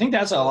stuff. And I think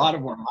that's a lot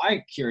of where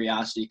my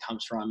curiosity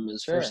comes from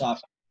is Sure. first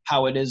off,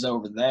 how it is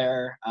over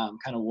there,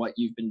 kind of what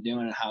you've been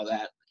doing and how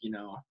that,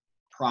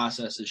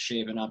 process is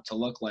shaping up to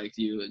look like.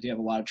 Do you have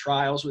a lot of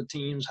trials with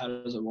teams? How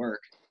does it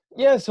work?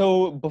 Yeah,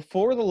 so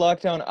before the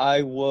lockdown,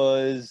 I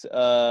was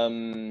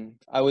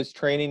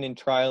training and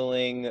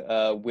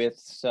trialing with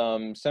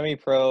some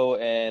semi-pro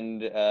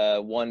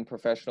and one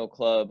professional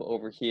club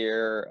over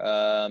here,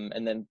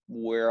 and then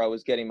where I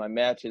was getting my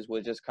matches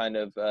was just kind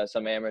of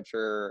some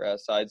amateur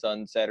sides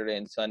on Saturday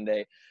and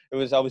Sunday. I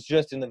was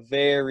just in the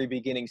very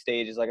beginning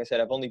stages. Like I said,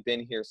 I've only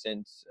been here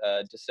since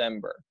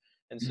December.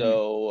 And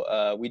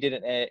so we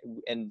didn't,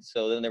 and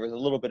so then there was a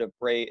little bit of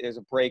break. There's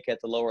a break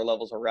at the lower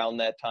levels around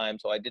that time,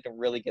 so I didn't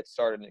really get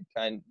started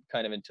kind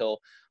of until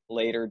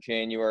later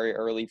January,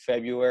 early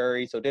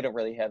February. So didn't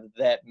really have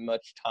that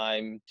much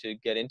time to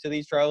get into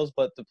these trials.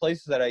 But the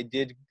places that I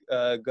did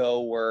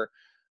go were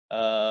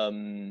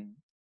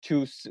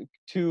two,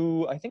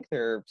 I think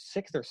they're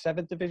 6th or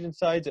 7th division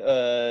sides.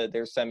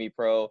 They're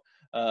semi-pro,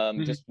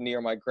 just near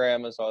my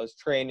grandma. So I was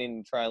training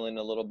and trialing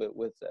a little bit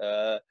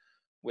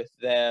with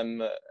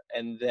them,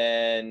 and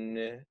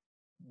then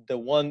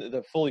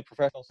the fully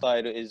professional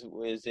side is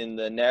in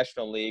the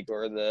National League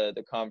or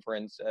the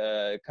conference.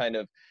 Kind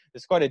of,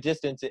 it's quite a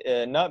distance,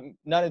 not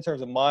in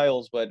terms of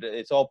miles, but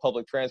it's all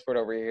public transport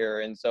over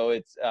here, and so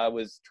I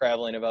was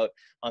traveling about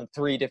on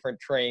 3 different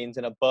trains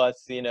and a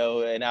bus, an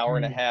hour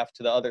and a half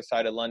to the other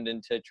side of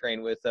London to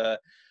train with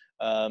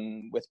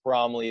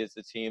Bromley is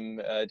the team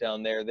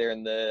down there. They're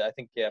in the, I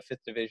think,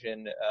 5th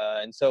division,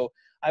 and so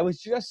I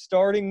was just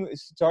starting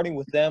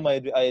with them.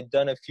 I had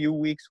done a few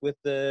weeks with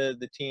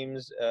the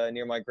teams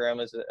near my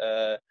grandma's,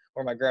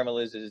 where my grandma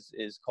lives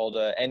is called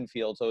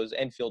Enfield. So it was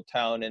Enfield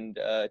Town and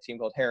a team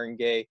called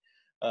Haringey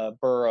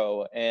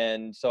Borough.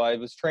 And so I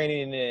was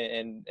training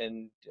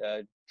and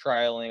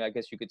trialing, I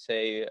guess you could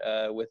say,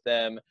 with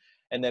them,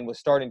 and then was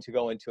starting to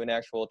go into an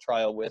actual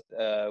trial with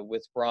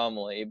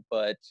Bromley,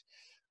 but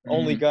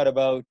only got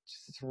about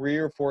 3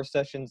 or 4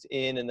 sessions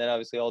in, and then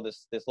obviously all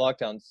this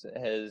lockdown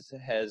has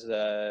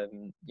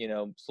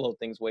slowed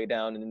things way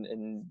down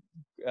and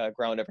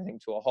ground everything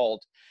to a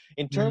halt.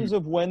 In terms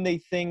of when they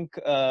think,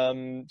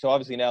 so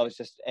obviously now it's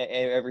just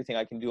everything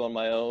I can do on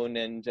my own,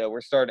 and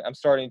I'm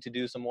starting to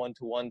do some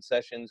one-to-one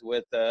sessions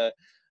with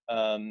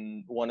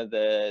one of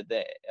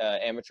the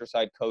amateur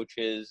side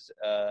coaches.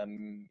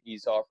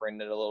 He's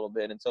offering it a little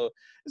bit, and so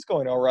it's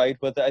going all right.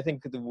 But I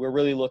think we're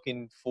really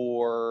looking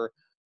for.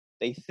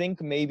 They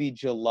think maybe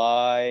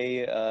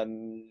July,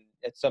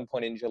 at some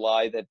point in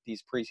July, that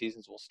these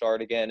preseasons will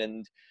start again.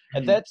 And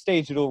at that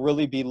stage, it'll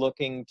really be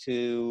looking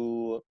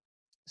to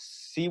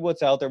see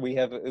what's out there. We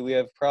have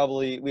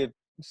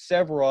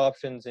several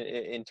options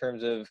in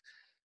terms of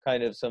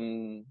kind of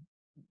some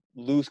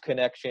loose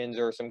connections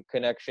or some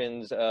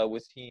connections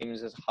with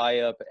teams as high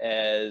up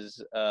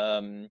as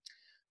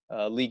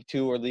League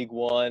 2 or League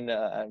 1.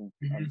 I'm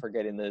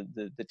forgetting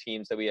the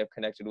teams that we have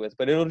connected with,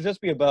 but it'll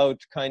just be about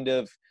kind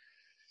of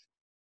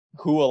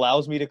who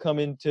allows me to come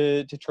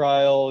into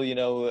trial.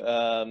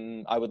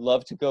 I would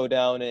love to go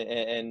down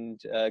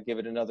and give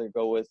it another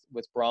go with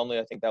Bromley.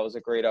 I think that was a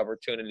great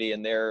opportunity,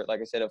 and they're,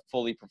 like I said, a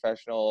fully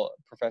professional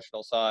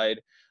side.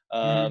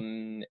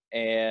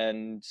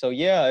 And so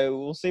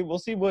we'll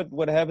see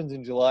what happens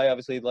in July.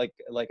 Obviously, like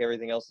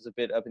everything else is a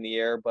bit up in the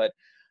air, but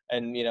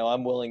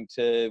I'm willing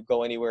to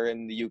go anywhere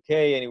in the UK,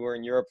 anywhere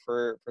in Europe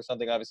for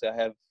something. Obviously, I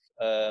have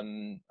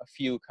a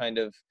few kind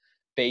of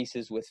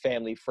bases with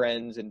family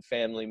friends and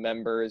family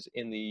members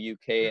in the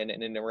UK and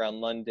in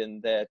around London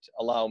that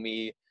allow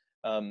me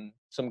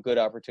some good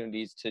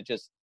opportunities to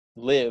just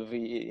live,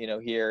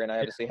 here. And I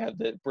obviously have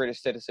the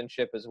British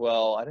citizenship as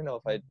well. I don't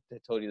know if I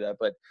told you that,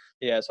 but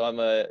yeah, so I'm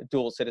a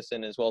dual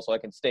citizen as well, so I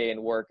can stay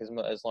and work as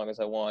long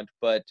as I want.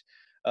 But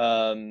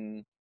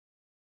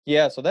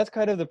so that's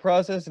kind of the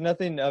process.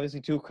 Nothing obviously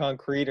too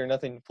concrete or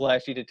nothing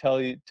flashy to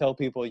tell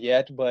people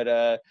yet,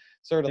 but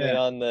certainly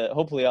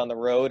hopefully on the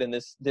road. And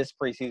this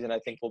preseason I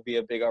think will be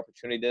a big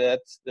opportunity.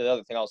 That's the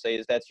other thing I'll say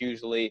is that's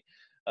usually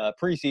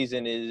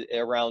preseason is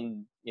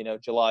around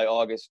July,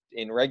 August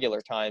in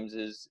regular times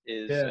is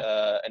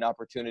an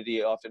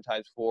opportunity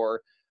oftentimes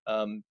for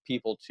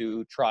people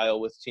to trial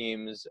with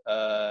teams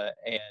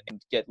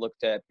and get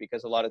looked at,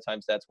 because a lot of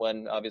times that's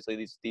when obviously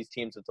these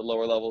teams at the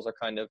lower levels are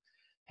kind of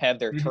have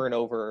their Mm-hmm.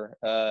 turnover,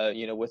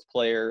 with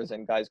players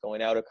and guys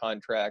going out of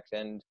contract.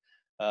 And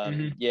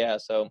Mm-hmm.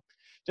 so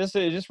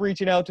just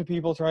reaching out to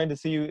people, trying to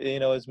see,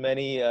 as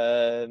many,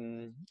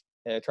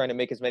 trying to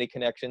make as many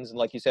connections and,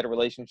 like you said,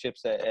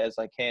 relationships as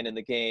I can in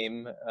the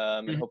game,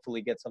 and Mm-hmm.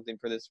 hopefully get something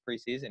for this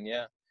preseason.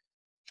 Yeah.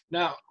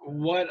 Now,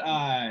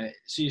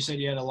 so you said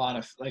you had a lot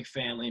of like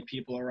family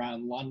people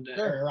around London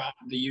Sure. or around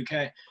the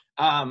UK.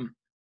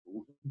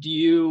 Do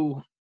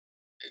you,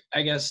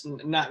 I guess,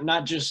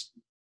 not just,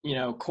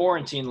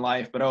 quarantine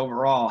life, but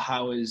overall,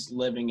 how is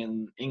living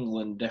in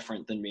England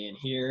different than being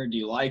here? Do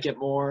you like it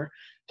more?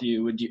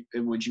 Would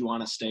you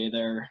want to stay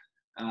there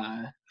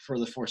for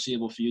the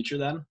foreseeable future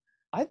then?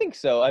 I think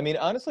so. I mean,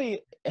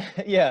 honestly,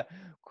 yeah.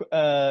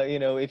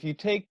 If you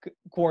take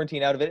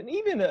quarantine out of it, and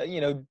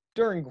even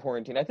during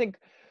quarantine, I think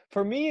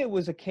for me it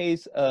was a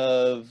case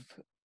of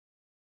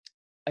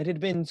it had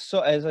been so,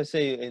 as I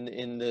say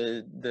in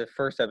the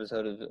first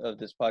episode of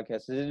this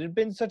podcast, it had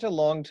been such a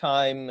long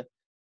time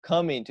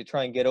coming to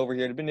try and get over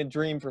here. It had been a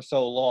dream for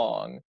so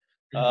long,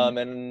 Hmm.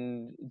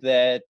 and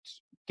that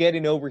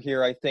getting over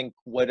here, I think,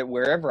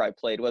 wherever I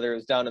played, whether it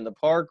was down in the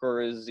park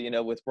or is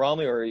with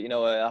Bromley or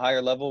a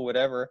higher level,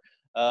 whatever,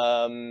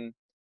 um,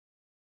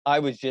 I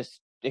was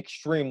just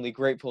extremely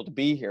grateful to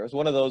be here. It was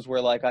one of those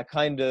where, like, I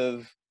kind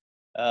of,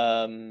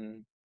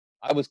 um,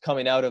 I was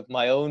coming out of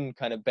my own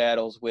kind of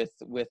battles with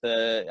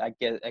I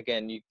guess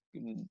again, you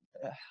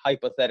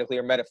hypothetically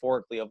or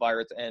metaphorically, a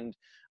virus, and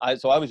I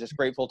was just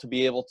grateful to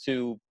be able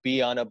to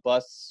be on a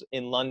bus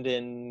in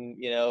London,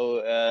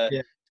 Yeah.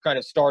 kind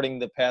of starting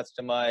the path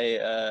to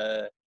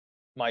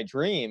my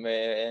dream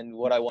and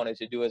what I wanted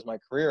to do as my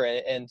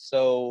career, and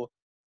so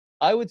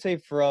I would say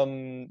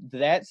from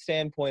that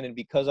standpoint, and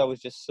because I was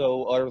just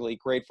so utterly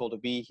grateful to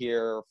be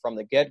here from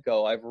the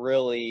get-go, I've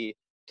really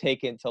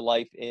taken to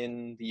life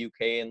in the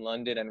UK and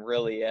London and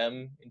really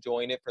am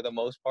enjoying it for the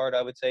most part,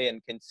 I would say,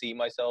 and can see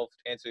myself,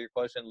 to answer your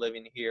question,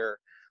 living here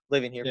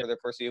Yeah. for the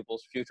foreseeable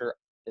future,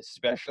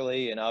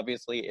 especially. And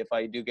obviously, if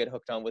I do get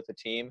hooked on with the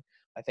team,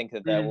 I think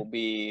that Mhm. will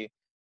be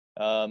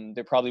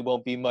there probably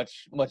won't be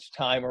much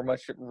time or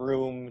much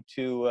room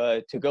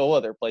to go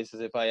other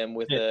places if I am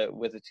with Yeah.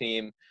 a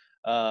team.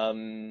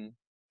 Um,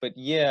 but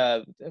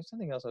yeah, there's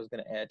something else I was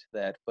going to add to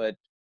that, but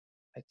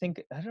I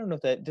don't know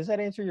if that does that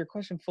answer your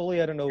question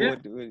fully. I don't know Yeah.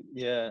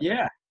 yeah.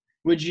 Yeah.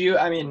 Would you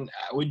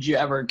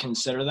ever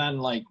consider then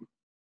like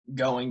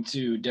going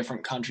to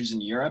different countries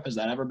in Europe? Has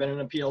that ever been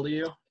an appeal to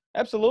you?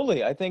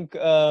 Absolutely. I think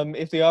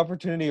if the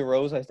opportunity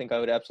arose, I think I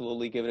would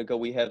absolutely give it a go.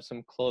 We have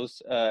some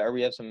close, or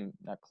we have some,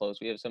 not close,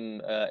 we have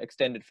some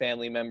extended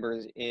family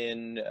members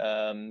in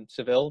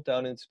Seville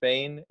down in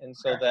Spain. And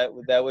so Okay.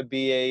 that would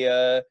be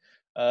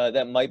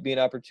that might be an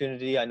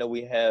opportunity. I know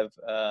we have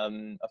a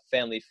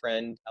family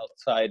friend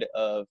outside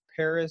of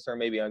Paris, or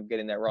maybe I'm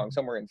getting that wrong, Mhm.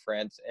 somewhere in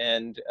France.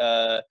 And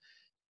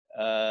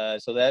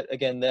so that,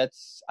 again,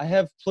 I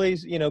have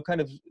plays, kind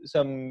of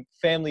some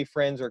family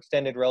friends or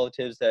extended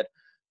relatives that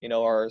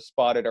are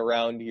spotted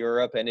around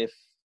Europe. And if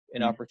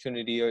an Mhm.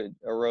 opportunity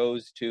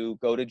arose to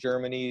go to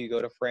Germany,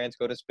 go to France,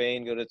 go to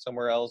Spain, go to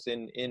somewhere else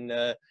in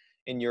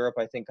Europe,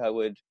 I think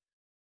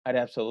I'd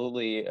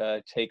absolutely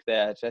take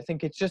that. I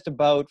think it's just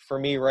about, for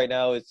me right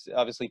now, it's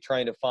obviously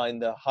trying to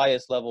find the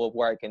highest level of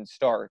where I can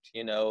start,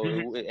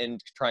 Mhm.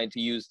 and trying to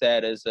use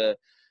that as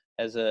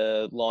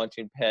a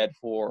launching pad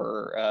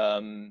for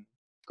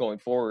going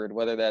forward,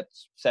 whether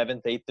that's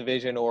seventh, eighth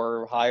division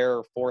or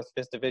higher, fourth,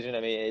 fifth division.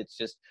 I mean, it's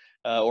just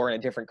or in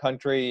a different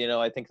country.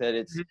 I think that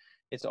Mhm.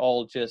 it's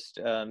all just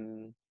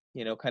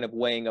kind of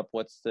weighing up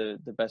what's the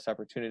best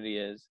opportunity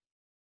is.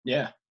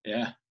 Yeah.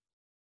 Yeah.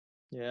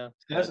 Yeah,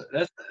 That's but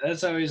that's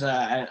that's always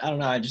I don't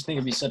know. I just think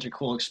it'd be such a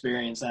cool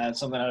experience. That's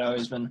something I've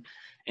always been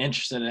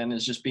interested in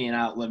is just being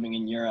out living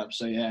in Europe.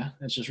 So yeah,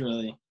 that's just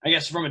really, I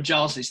guess, from a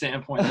jealousy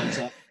standpoint,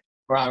 that's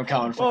where I'm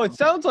coming from. well, it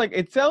sounds like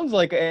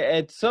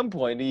at some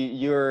point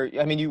you're.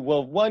 I mean,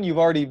 one, you've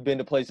already been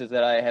to places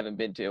that I haven't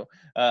been to,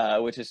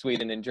 which is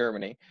Sweden and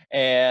Germany,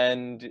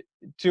 and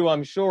two,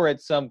 I'm sure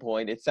at some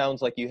point it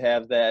sounds like you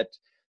have that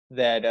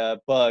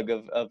bug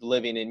of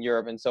living in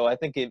Europe, and so I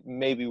think it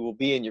maybe will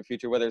be in your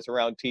future, whether it's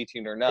around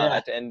teaching or Yeah.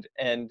 not,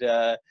 and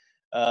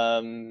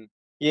um,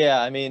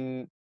 yeah, I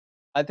mean,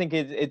 I think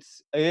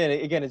it's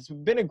again, it's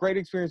been a great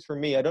experience for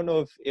me. I don't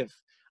know if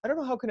I don't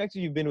know how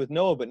connected you've been with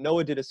Noah, but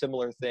Noah did a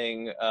similar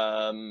thing.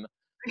 I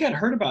think I'd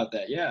heard about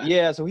that. Yeah.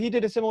 Yeah, so he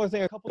did a similar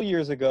thing a couple of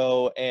years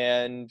ago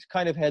and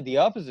kind of had the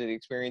opposite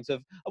experience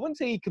of, I wouldn't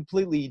say he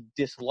completely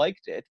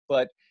disliked it,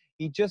 but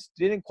he just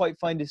didn't quite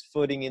find his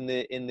footing in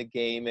the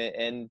game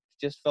and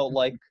just felt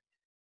like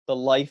the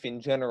life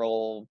in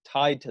general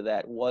tied to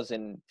that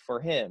wasn't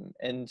for him.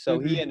 And so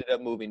he Mhm. ended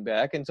up moving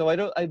back. And so I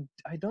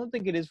don't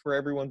think it is for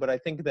everyone, but I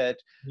think that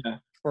Yeah.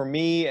 for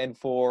me and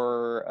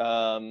for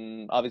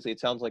obviously it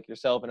sounds like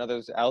yourself and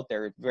others out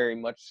there, it very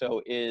much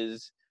so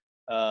is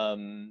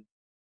um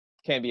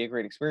can be a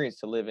great experience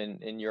to live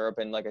in Europe.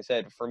 And like I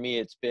said, for me,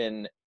 it's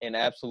been an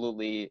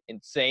absolutely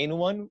insane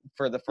one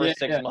for the Yeah. first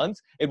six Yeah. months.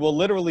 It will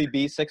literally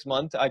be 6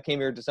 months. I came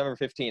here December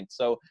 15th.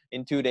 So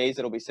in 2 days,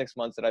 it'll be 6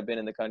 months that I've been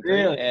in the country.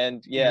 Really?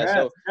 And yeah,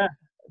 so Congrats. Yeah.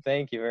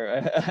 Thank you.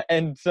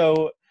 And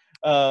so,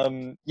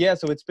 yeah,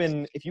 so it's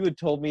been, if you had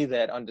told me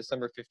that on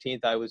December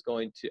 15th, I was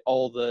going to,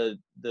 all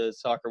the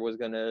soccer was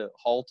going to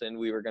halt and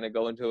we were going to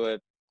go into a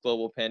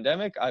global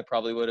pandemic, I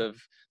probably would have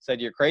said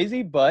you're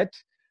crazy, but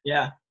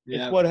Yeah. it's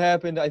Yeah. what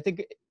happened. I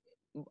think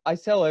I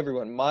tell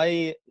everyone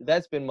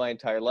that's been my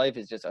entire life,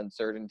 is just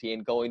uncertainty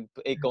and going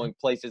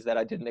places that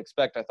I didn't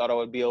expect. I thought I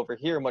would be over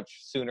here much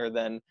sooner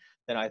than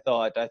I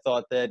thought. I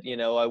thought that,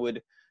 I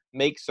would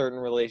make certain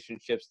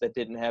relationships that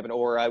didn't happen,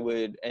 or I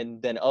would,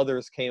 and then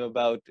others came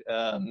about,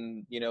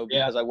 Yeah.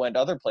 because I went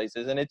other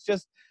places. And it's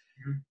just,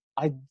 Mhm.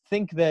 I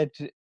think that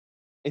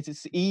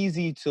it's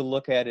easy to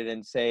look at it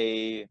and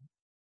say,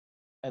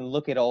 and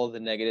look at all of the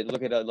negative,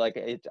 look at like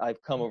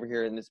I've come over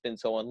here and it's been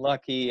so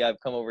unlucky. I've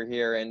come over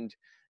here and,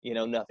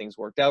 nothing's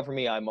worked out for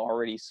me. I'm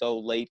already so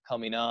late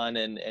coming on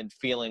and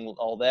feeling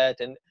all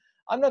that. And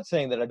I'm not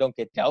saying that I don't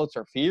get doubts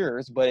or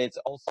fears, but it's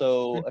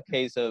also a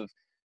case of,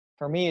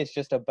 for me, it's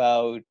just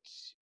about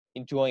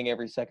enjoying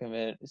every second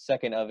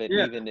of it,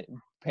 Yeah. even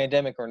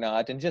pandemic or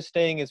not, and just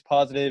staying as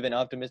positive and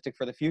optimistic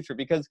for the future.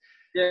 Because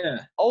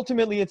Yeah.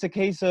 ultimately, it's a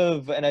case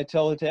of, and I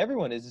tell it to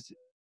everyone, is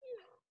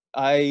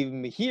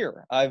I'm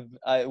here.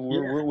 Yeah.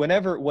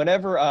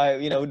 Whenever I,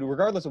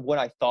 regardless of when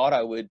I thought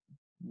I would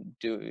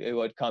it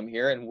would come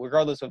here, and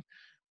regardless of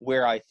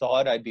where I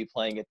thought I'd be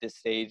playing at this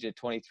stage at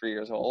 23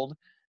 years old,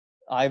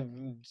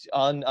 I'm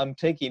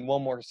taking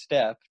one more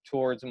step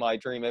towards my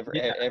dream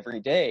Yeah. every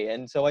day.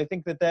 And so I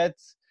think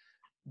that's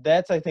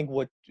I think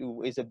what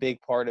is a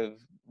big part of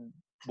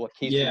what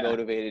keeps me Yeah.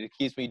 motivated. It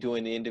keeps me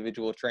doing the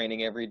individual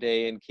training every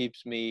day and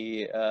keeps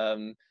me,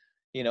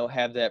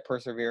 have that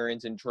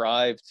perseverance and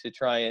drive to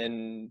try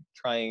and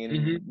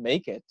Mhm.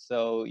 make it.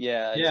 So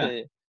yeah, Yeah.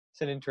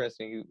 it's an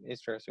interesting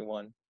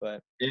one.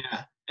 But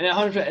Yeah, and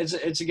 100%.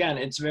 It's again,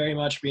 it's very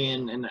much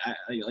being, and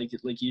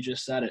like you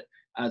just said it.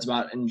 It's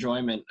about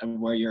enjoyment of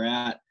where you're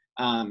at.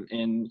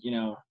 And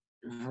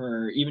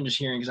for even just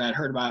hearing, because I had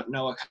heard about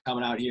Noah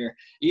coming out here,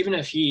 even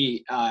if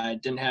he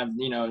didn't have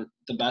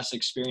the best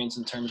experience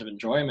in terms of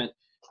enjoyment,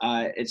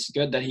 it's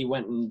good that he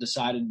went and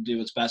decided to do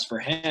what's best for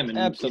him, and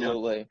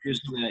absolutely. do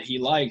something that he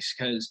likes.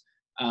 Because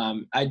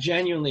I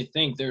genuinely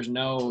think there's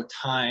no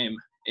time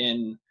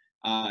in,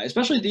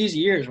 especially these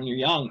years when you're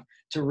young,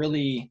 to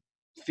really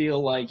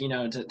feel like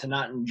to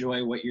not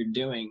enjoy what you're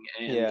doing.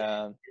 And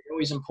Yeah. it's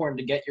always important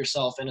to get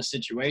yourself in a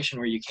situation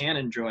where you can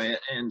enjoy it.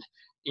 And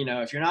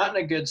if you're not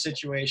in a good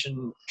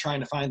situation,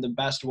 trying to find the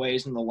best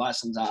ways and the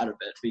lessons out of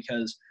it.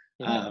 Because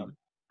Yeah. um,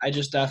 I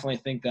just definitely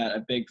think that a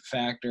big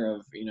factor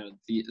of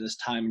this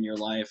time in your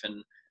life,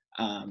 and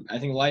I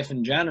think life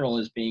in general,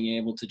 is being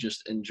able to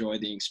just enjoy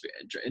the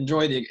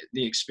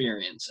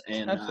experience,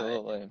 and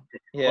Absolutely. learn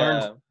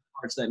Yeah.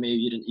 parts that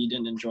maybe you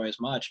didn't enjoy as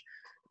much.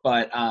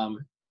 But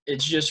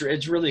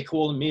it's really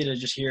cool to me to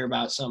just hear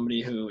about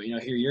somebody who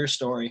hear your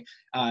story,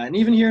 and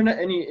even hear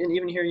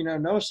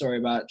Noah's story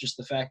about just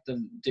the fact of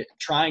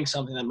trying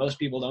something that most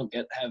people don't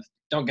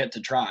get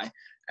to try.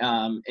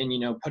 And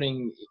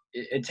putting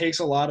it takes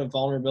a lot of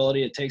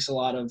vulnerability. It takes a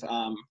lot of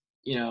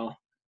you know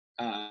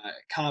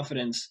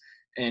confidence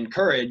and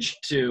courage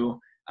to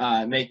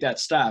make that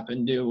step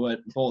and do what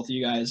both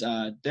you guys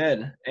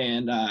did.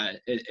 And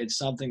it's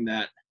something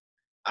that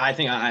I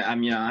think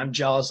I'm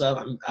jealous of.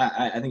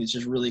 I think it's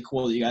just really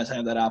cool that you guys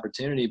have that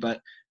opportunity.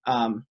 But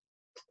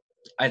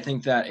I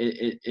think that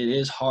it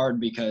is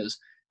hard because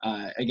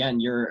again,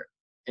 you're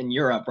in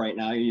Europe right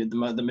now.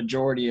 The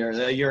majority, or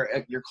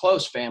your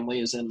close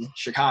family, is in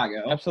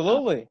Chicago.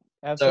 Absolutely.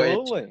 So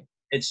Absolutely.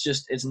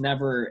 it's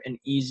never an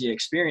easy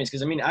experience,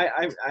 because I mean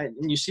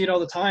and you see it all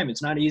the time.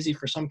 It's not easy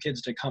for some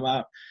kids to come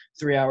out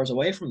 3 hours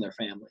away from their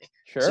family.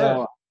 Sure.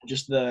 So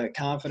just the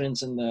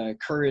confidence and the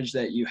courage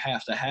that you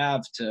have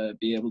to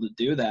be able to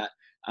do that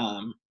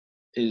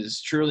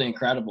is truly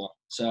incredible.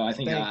 So I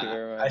think Thank you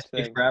very I much.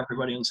 speak for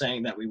everybody in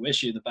saying that we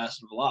wish you the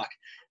best of luck,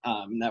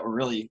 and that we're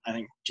really, I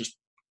think, just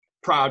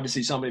proud to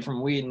see somebody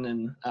from Wheaton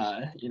and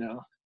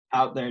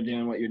out there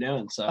doing what you're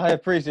doing. So I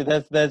appreciate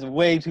that's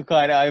way too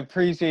kind. I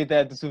appreciate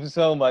that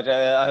so much.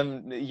 I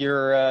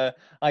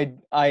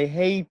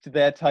hate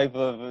that type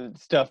of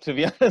stuff, to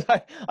be honest.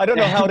 I don't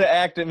know how to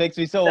act. It makes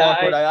me so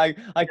awkward. I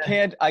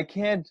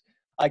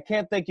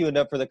can't thank you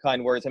enough for the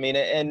kind words. I mean,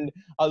 and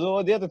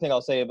although the other thing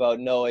I'll say about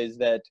Noah is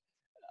that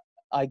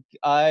I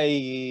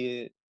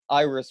I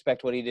I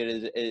respect what he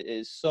did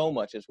is so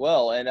much as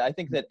well. And I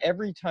think that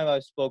every time I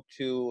spoke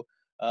to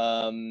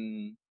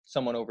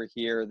someone over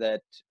here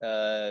that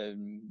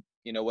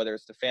whether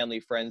it's the family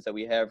friends that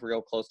we have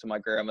real close to my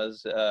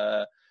grandma's,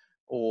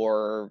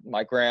 or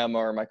my grandma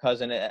or my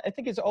cousin, I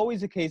think it's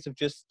always a case of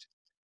just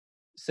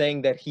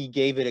saying that he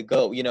gave it a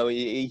go. He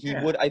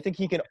yeah, would. I think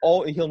he can.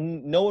 All he'll.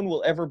 No one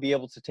will ever be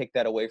able to take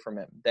that away from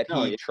him. That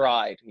no, he yeah,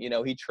 tried.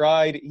 He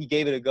tried. He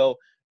gave it a go.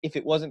 If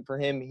it wasn't for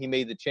him, he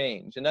made the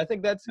change. And I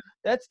think that's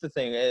the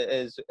thing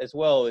as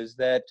well, is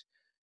that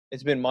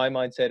it's been my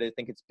mindset. I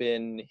think it's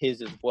been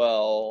his as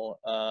well.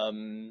 I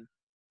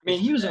mean,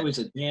 he was always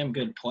a damn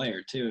good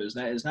player too. It's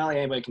not like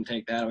anybody can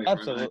take that away from him.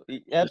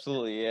 Absolutely,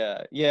 absolutely,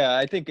 yeah, yeah.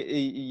 I think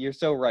you're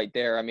so right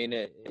there. I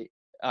mean,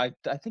 I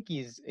think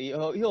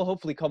he'll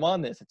hopefully come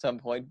on this at some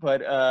point, but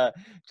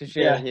to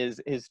share Yeah.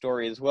 his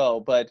story as well.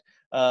 But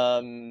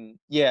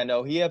yeah,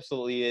 no, he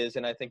absolutely is,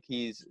 and I think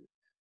he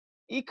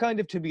kind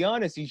of, to be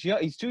honest,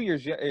 he's 2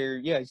 years,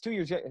 yeah, he's 2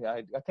 years.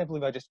 I can't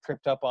believe I just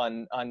tripped up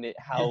on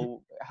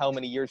how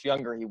many years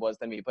younger he was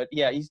than me. But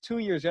yeah, he's 2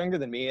 years younger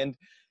than me, and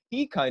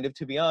he kind of,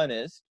 to be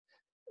honest,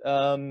 I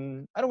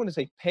don't want to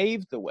say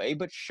paved the way,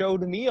 but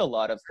showed me a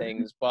lot of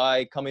things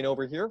by coming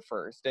over here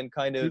first, and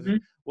kind of Hmm.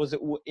 was it,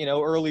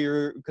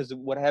 earlier, because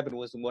what happened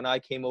was when I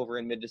came over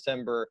in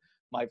mid-December,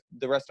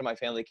 the rest of my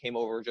family came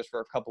over just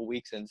for a couple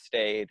weeks and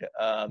stayed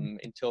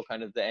until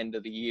kind of the end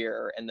of the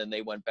year, and then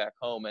they went back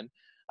home. And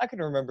I can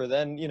remember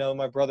then,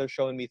 my brother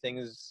showing me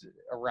things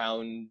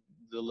around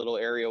the little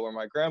area where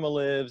my grandma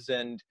lives,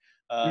 and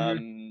Hmm.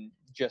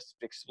 just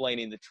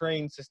explaining the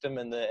train system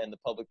and the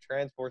public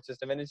transport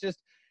system. And it's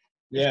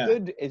Yeah.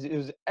 good. It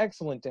was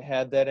excellent to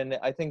have that, and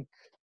I think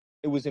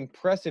it was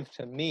impressive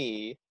to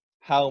me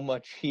how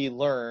much he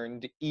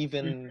learned,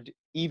 Mhm.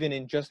 even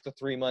in just the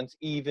 3 months,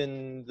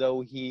 even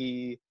though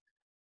he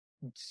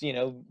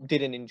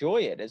didn't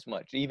enjoy it as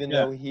much, even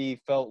Yeah. though he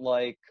felt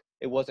like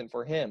it wasn't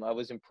for him. I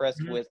was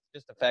impressed Mhm. with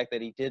just the fact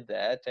that he did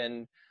that.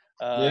 And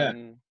Yeah.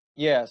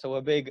 yeah, so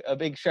a big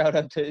shout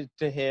out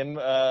to him.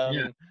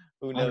 Yeah.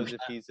 Who knows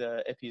 100%.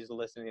 if he's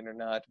listening or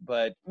not.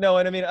 But no,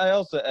 and I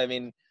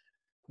mean,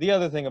 the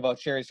other thing about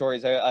sharing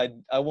stories, I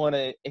want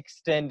to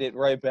extend it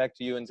right back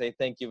to you and say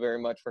thank you very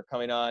much for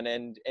coming on.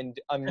 And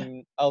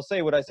I'll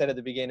say what I said at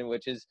the beginning,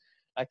 which is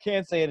I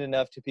can't say it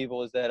enough to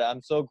people, is that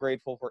I'm so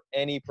grateful for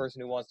any person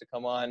who wants to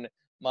come on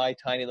my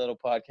tiny little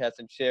podcast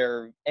and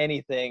share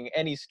anything,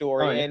 any Oh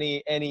story, yeah.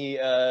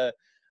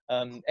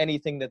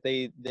 anything that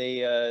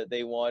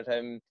they want.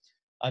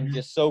 I'm Mhm.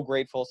 just so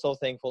grateful, so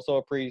thankful, so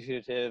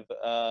appreciative.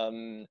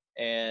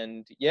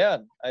 And yeah,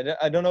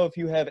 I don't know if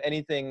you have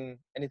anything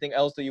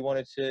else that you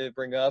wanted to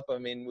bring up. I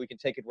mean, we can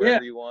take it Yeah.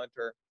 wherever you want.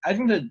 Or I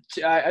think that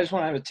I just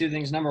want to have two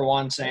things. Number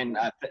one, saying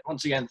okay,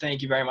 once again,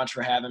 thank you very much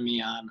for having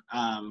me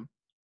on.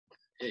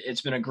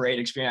 It's been a great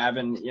experience. I've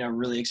been,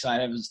 really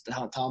excited. I was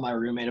telling my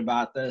roommate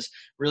about this.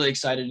 Really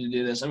excited to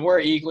do this, and we're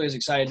equally as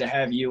excited to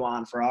have you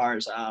on for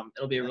ours.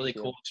 It'll be a thank really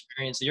you. cool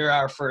experience. You're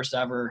our first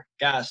ever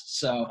guest,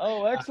 so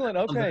Oh, excellent.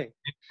 something Okay,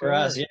 new for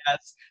us. sure, Yeah,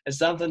 it's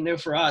something new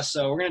for us.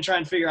 So we're gonna try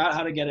and figure out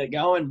how to get it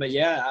going. But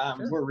yeah,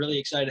 sure, we're really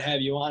excited to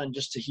have you on and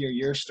just to hear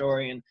your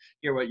story and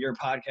hear what your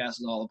podcast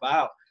is all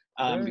about.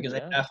 sure, Because I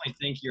yeah, definitely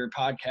think your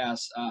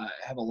podcasts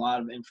have a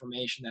lot of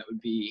information that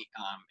would be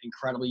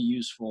incredibly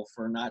useful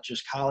for not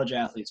just college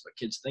athletes, but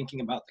kids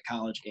thinking about the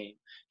college game.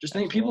 Just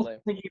people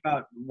absolutely, thinking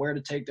about where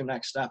to take their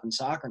next step in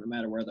soccer, no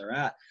matter where they're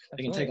at.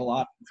 They can take a absolutely.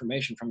 lot of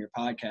information from your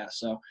podcast.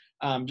 So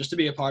just to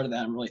be a part of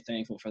that, I'm really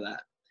thankful for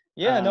that.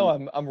 Yeah, no,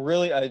 Um, I'm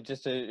really,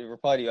 just to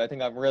reply to you, I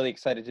think I'm really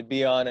excited to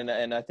be on,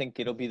 and I think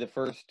it'll be the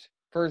first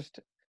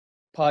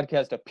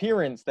podcast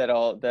appearance that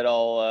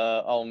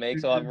I'll make.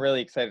 So I'm mhm. really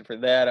excited for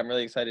that. I'm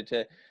really excited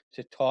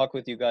to talk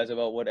with you guys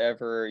about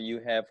whatever you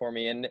have for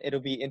me, and it'll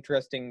be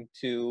interesting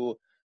to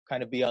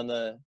kind of be on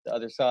the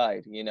other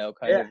side. Kind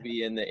Yeah. of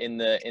be in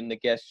the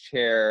guest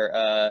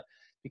chair,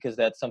 because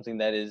that's something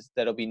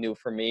that'll be new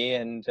for me,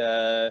 and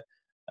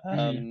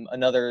Mhm.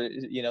 another,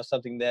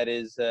 something that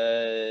is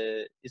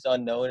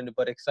unknown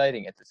but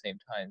exciting at the same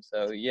time.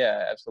 So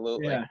yeah,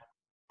 absolutely. Yeah.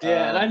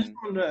 Yeah, and Um,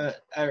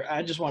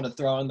 I just wanted to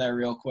throw in there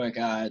real quick,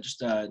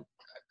 just a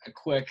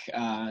quick,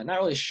 not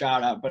really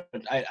shout out, but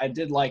I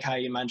did like how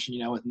you mentioned,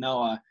 with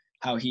Noah,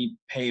 how he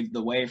paved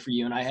the way for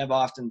you. And I have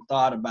often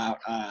thought about,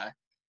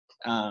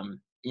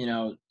 um, you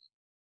know,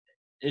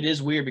 it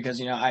is weird because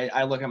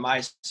I look at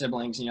my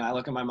siblings, I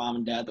look at my mom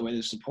and dad, the way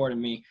they supported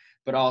me,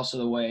 but also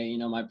the way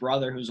my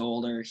brother who's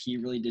older, he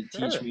really did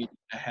teach sure, me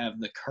to have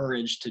the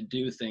courage to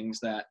do things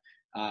that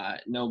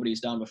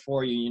nobody's done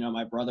before you.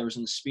 My brother was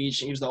in speech,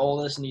 he was the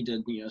oldest, and he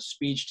did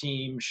speech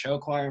team, show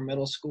choir,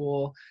 middle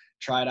school,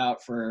 tried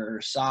out for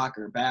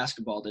soccer,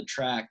 basketball, did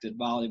track, did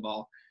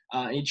volleyball.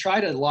 He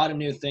tried a lot of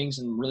new things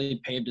and really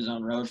paved his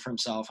own road for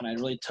himself. And I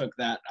really took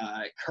that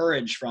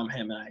courage from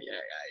him. And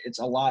it's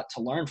a lot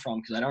to learn from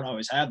because I don't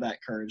always have that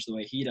courage the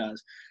way he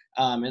does.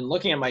 And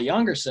looking at my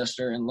younger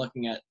sister and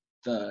looking at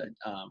the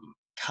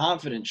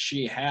confidence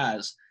she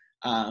has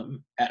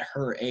at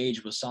her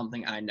age was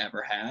something I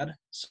never had.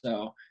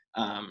 So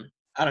I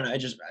don't know.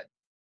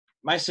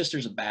 My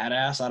sister's a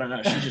badass. I don't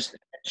know.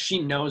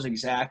 She knows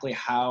exactly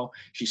how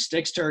she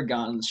sticks to her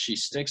guns.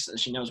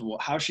 She knows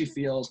how she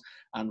feels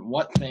on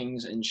what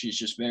things, and she's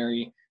just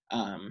very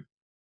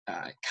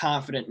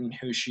confident in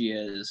who she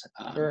is.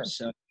 sure.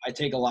 So I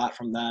take a lot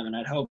from them, and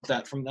I'd hope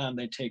that from them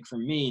they take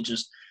from me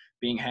just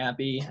being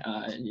happy,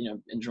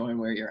 and, enjoying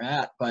where you're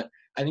at. But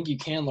I think you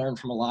can learn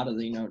from a lot of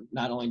the,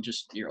 not only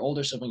just your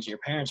older siblings, your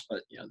parents,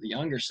 but the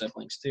younger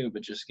siblings too.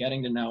 But just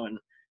getting to know and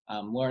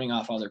learning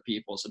off other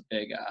people is a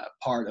big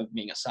part of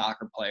being a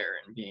soccer player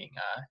and being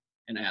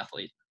an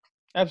athlete.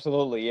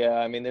 Absolutely, yeah.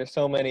 I mean, there's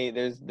so many.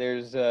 There's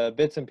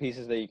bits and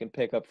pieces that you can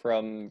pick up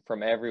from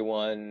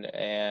everyone,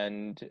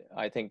 and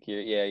I think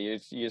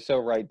you're so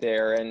right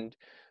there. And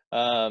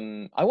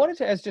I wanted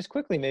to ask just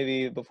quickly,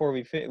 maybe before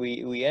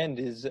we end,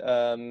 is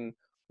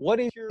what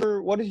is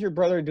your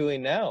brother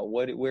doing now?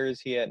 Where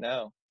is he at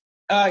now?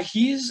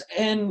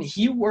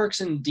 He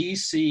works in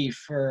D.C.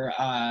 for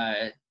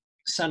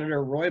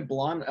Senator Roy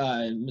Blunt,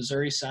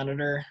 Missouri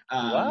senator.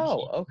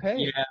 Wow. Okay.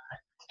 Yeah,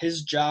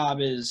 his job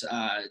is,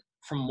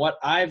 from what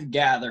I've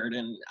gathered,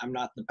 and I'm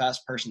not the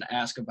best person to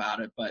ask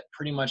about it, but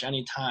pretty much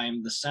any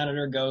time the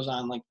senator goes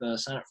on like the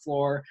Senate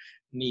floor,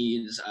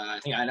 needs, I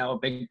think I know a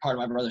big part of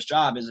my brother's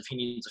job is if he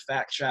needs a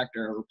fact checked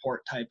or a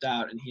report typed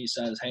out, and he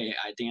says, "Hey,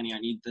 Danny, I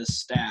need this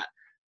stat."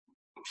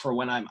 For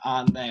when I'm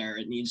on there,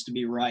 it needs to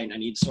be right, and I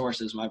need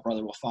sources. My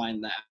brother will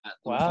find that.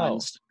 They'll find Wow.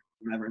 the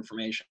whatever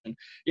information.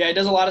 Yeah, he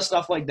does a lot of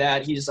stuff like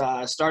that. He's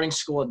starting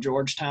school at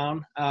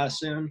Georgetown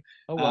soon.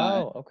 Oh Uh,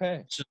 wow.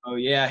 Okay. so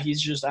yeah,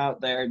 he's just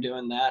out there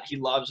doing that. He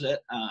loves it.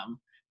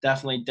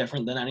 Definitely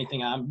different than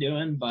anything I'm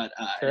doing, but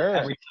Sure.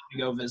 every time we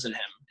go visit him,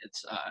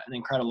 it's an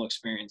incredible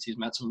experience. He's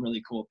met some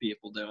really cool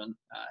people doing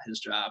his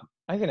job.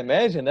 I can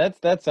imagine.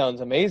 That sounds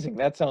amazing.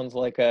 That sounds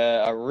like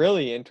a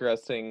really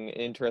interesting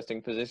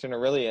position, a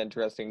really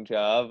interesting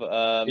job.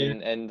 Yeah,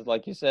 And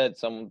like you said,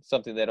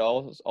 something that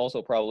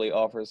also probably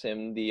offers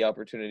him the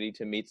opportunity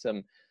to meet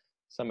some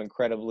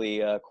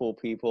incredibly cool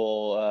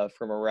people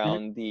from mhm,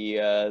 around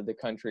the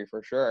country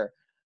for sure.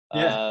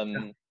 yeah.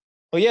 Um,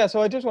 well, yeah.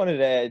 So I just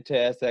wanted to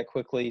ask that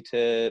quickly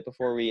to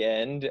before we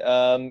end.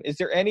 Is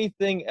there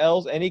anything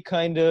else? Any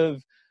kind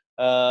of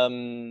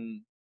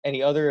um,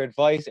 any other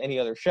advice? Any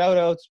other shout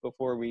outs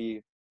before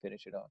we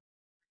finish it off?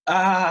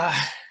 Uh,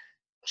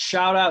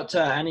 Shout out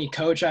to any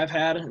coach I've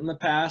had in the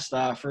past.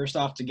 First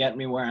off, to get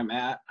me where I'm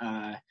at.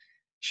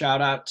 Shout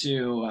out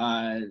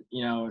to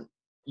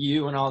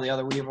you and all the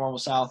other Wheaton Mobile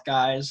South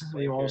guys, Wheaton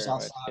Thank you Mobile very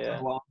South much. soccer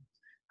Yeah,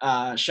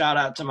 alum. Shout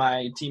out to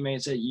my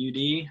teammates at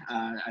UD.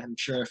 I'm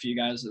sure if you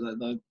guys,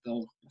 a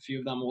few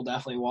of them will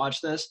definitely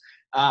watch this.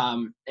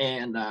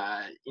 And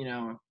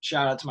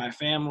shout out to my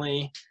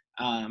family.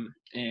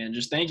 And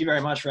just thank you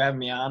very much for having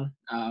me on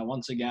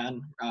once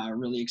again.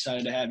 Really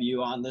excited to have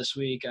you on this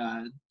week.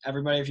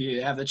 Everybody, if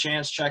you have the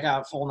chance, check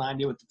out Full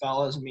 90 with the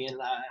fellas. Me and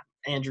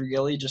Andrew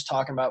Gilly just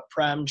talking about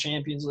Prem,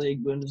 Champions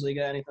League,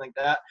 Bundesliga, anything like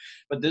that.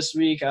 But this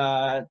week,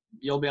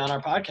 you'll be on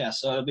our podcast,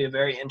 so it'll be a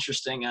very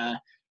interesting,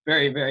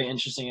 very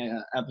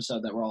interesting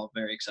episode that we're all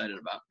very excited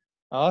about.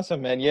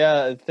 awesome, man.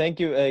 Yeah, thank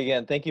you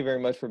again. Thank you very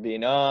much for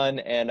being on,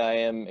 and I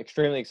am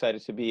extremely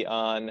excited to be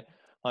on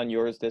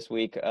yours this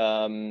week.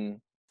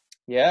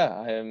 Yeah,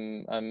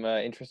 I'm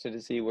interested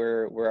to see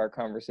where our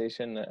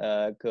conversation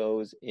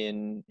goes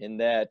in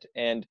that.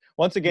 And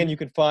once again, Mhm. you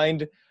can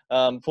find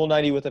Full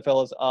 90 with the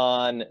Fellas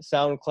on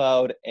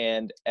SoundCloud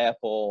and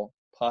Apple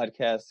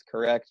Podcasts,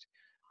 correct?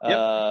 Yep,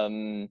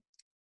 Um,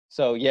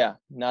 so yeah,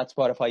 not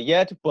Spotify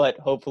yet, but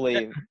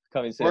hopefully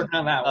coming soon. working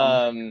on that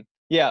one.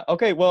 Yeah,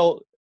 okay,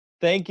 well,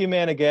 thank you,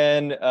 man,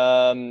 again.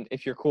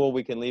 If you're cool,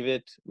 we can leave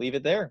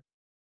it there.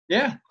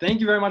 Yeah, thank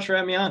you very much for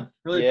having me on.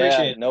 Really Yeah,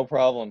 appreciate it. no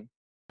problem.